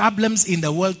the problems in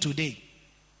the world today.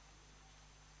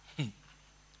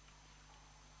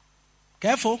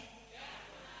 Careful.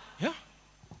 Yeah.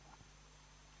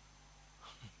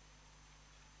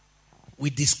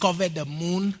 We discovered the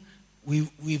moon.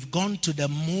 We've gone to the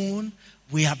moon.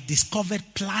 We have discovered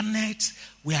planets.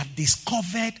 We have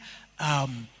discovered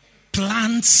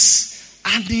plants,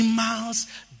 animals,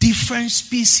 different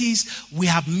species. We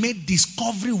have made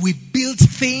discovery. We built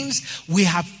things. We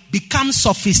have become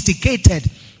sophisticated.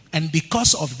 And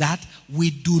because of that,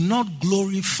 we do not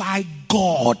glorify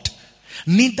God.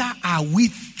 neither are we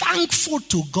thankful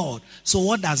to God. So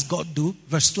what does God do?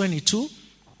 Verse 22.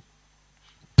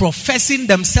 Professing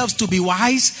themselves to be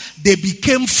wise, they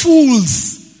became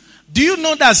fools. Do you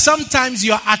know that sometimes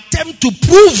your attempt to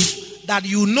prove that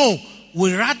you know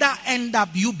will rather end up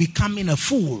you becoming a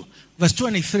fool? Verse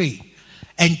 23.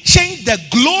 And change the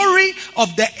glory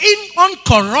of the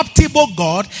uncorruptible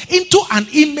God into an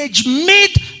image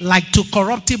made like to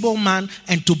corruptible man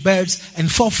and to birds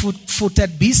and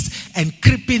four-footed beasts and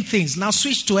creeping things. Now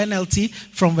switch to NLT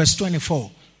from verse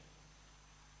 24.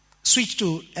 Switch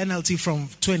to NLT from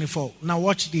 24. Now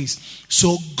watch this.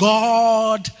 So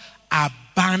God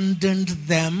abandoned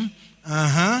them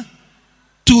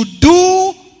to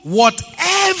do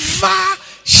whatever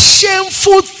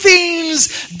shameful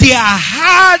things their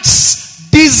hearts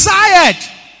desired.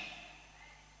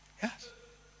 Yes.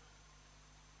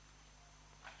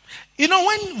 You know,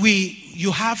 when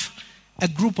you have a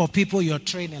group of people you're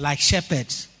training, like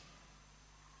shepherds,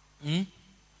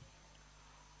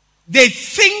 they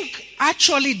think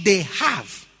actually they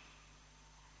have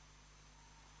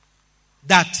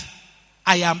that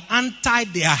I am anti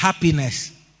their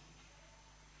happiness.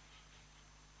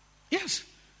 Yes.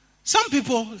 Some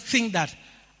people think that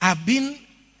I've been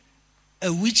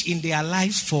a witch in their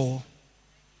lives for.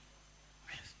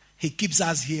 He keeps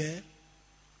us here.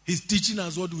 He's teaching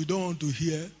us what we don't want to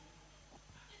hear.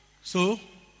 So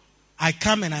I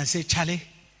come and I say, Charlie,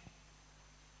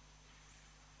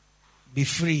 be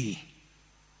free.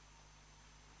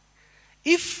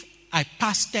 If I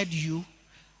pastored you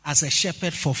as a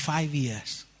shepherd for 5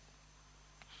 years,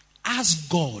 ask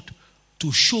God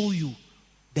to show you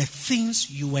the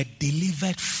things you were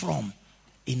delivered from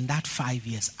in that 5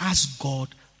 years. Ask God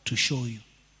to show you.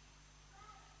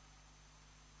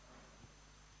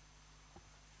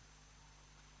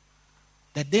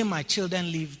 The day my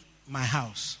children leave my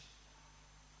house,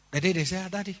 the day they say,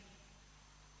 Daddy,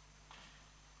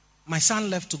 my son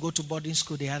left to go to boarding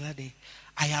school the other day.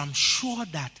 I am sure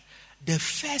that the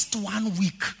first 1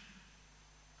 week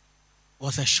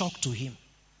was a shock to him.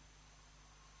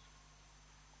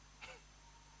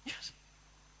 Yes.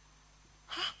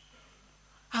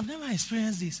 I've never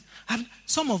experienced this.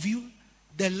 Some of you,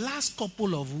 the last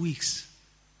couple of weeks,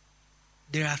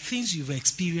 there are things you've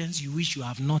experienced you wish you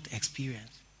have not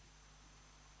experienced.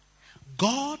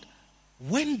 God,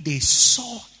 when they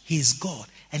saw his God,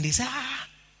 and they said,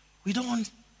 we don't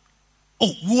want,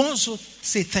 we want to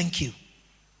say thank you.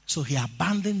 So he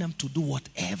abandoned them to do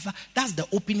whatever. That's the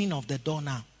opening of the door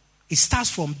now. It starts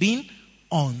from being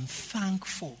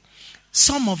unthankful.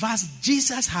 Some of us,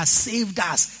 Jesus has saved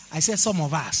us. I said some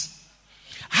of us.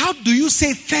 How do you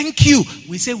say thank you?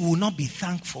 We say we will not be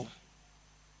thankful.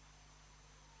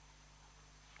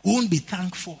 We won't be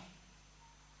thankful.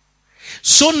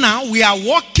 So now we are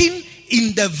walking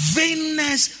in the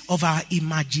vainness of our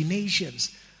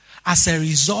imaginations. As a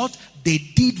result, they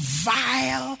did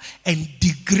vile and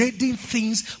degrading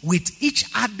things with each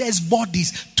other's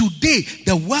bodies. Today,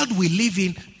 the world we live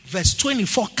in, verse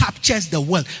 24 captures the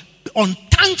world. When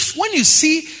you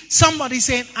see somebody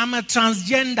saying, I'm a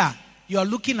transgender, you are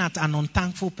looking at an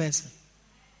unthankful person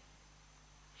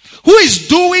who is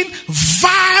doing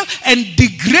vile and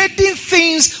degrading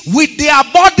things with their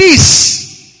bodies.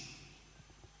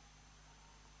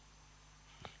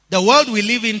 The world we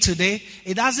live in today,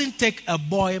 it doesn't take a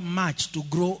boy much to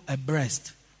grow a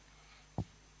breast.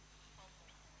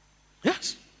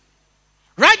 Yes.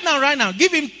 Right now,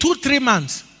 give him 2-3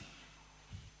 months.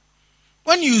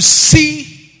 When you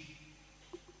see,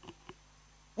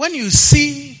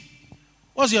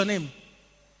 what's your name?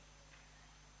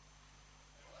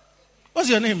 What's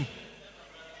your name?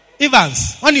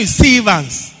 Evans. When you see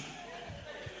Evans.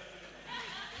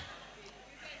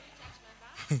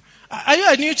 Are you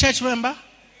a new church member?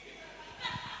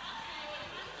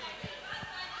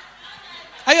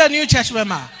 Are you a new church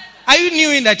member? Are you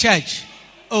new in the church?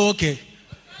 Oh, okay.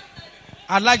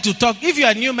 I'd like to talk. If you're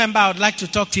a new member, I would like to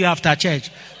talk to you after church.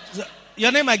 So,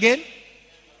 your name again?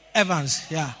 Evans,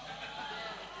 yeah.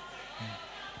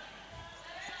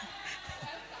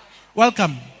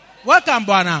 Welcome. Welcome,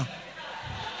 Buana.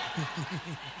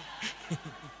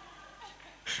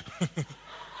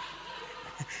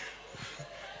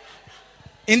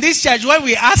 In this church, when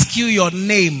we ask you your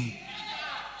name,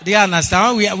 do you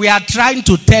understand? We are trying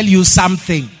to tell you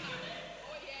something.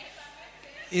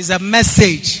 It's a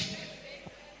message.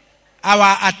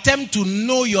 Our attempt to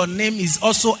know your name is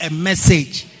also a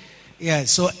message. Yeah,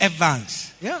 so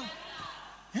Evans. Yeah.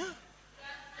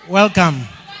 Welcome.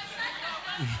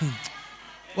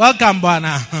 Welcome,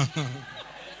 Buana.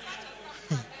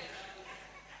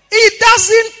 It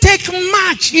doesn't take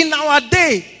much in our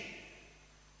day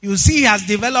You see he has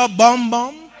developed bomb.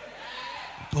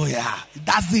 Oh yeah, it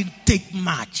doesn't take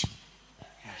much.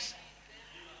 Yes.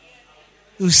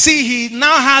 You see he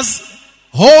now has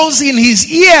holes in his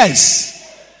ears.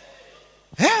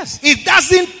 Yes, it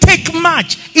doesn't take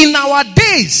much in our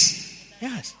days.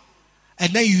 Yes.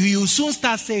 And then you soon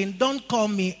start saying, don't call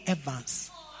me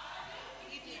Evans.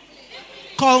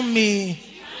 Call me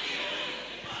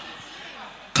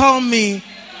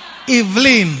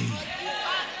Evelyn.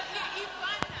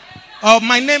 Oh,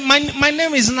 my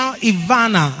name is now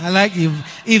Ivana. I like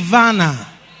Ivana.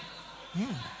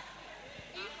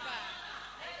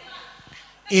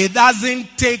 It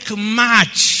doesn't take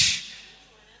much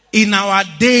in our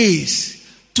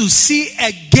days to see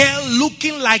a girl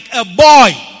looking like a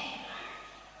boy.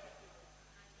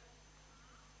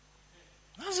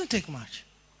 It doesn't take much.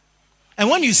 And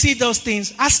when you see those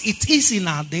things, as it is in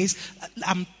our days,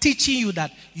 I'm teaching you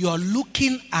that you're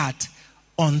looking at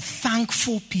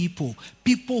unthankful people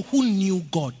who knew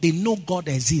God. They know God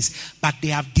exists, but they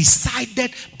have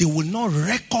decided they will not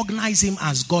recognize him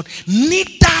as God.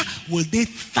 Neither will they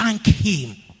thank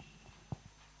him.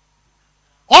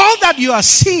 All that you are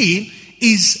seeing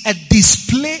is a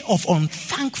display of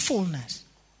unthankfulness.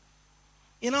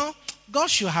 You know, God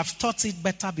should have taught it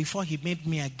better before he made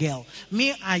me a girl.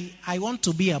 Me, I want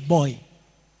to be a boy.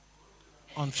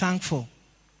 Unthankful.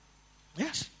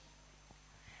 Yes.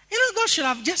 You know, God should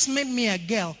have just made me a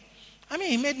girl. I mean,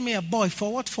 he made me a boy.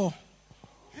 For what for?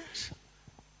 Yes.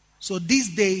 So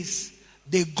these days,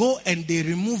 they go and they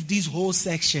remove this whole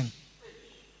section.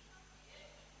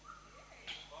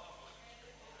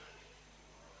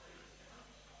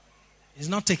 It's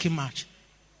not taking much.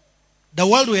 The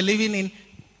world we're living in,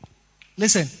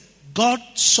 listen, God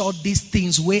saw these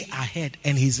things way ahead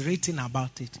and he's written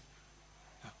about it.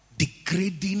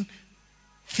 Degrading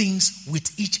things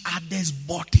with each other's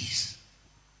bodies.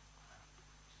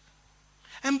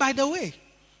 And by the way,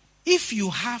 if you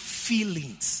have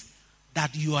feelings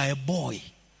that you are a boy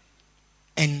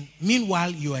and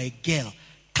meanwhile you are a girl,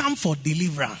 come for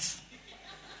deliverance.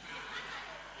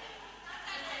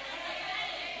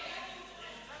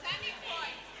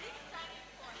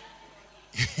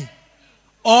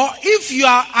 Or if you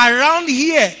are around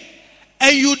here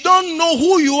and you don't know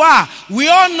who you are, we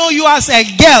all know you as a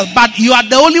girl, but you are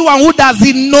the only one who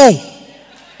doesn't know.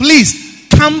 Please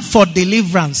come for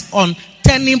deliverance on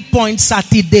Turning Point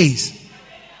Saturdays.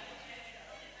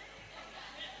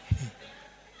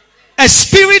 A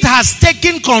spirit has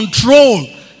taken control.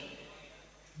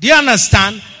 Do you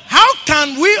understand? How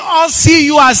can we all see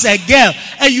you as a girl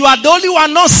and you are the only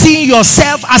one not seeing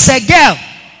yourself as a girl?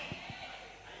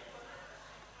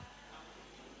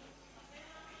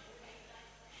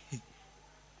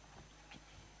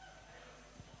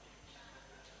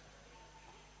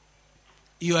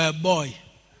 You are a boy.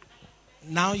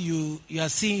 Now you are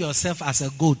seeing yourself as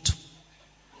a goat.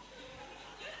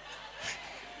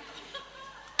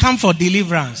 Come for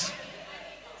deliverance.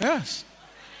 Yes.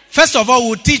 First of all,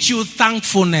 we'll teach you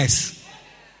thankfulness.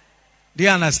 Do you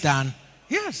understand?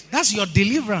 Yes. That's your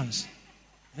deliverance.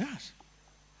 Yes.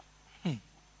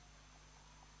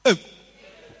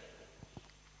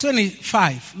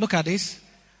 25. Look at this.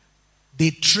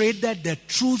 They traded the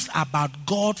truth about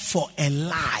God for a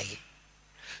lie.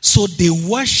 So they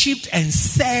worshipped and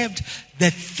served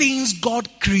the things God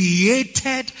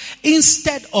created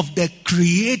instead of the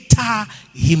Creator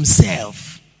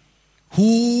himself,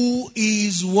 who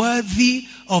is worthy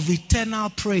of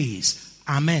eternal praise.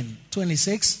 Amen.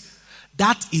 26.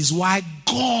 That is why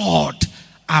God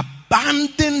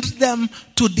abandoned them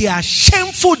to their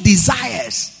shameful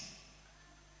desires.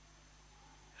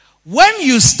 When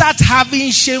you start having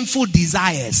shameful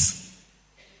desires,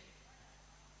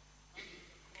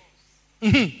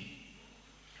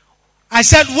 I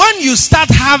said, when you start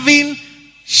having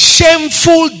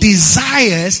shameful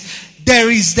desires,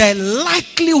 there is the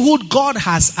likelihood God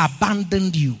has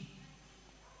abandoned you.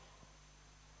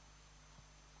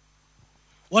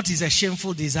 What is a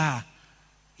shameful desire?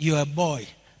 You're a boy.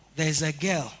 There's a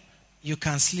girl you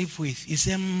can sleep with. You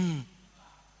say,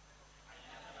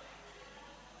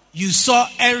 You saw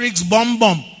Eric's bomb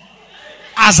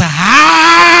as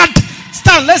hard.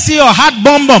 Stand, let's see your hard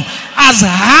bomb. As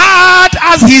hard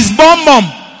as his bomb.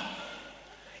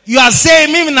 You are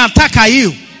saying, Mimi nataka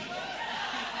you.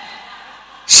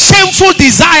 Shameful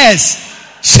desires.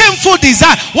 Shameful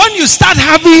desire. When you start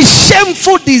having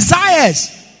shameful desires,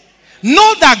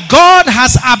 know that God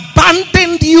has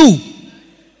abandoned you.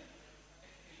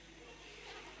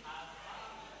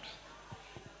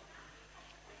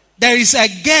 There is a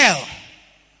girl.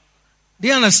 Do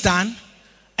you understand?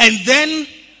 And then,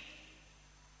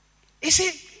 you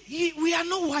see, We are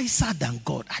no wiser than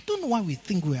God. I don't know why we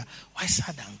think we are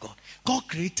wiser than God. God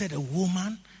created a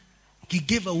woman. He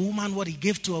gave a woman what he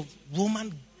gave to a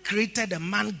woman. Created a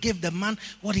man, gave the man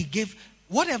what he gave.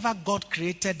 Whatever God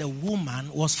created the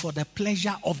woman was for the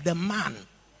pleasure of the man.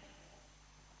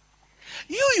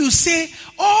 You say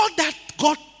all that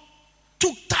God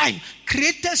took time,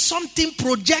 created something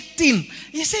projecting.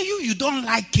 You say you don't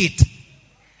like it.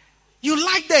 You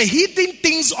like the hidden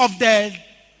things of the...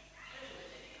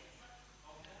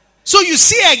 So you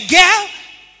see a girl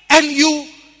and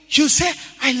you say,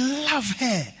 I love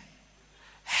her.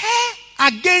 Her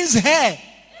against her.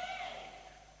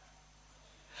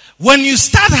 When you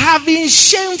start having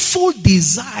shameful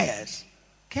desires,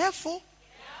 careful.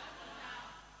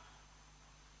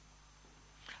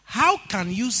 How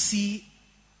can you see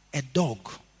a dog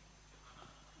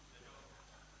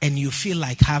and you feel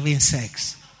like having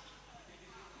sex?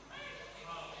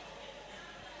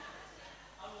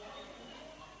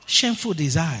 Shameful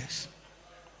desires.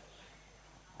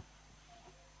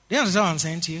 Do you understand what I'm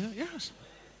saying to you? Yes.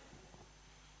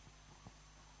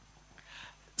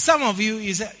 Some of you,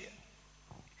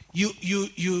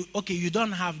 you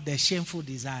don't have the shameful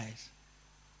desires,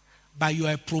 but you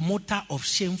are a promoter of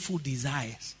shameful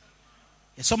desires.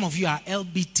 Some of you are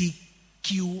LBTQI,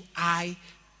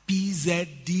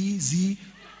 PZDZ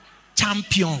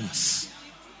champions.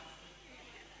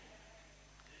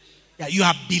 Yeah, you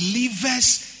are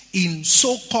believers in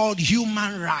so-called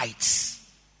human rights.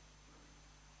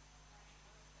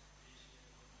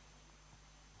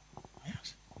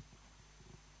 Yes.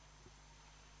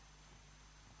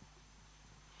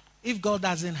 If God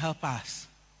doesn't help us,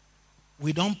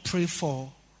 we don't pray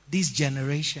for this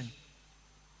generation.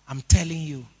 I'm telling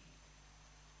you,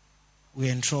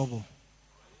 we're in trouble.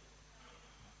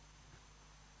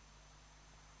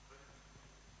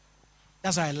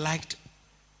 That's why I liked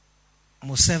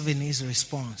Museveni's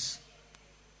response.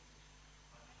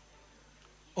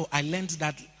 Oh, I learned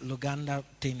that Luganda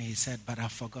thing he said, but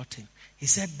I've forgotten. He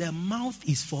said, the mouth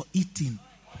is for eating.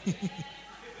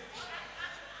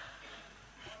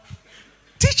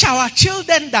 Teach our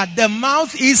children that the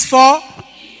mouth is for...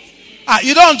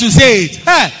 you don't want to say it.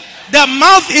 Hey, the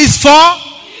mouth is for...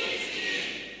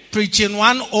 Preaching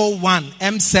 101,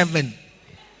 M7.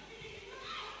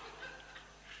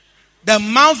 The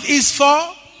mouth is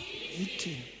for...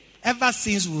 eating. Ever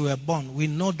since we were born, we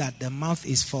know that the mouth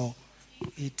is for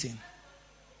eating.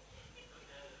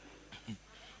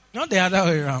 Not the other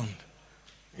way around.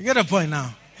 You get the point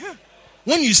now? Yeah.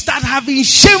 When you start having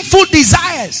shameful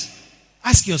desires,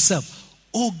 ask yourself,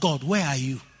 oh God, where are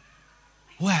you?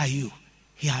 Where are you?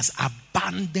 He has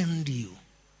abandoned you.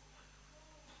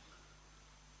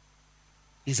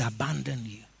 He's abandoned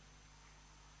you.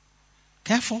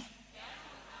 Careful.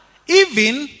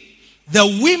 Even the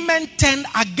women turned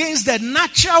against the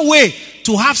natural way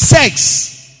to have sex.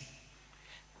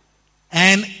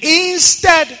 And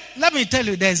instead, let me tell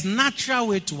you, there's natural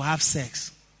way to have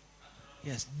sex.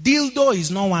 Yes, dildo is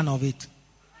not one of it.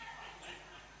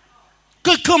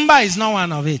 Cucumber is not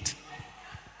one of it.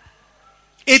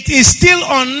 It is still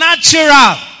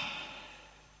unnatural.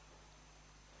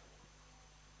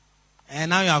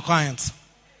 And now you are quiet.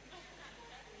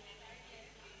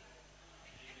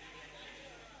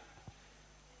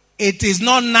 It is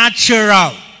not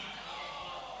natural.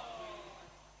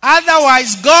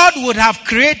 Otherwise, God would have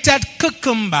created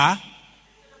cucumber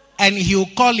and he will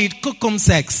call it cucum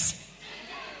sex.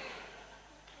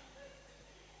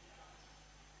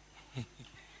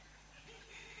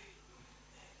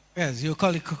 Yes, you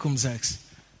call it cucum sex.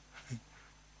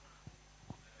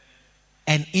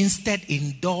 And instead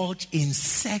indulge in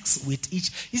sex with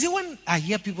each. You see, when I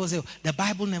hear people say, the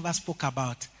Bible never spoke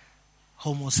about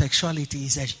homosexuality,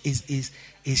 is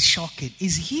shocking.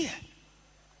 It's here.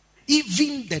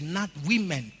 Even the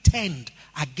women tend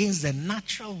against the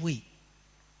natural way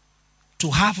to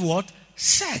have what?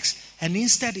 Sex. And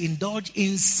instead indulge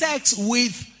in sex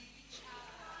with...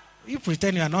 You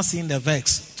pretend you are not seeing the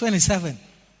verse. 27.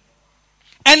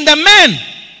 And the men,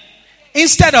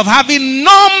 instead of having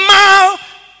normal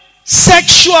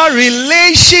sexual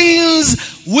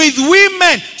relations with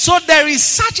women. So there is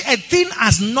such a thing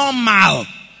as normal.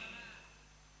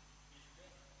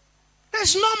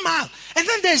 There's normal. And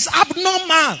then there's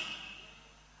abnormal.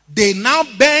 They now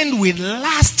burn with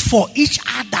lust for each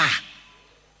other.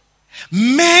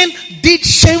 Men did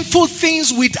shameful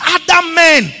things with other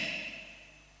men.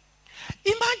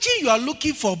 Imagine you are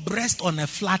looking for breast on a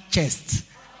flat chest.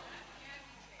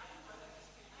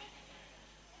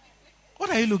 What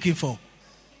are you looking for?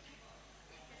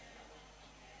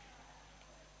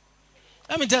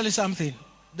 Let me tell you something.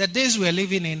 The days we're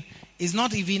living in, It's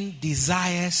not even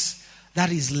desires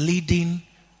that is leading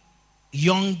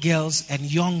young girls and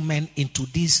young men into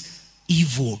this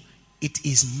evil. It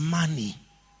is money.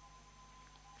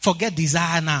 Forget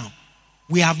desire now.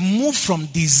 We have moved from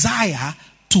desire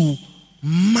to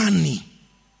money.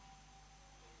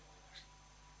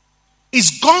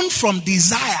 It's gone from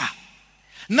desire.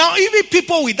 Now even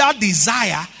people without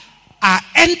desire are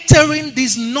entering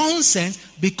this nonsense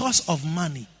because of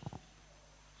money.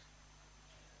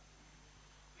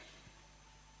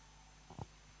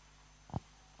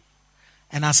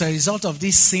 And as a result of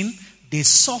this sin, they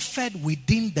suffered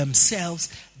within themselves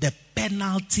the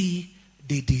penalty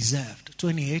they deserved.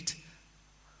 28.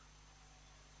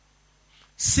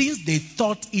 Since they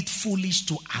thought it foolish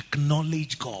to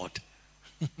acknowledge God,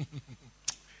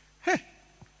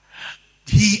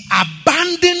 He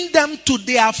abandoned them to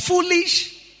their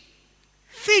foolish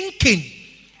thinking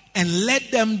and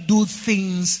let them do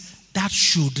things that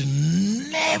should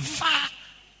never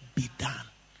be done.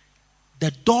 The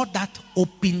door that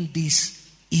opened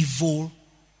these evil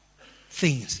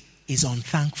things is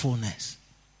unthankfulness.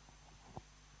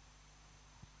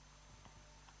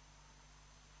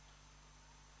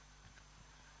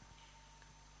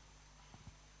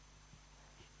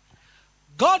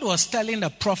 God was telling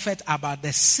the prophet about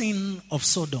the sin of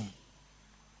Sodom.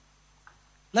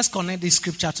 Let's connect this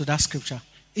scripture to that scripture.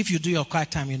 If you do your quiet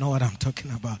time, you know what I'm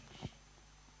talking about.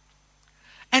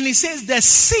 And he says, the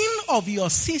sin of your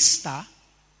sister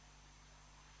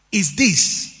is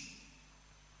this.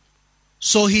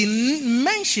 So he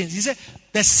mentions, he said,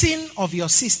 the sin of your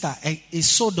sister is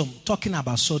Sodom, talking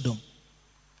about Sodom.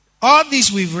 All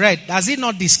this we've read, does it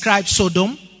not describe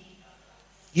Sodom?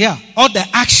 Yeah, all the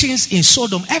actions in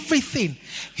Sodom, everything.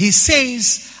 He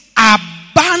says,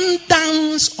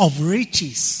 abundance of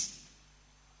riches.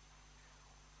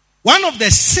 One of the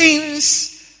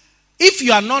sins, if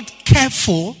you are not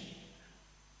careful,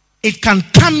 it can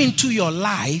come into your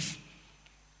life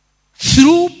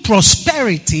through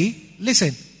prosperity.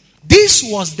 Listen, this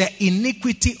was the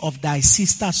iniquity of thy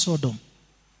sister Sodom.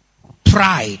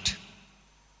 Pride.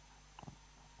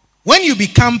 When you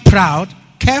become proud,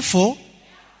 careful.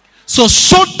 So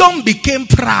Sodom became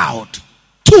proud.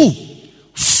 2,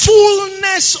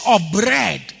 fullness of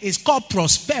bread is called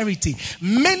prosperity.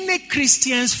 Many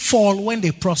Christians fall when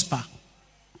they prosper.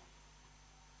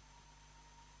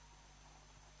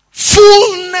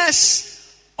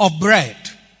 Fullness of bread.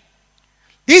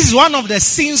 This is one of the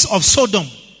sins of Sodom.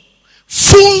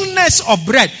 Fullness of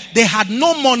bread. They had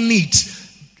no more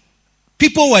needs.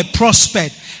 People were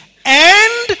prospered.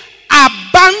 And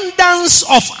abundance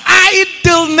of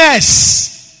idleness.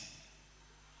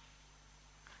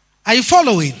 Are you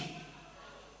following?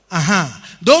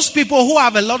 Those people who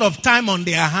have a lot of time on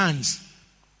their hands.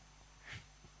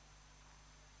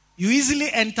 You easily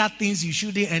enter things you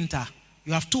shouldn't enter.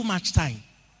 You have too much time.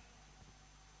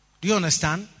 Do you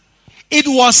understand? It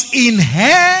was in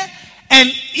her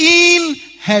and in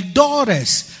her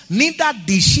daughters. Neither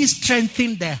did she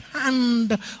strengthen the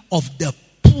hand of the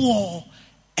poor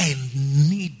and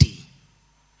needy.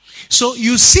 So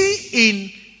you see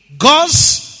in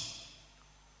God's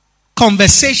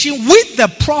conversation with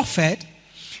the prophet,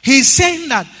 he's saying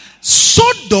that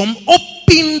Sodom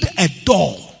opened a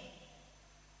door.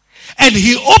 And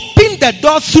he opened the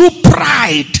door through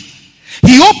pride.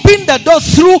 He opened the door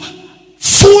through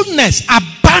fullness,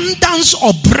 abundance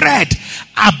of bread,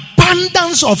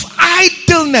 abundance of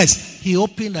idleness. He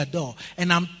opened the door.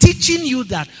 And I'm teaching you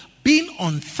that being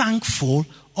unthankful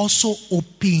also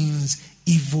opens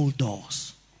evil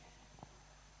doors.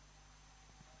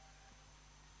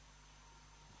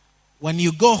 When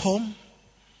you go home,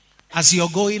 as you're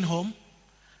going home,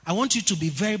 I want you to be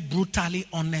very brutally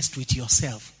honest with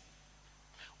yourself.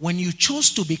 When you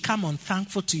chose to become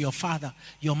unthankful to your father,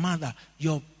 your mother,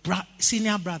 your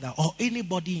senior brother, or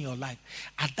anybody in your life,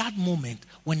 at that moment,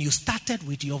 when you started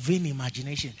with your vain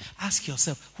imagination, ask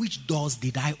yourself, which doors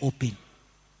did I open?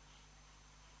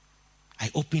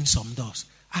 I opened some doors.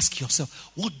 Ask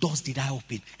yourself, what doors did I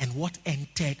open? And what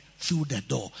entered through the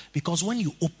door? Because when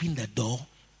you open the door,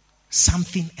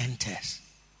 something enters.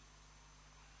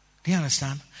 Do you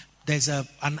understand? There's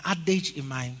an adage in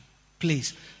my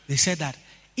place. They said that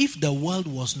if the world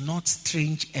was not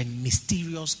strange and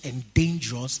mysterious and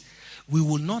dangerous, we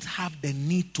will not have the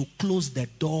need to close the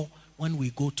door when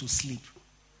we go to sleep.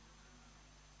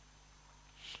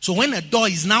 So when a door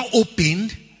is now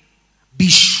opened, be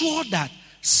sure that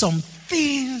some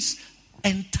things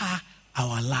enter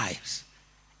our lives.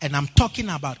 And I'm talking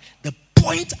about the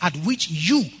point at which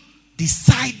you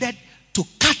decided to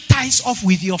cut ties off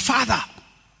with your father.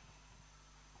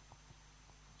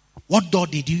 What door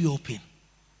did you open?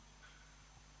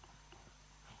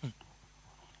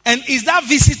 And is that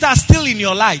visitor still in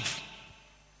your life?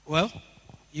 Well,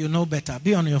 you know better.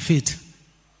 Be on your feet.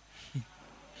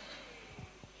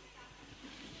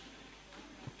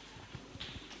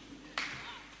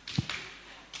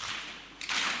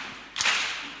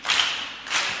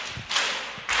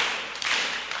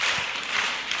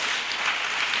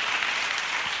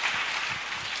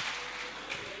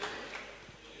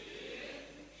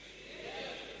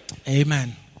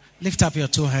 Amen. Lift up your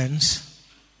two hands.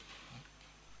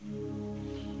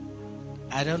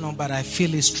 I don't know, but I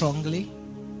feel it strongly.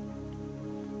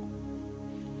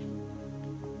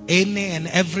 Any and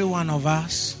every one of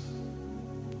us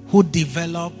who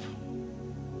develop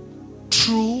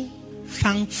true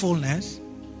thankfulness,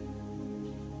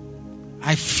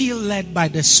 I feel led by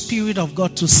the Spirit of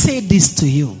God to say this to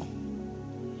you,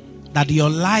 that your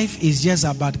life is just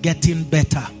about getting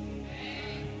better.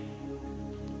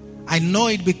 I know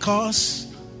it because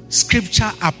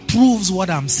Scripture approves what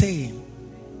I'm saying.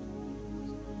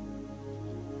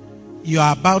 You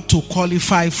are about to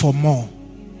qualify for more.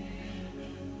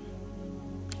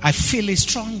 I feel it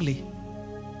strongly.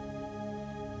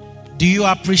 Do you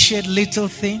appreciate little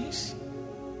things?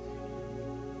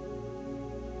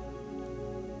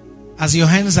 As your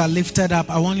hands are lifted up,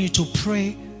 I want you to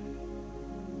pray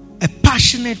a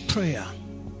passionate prayer.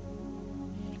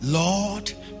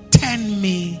 Lord, turn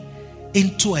me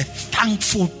into a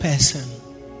thankful person.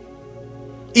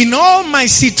 In all my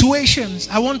situations,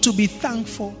 I want to be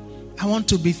thankful. I want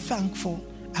to be thankful.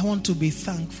 I want to be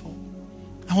thankful.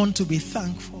 I want to be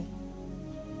thankful.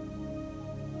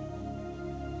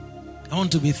 I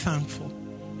want to be thankful.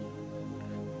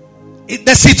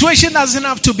 The situation doesn't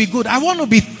have to be good. I want to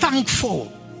be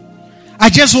thankful. I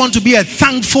just want to be a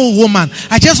thankful woman.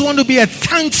 I just want to be a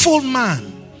thankful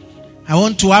man. I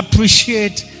want to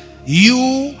appreciate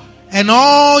you and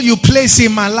all you place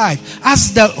in my life.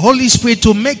 Ask the Holy Spirit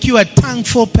to make you a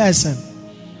thankful person.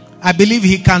 I believe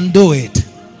He can do it.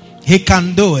 He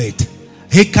can do it.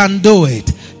 He can do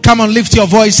it. Come on, lift your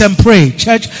voice and pray.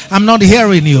 Church, I'm not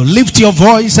hearing you. Lift your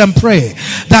voice and pray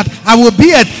that I will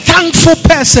be a thankful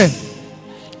person.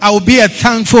 I will be a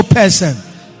thankful person.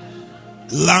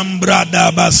 Lambra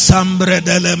daba sambre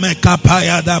deleme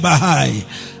kapaya dabahai.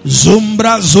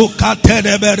 Zumbra zukate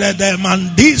debere de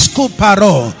mandisku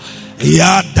paro.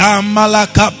 Ya damala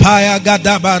kapaya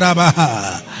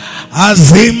gadabarabaha.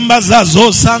 Azimba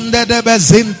zazo sande de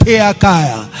bezintia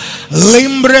kaya.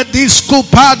 Limbre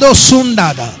diskupado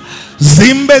sundada.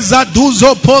 Zimbe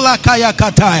zaduzo pola kaya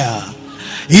kataya.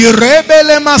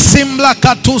 Irebele masimbla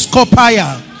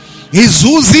katuskopaya.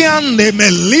 Izuziande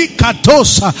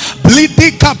melikatosa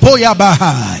blidika poya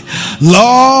bahai.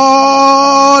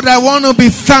 Lord, I want to be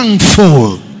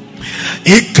thankful.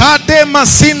 Ikade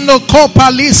masindo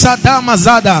kopalisa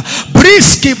damazada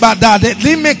briski badade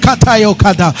lime katayo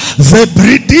kada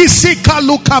zebridisi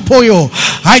kalukapoyo.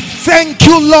 I thank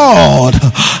you, Lord.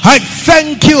 I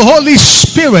thank you, Holy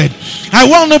Spirit. I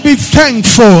want to be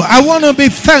thankful. I want to be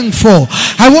thankful.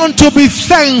 I want to be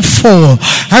thankful.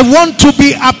 I want to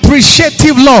be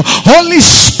appreciative, Lord. Holy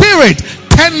Spirit,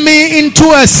 turn me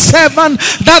into a servant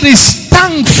that is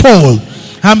thankful.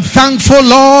 I'm thankful,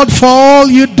 Lord, for all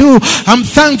you do. I'm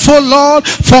thankful, Lord,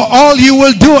 for all you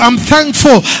will do. I'm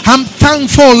thankful. I'm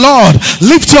thankful, Lord.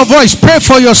 Lift your voice. Pray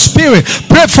for your spirit.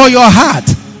 Pray for your heart.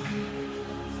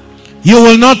 You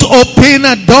will not open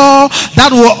a door that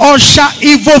will usher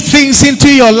evil things into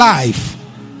your life.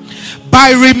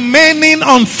 By remaining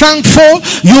unthankful,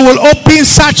 you will open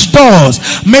such doors.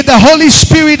 May the Holy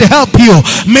Spirit help you.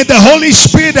 May the Holy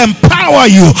Spirit empower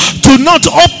you to not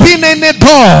open any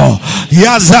door.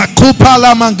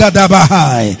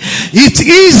 It's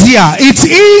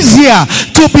easier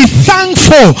to be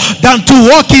thankful than to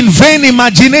walk in vain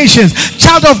imaginations.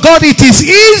 Child of God, it is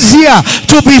easier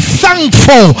to be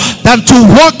thankful than to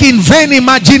walk in vain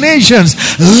imaginations.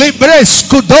 Libres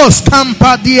kudos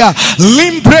kampadia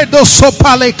limbredos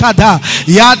sopalekada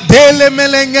yadele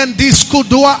melengen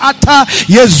diskudua ata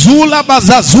yezula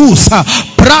bazazusa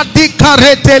pradika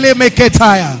retele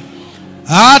meketaya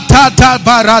atata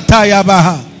barataya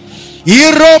baha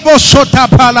irobo shota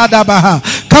palada baha.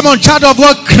 Come on, child of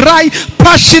God, cry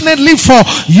passionately for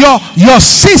your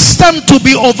system to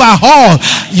be overhauled.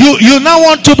 You now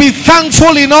want to be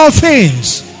thankful in all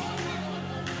things.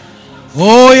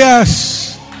 Oh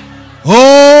yes.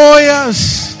 Oh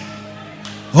yes.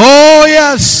 Oh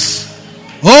yes.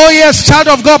 Oh yes, child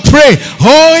of God, pray.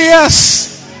 Oh yes.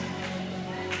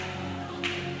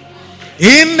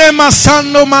 In the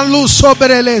masando maluso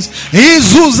bereles.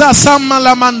 Izuza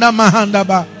samalamanda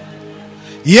mahandaba.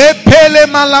 Ye pele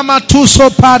malamatuso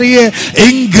parie.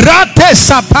 Ingrate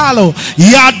sapalo.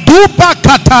 Yadupa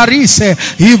katarise.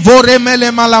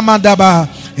 Ivoremele malamadaba.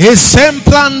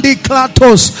 Esemplandi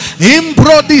klatos.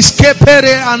 Improdis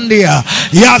kepere andia.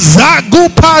 Yazagu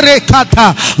pare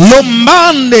kata.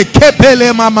 Lombande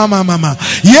kepele mama.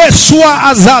 Yesua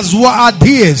azazwa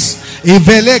adies.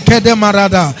 Iveleke de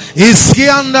marada,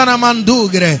 iskianda na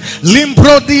mandugre,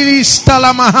 limprodis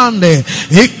talamahande,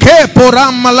 ike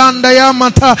poram malanda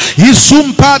yamata,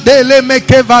 isumpa dele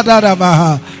meke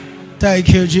vadarabaha. Thank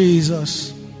you,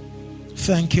 Jesus.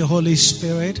 Thank you, Holy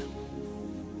Spirit.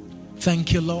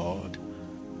 Thank you, Lord,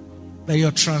 that you're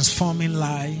transforming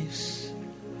lives,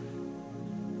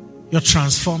 you're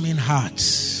transforming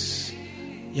hearts,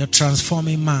 you're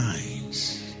transforming minds.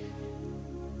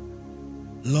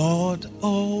 Lord,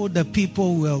 oh, the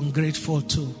people were ungrateful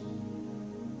too.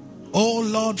 Oh,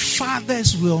 Lord,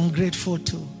 fathers were ungrateful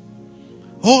too.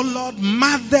 Oh, Lord,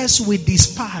 mothers we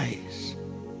despise.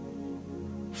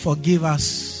 Forgive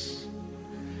us.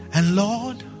 And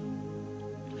Lord,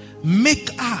 make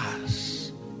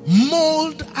us,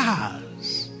 mold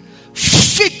us,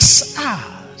 fix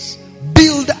us,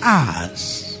 build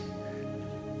us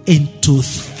into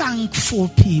thankful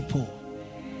people.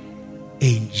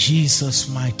 In Jesus'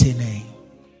 mighty name.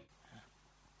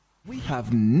 We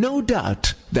have no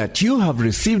doubt that you have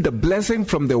received a blessing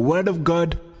from the Word of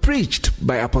God preached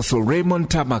by Apostle Raymond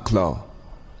Tamaklo.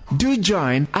 Do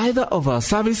join either of our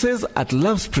services at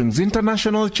Love Springs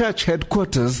International Church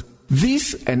headquarters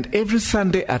this and every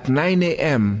Sunday at 9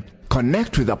 a.m.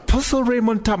 Connect with Apostle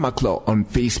Raymond Tamaklo on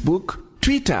Facebook,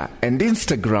 Twitter, and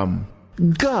Instagram.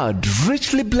 God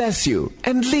richly bless you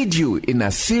and lead you in a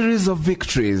series of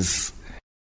victories.